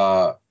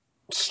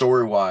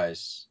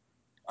 Story-wise,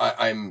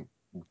 I'm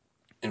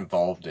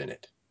involved in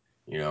it.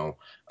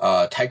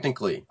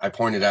 Technically, I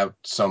pointed out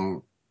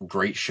some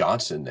great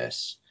shots in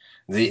this.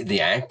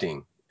 The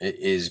acting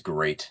is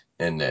great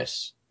in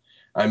this.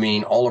 I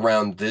mean, all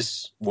around,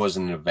 this was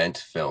an event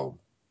film,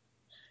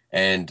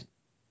 and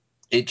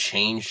it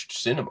changed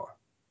cinema,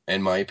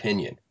 in my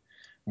opinion,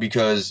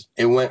 because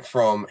it went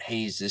from,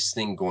 hey, is this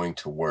thing going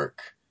to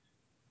work,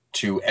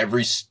 to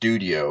every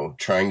studio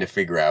trying to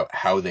figure out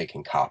how they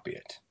can copy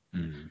it,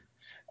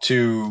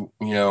 to,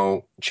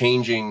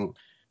 changing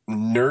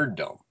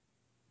nerddom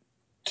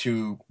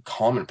to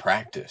common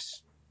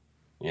practice.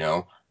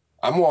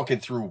 I'm walking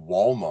through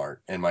Walmart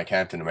in my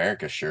Captain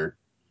America shirt,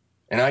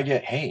 and I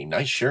get, hey,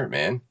 nice shirt,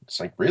 man.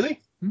 It's like,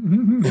 really?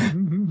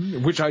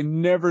 Which I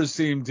never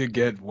seem to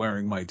get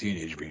wearing my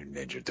Teenage Mutant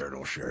Ninja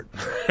Turtle shirt.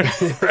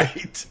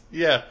 Right.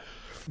 Yeah.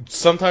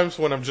 Sometimes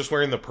when I'm just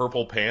wearing the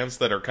purple pants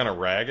that are kind of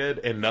ragged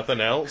and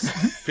nothing else,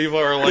 people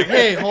are like,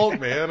 hey,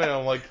 Hulk, man. And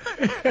I'm like,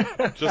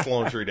 just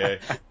laundry day.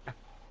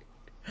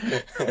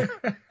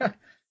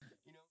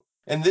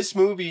 And this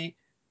movie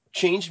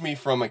changed me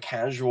from a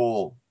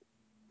casual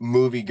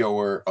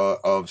moviegoer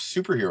of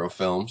superhero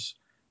films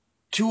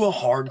to a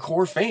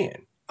hardcore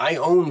fan. I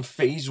own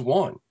Phase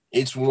 1.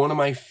 It's one of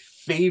my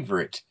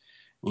favorite,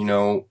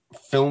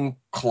 film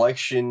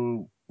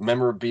collection,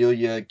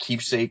 memorabilia,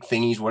 keepsake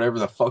thingies, whatever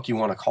the fuck you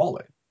want to call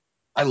it.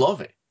 I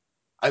love it.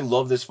 I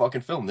love this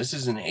fucking film. This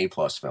is an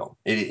A-plus film.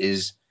 It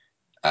is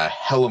a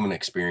hell of an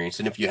experience.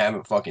 And if you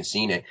haven't fucking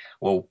seen it,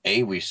 well,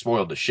 A, we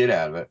spoiled the shit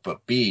out of it,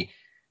 but B,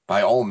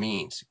 by all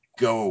means,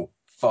 go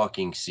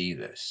fucking see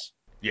this.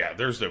 Yeah,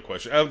 there's no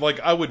question.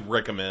 I would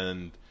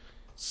recommend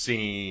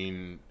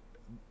seeing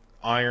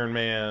Iron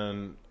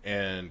Man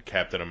and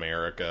Captain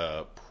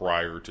America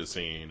prior to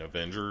seeing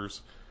Avengers.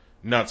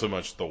 Not so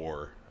much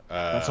Thor.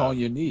 That's all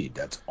you need.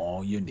 That's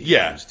all you need.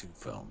 Yeah, those two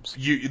films.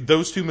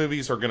 Those two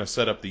movies are going to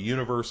set up the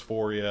universe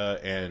for you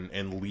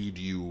and lead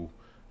you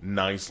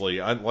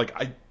nicely.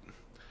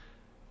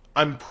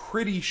 I'm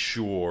pretty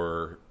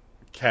sure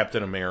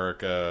Captain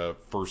America: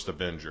 First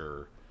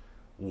Avenger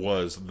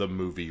was the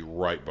movie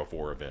right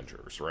before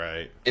Avengers,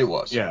 right? It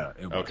was. Yeah,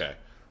 it was. Okay.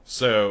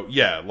 So,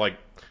 yeah,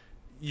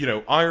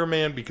 Iron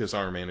Man, because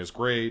Iron Man is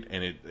great,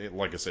 and it,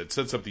 like I said,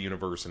 sets up the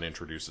universe and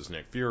introduces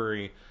Nick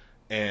Fury,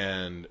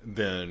 and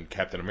then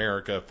Captain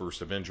America,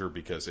 First Avenger,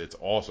 because it's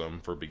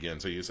awesome for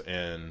beginsies,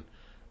 and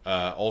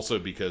also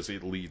because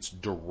it leads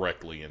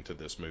directly into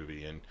this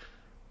movie, and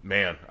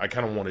man, I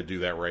kind of want to do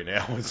that right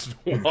now, is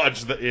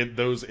watch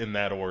those in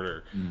that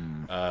order.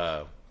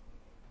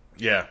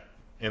 Yeah,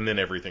 and then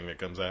everything that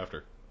comes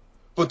after.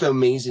 But the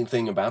amazing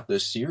thing about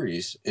this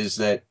series is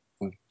that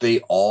they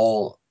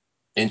all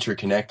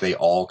interconnect. They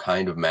all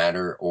kind of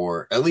matter,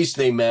 or at least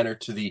they matter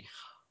to the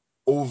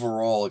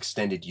overall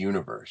extended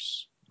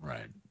universe.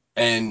 Right.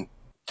 And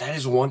that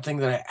is one thing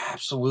that I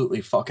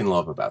absolutely fucking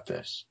love about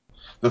this.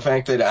 The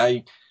fact that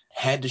I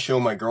had to show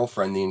my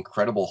girlfriend the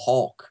Incredible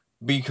Hulk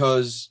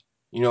because,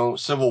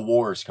 Civil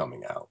War is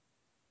coming out.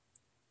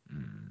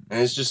 And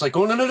it's just like,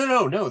 oh,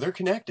 no, they're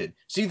connected.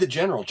 See,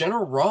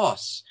 General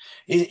Ross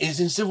is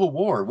in Civil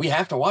War. We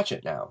have to watch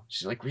it now.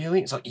 She's like,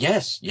 really? It's like,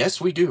 yes,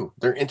 we do.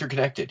 They're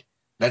interconnected.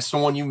 That's the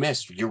one you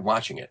missed. You're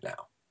watching it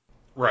now.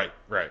 Right.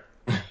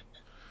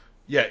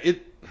 Yeah,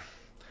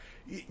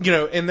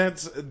 and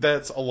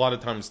that's a lot of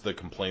times the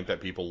complaint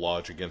that people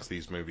lodge against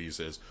these movies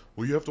is,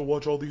 well, you have to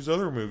watch all these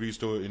other movies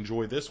to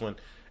enjoy this one.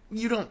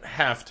 You don't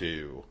have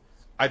to.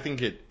 I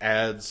think it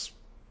adds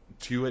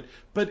to it,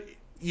 but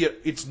yeah,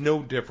 it's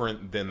no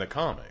different than the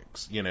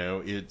comics.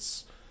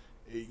 It's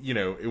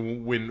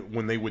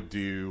when they would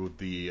do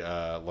the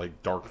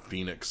like Dark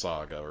Phoenix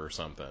saga or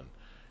something.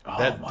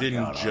 That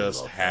didn't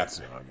just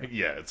happen.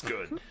 Yeah, it's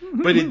good.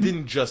 But it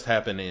didn't just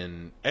happen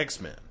in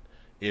X-Men.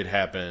 It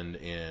happened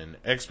in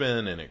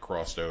X-Men, and it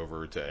crossed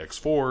over to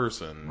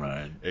X-Force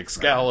and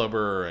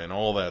Excalibur and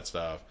all that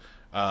stuff.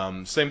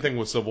 Same thing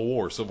with Civil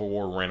War. Civil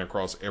War ran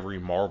across every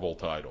Marvel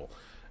title.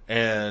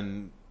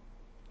 And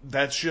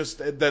that's just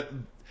that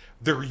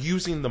they're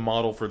using the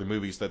model for the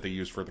movies that they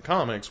use for the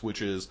comics,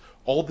 which is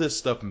all this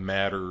stuff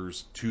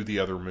matters to the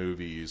other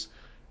movies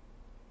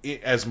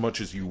as much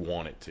as you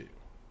want it to.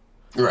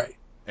 Right.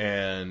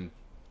 And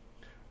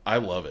I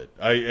love it.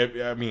 I've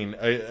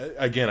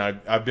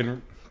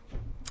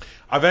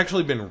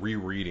actually been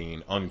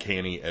rereading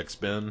Uncanny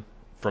X-Men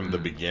from the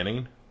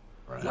beginning.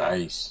 Right.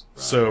 Nice.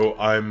 So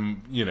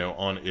I'm,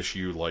 on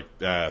issue like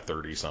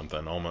 30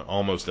 something,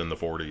 almost in the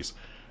 40s.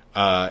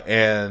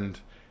 And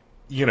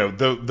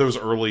those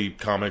early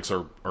comics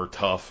are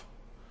tough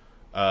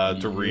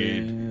to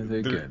read. Yeah,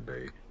 they can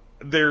be.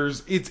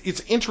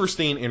 It's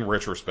interesting in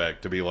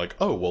retrospect to be like,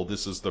 oh, well,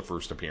 this is the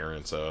first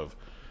appearance of,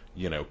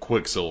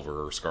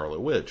 Quicksilver or Scarlet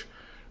Witch.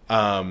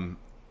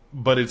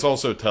 But it's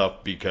also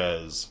tough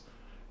because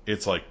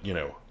it's like,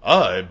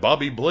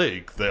 Bobby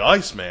Blake, the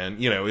Iceman,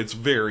 it's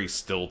very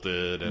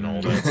stilted and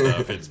all that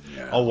stuff. It's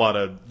a lot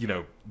of,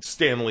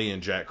 Stan Lee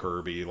and Jack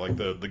Kirby, like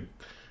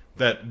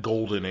that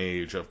golden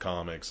age of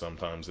comics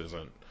sometimes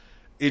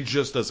it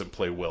just doesn't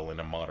play well in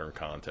a modern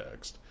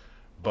context.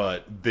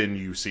 But then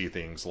you see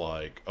things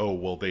like, oh,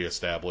 well, they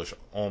establish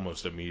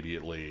almost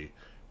immediately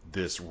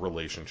this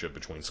relationship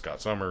between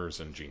Scott Summers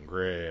and Jean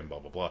Grey and blah,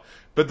 blah, blah.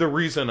 But the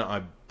reason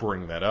I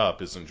bring that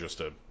up isn't just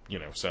to,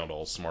 sound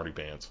all smarty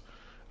pants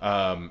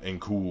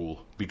and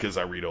cool because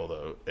I read all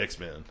the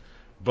X-Men,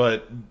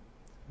 but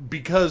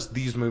because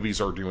these movies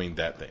are doing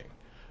that thing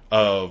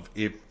of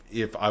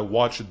if I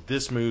watch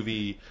this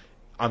movie,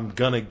 I'm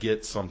going to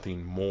get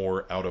something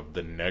more out of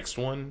the next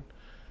one,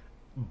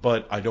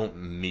 but I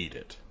don't need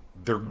it.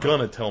 They're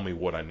going to tell me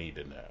what I need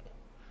to know.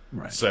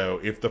 Right. So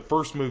if the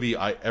first movie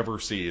I ever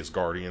see is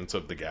Guardians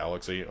of the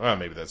Galaxy,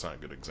 maybe that's not a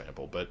good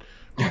example, but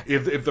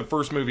if the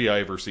first movie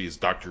I ever see is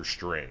Doctor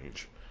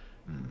Strange,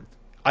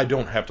 I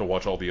don't have to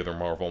watch all the other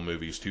Marvel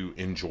movies to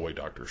enjoy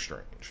Doctor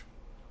Strange.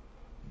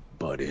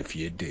 But if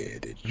you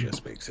did, it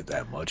just makes it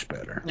that much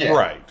better. Yeah.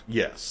 Right.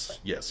 Yes.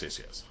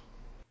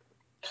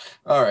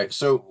 All right,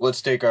 so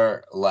let's take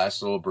our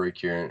last little break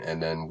here,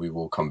 and then we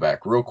will come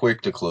back real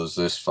quick to close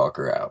this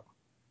fucker out.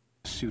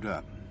 Suit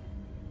up.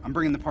 I'm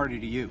bringing the party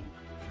to you.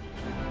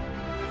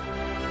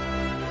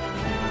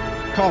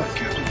 Call it,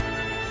 Captain.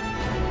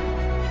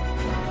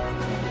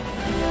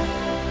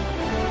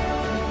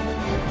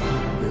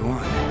 We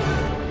won.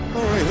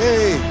 All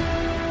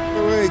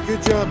right,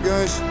 good job,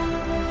 guys.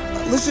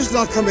 Let's just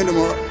not come in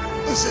tomorrow.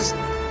 Let's just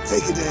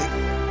take a day.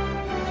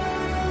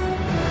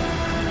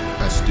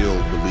 I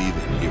still believe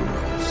in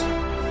heroes.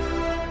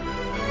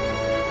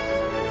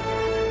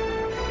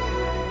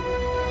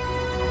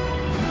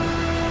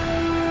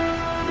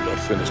 We're not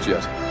finished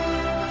yet.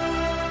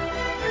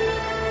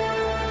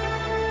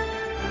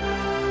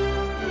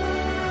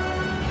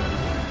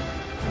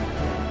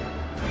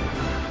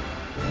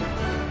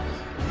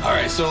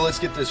 Alright, so let's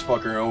get this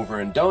fucker over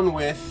and done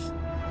with.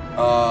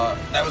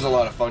 That was a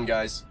lot of fun,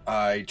 guys.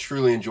 I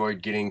truly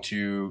enjoyed getting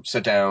to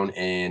sit down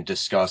and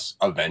discuss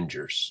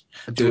Avengers.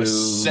 To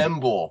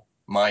assemble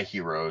my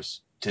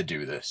heroes to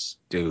do this.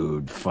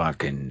 Dude,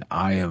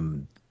 I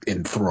am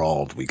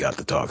enthralled we got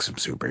to talk some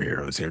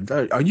superheroes here.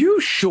 Are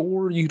you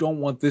sure you don't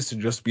want this to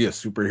just be a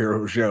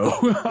superhero show?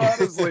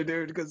 Honestly,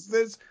 dude, because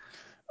this...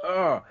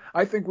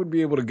 I think we'd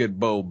be able to get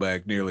Bo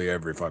back nearly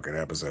every fucking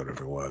episode if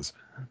it was.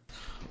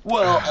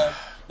 Well, I'm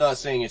not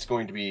saying it's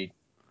going to be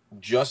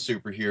just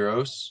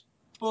superheroes,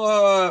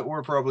 but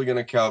we're probably going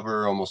to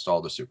cover almost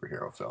all the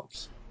superhero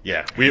films.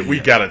 Yeah, we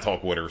got to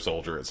talk Winter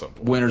Soldier at some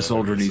point. Winter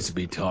Soldier needs to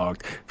be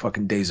talked.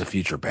 Fucking Days of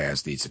Future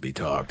Past needs to be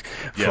talked.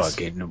 Yes.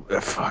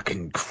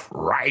 Fucking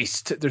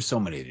Christ. There's so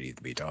many that need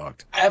to be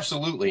talked.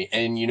 Absolutely.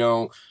 And,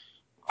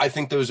 I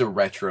think those are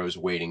retros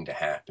waiting to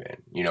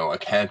happen. You know, a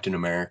Captain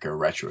America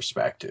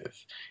retrospective.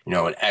 You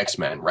know, an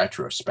X-Men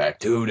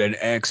retrospective. Dude, an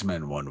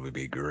X-Men one would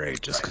be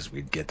great, just because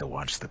we'd get to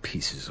watch the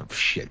pieces of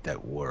shit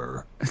that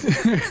were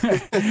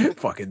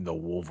fucking the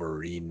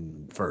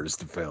Wolverine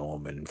first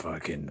film and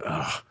fucking.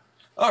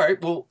 All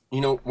right, well,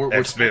 you know, we're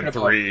X-Men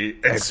talking 3,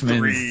 X-Men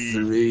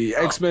 3,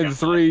 X-Men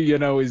 3, you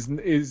know, is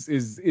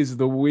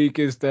the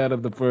weakest out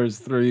of the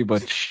first three,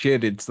 but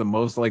shit, it's the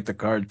most like the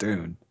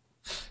cartoon.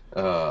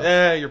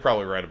 Yeah, you're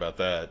probably right about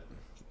that.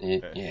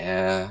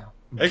 Yeah.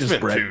 X-Men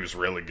 2 is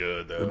really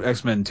good, though.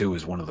 X-Men 2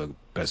 is one of the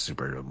best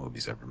superhero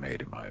movies ever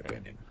made, in my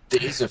opinion.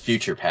 Days of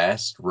Future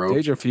Past.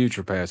 Days of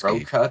Future Past.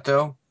 Road Cut,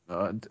 though?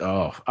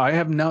 I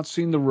have not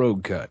seen the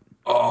Road Cut.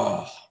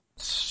 Oh,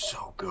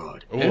 so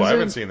good. Oh, I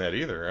haven't seen that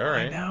either. All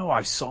right. I know.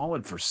 I saw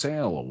it for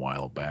sale a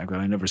while back, but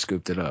I never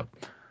scooped it up.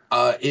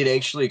 It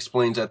actually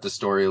explains out the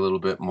story a little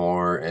bit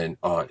more, and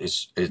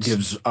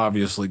it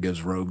obviously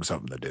gives Rogue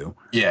something to do.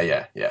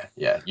 Yeah.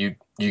 You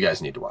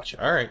guys need to watch it.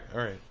 All right.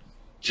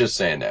 Just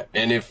saying that.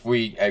 And if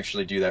we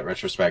actually do that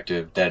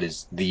retrospective, that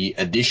is the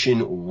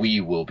edition we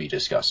will be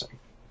discussing.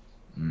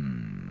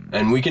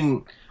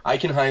 And I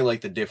can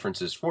highlight the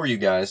differences for you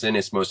guys, and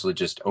it's mostly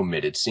just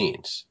omitted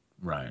scenes.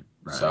 Right.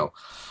 So,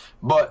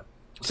 but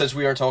since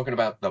we are talking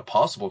about the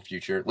possible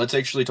future, let's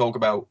actually talk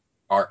about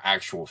our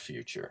actual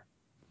future.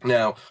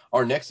 Now,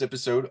 our next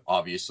episode,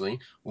 obviously,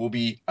 will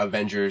be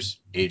Avengers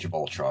Age of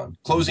Ultron,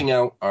 closing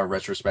out our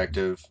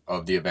retrospective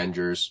of the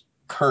Avengers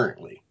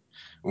currently.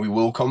 We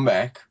will come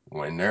back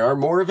when there are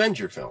more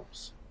Avenger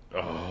films.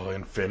 Oh,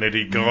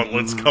 Infinity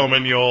Gauntlet's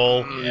coming,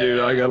 y'all. Dude,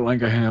 I got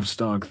like a half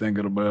stock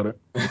thinking about it.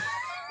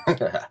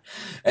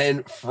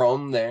 And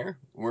from there,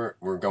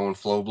 we're going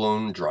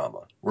full-blown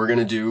drama. We're going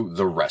to do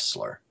The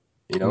Wrestler.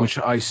 You know? Which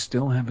I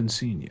still haven't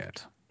seen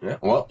yet. Yeah,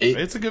 well,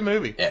 it's a good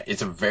movie. Yeah,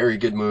 it's a very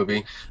good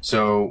movie.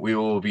 So we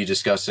will be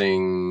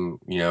discussing,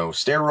 you know,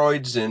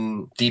 steroids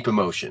and deep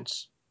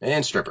emotions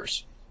and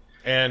strippers.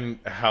 And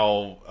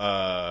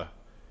how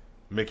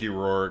Mickey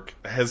Rourke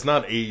has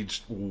not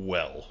aged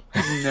well.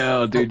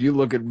 No, dude, you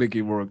look at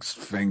Mickey Rourke's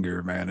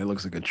finger, man. It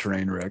looks like a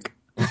train wreck.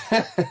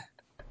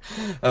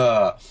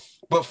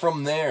 But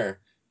from there,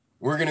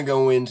 we're going to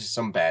go into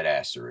some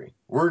badassery.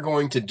 We're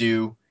going to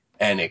do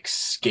an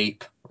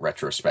Escape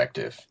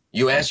retrospective.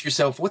 You ask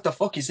yourself, what the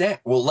fuck is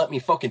that? Well, let me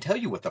fucking tell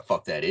you what the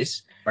fuck that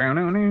is.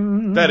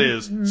 That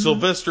is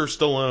Sylvester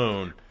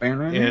Stallone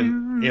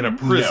in a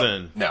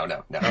prison. No. Oh,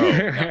 not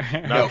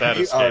that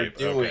we Escape. Are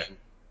doing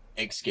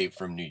Escape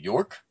from New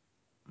York,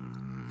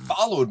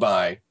 followed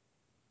by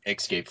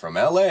Escape from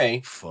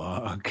L.A.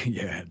 Fuck,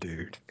 yeah,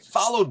 dude.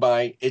 Followed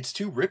by its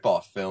two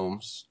ripoff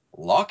films,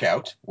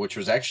 Lockout, which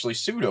was actually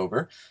sued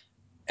over,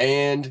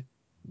 and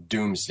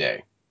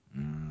Doomsday.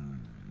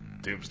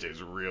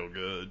 Doomsday's real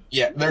good.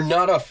 Yeah, they're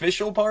not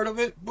official part of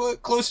it,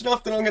 but close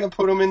enough that I'm going to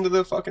put them into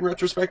the fucking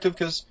retrospective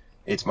because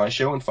it's my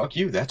show and fuck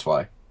you, that's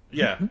why.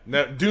 Yeah.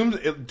 Now,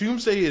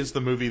 Doomsday is the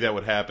movie that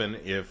would happen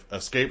if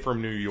Escape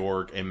from New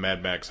York and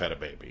Mad Max had a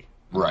baby.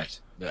 Right.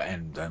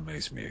 And that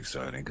makes me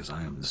excited because I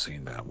haven't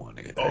seen that one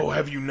either. Oh,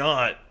 have you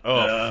not?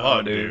 Oh,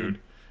 fuck, dude.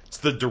 It's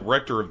the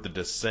director of The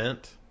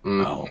Descent.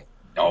 Oh,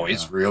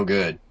 it's real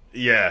good.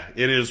 Yeah,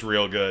 it is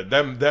real good.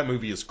 That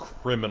movie is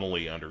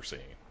criminally underseen.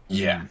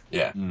 Yeah.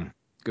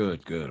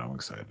 Good. I'm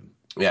excited.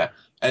 Yeah.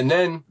 And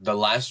then the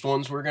last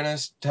ones we're going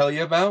to tell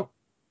you about,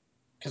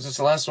 because it's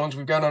the last ones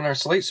we've got on our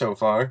slate so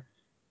far,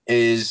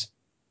 is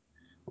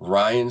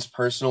Ryan's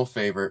personal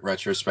favorite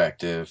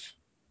retrospective.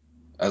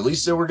 At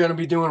least that we're going to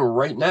be doing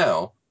right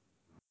now.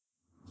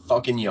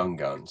 Fucking Young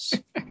Guns.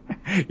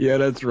 Yeah,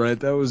 that's right.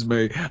 That was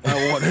me.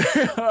 I want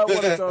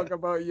to talk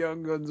about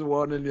Young Guns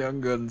 1 and Young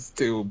Guns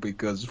 2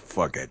 because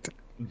fuck it.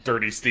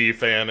 Dirty Steve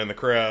fan in the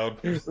crowd.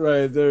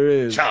 Right, there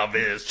is.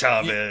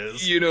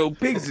 Chavez. You know,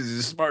 pigs is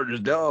as smart as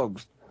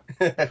dogs.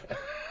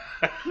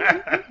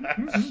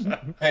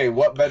 Hey,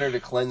 what better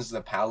to cleanse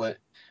the palate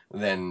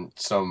than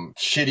some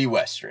shitty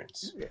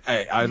westerns?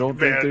 Hey, I don't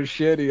think they're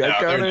shitty. I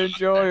kind of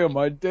enjoy them.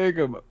 I dig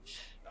them.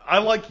 I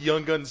like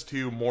Young Guns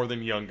 2 more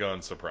than Young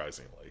Guns,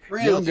 surprisingly.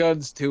 Really? Young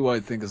Guns 2,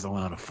 I think, is a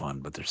lot of fun,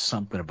 but there's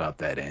something about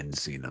that end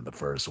scene in the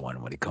first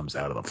one when he comes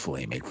out of the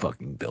flaming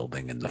fucking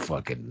building in the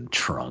fucking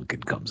trunk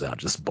and comes out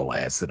just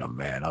blasting him,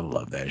 man. I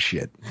love that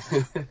shit.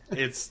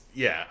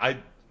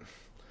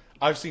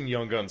 I've seen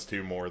Young Guns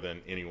 2 more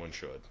than anyone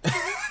should.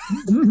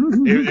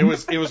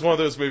 It was one of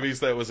those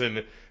movies that was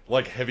in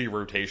like heavy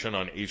rotation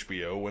on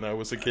HBO when I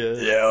was a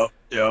kid. Yeah.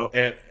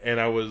 And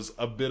I was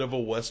a bit of a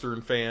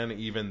Western fan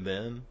even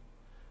then.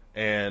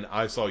 And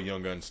I saw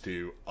Young Guns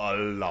 2 a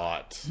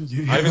lot.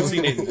 I haven't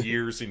seen it in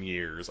years and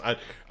years.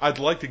 I'd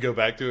like to go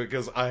back to it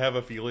because I have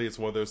a feeling it's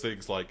one of those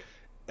things like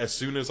as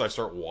soon as I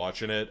start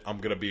watching it, I'm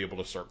going to be able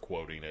to start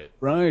quoting it.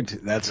 Right.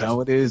 That's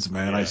how it is,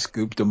 man. Yeah. I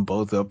scooped them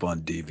both up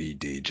on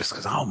DVD just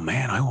because, oh,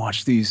 man, I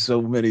watched these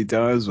so many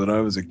times when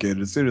I was a kid.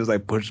 As soon as I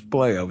pushed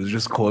play, I was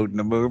just quoting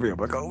the movie. I'm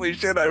like, holy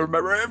shit, I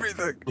remember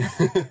everything.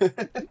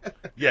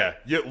 Yeah,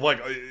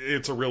 like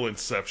it's a real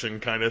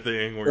Inception kind of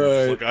thing where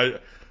you're just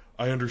like,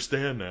 I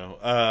understand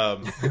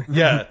now.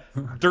 Yeah,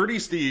 Dirty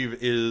Steve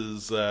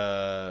is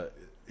the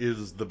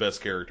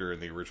best character in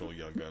the original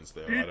Young Guns,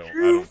 though. I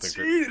don't think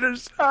see the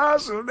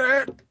size of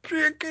that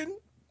chicken.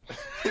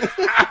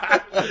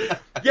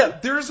 Yeah,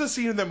 there's a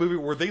scene in that movie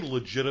where they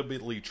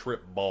legitimately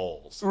trip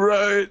balls.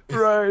 Right.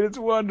 It's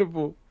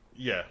wonderful.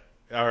 Yeah.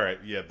 All right.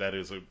 Yeah, that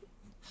is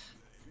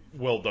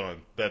well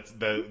done. That's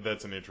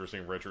an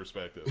interesting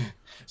retrospective.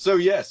 So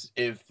yes,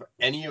 if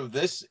any of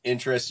this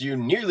interests you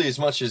nearly as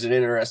much as it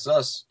interests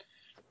us,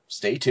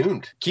 stay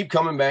tuned. Keep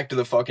coming back to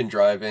the fucking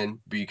drive-in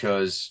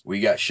because we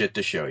got shit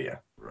to show you.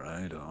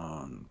 Right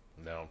on.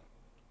 Now,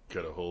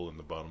 cut a hole in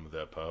the bottom of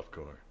that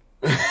popcorn.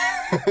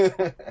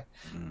 I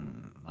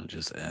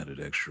just added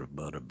extra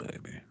butter,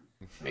 baby.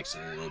 Makes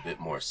it a little bit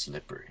more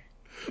slippery.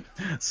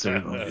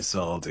 Certainly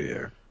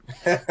saltier.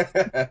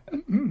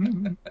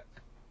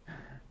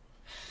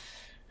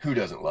 Who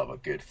doesn't love a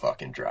good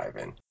fucking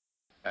drive-in?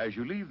 As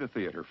you leave the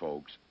theater,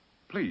 folks,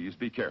 please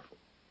be careful.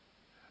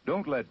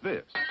 Don't let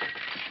this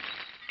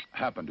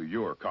happen to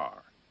your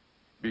car.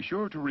 Be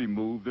sure to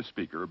remove the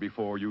speaker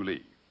before you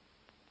leave.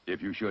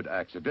 If you should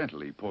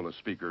accidentally pull a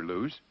speaker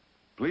loose,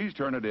 please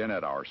turn it in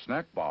at our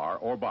snack bar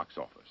or box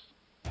office.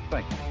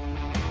 Thank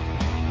you.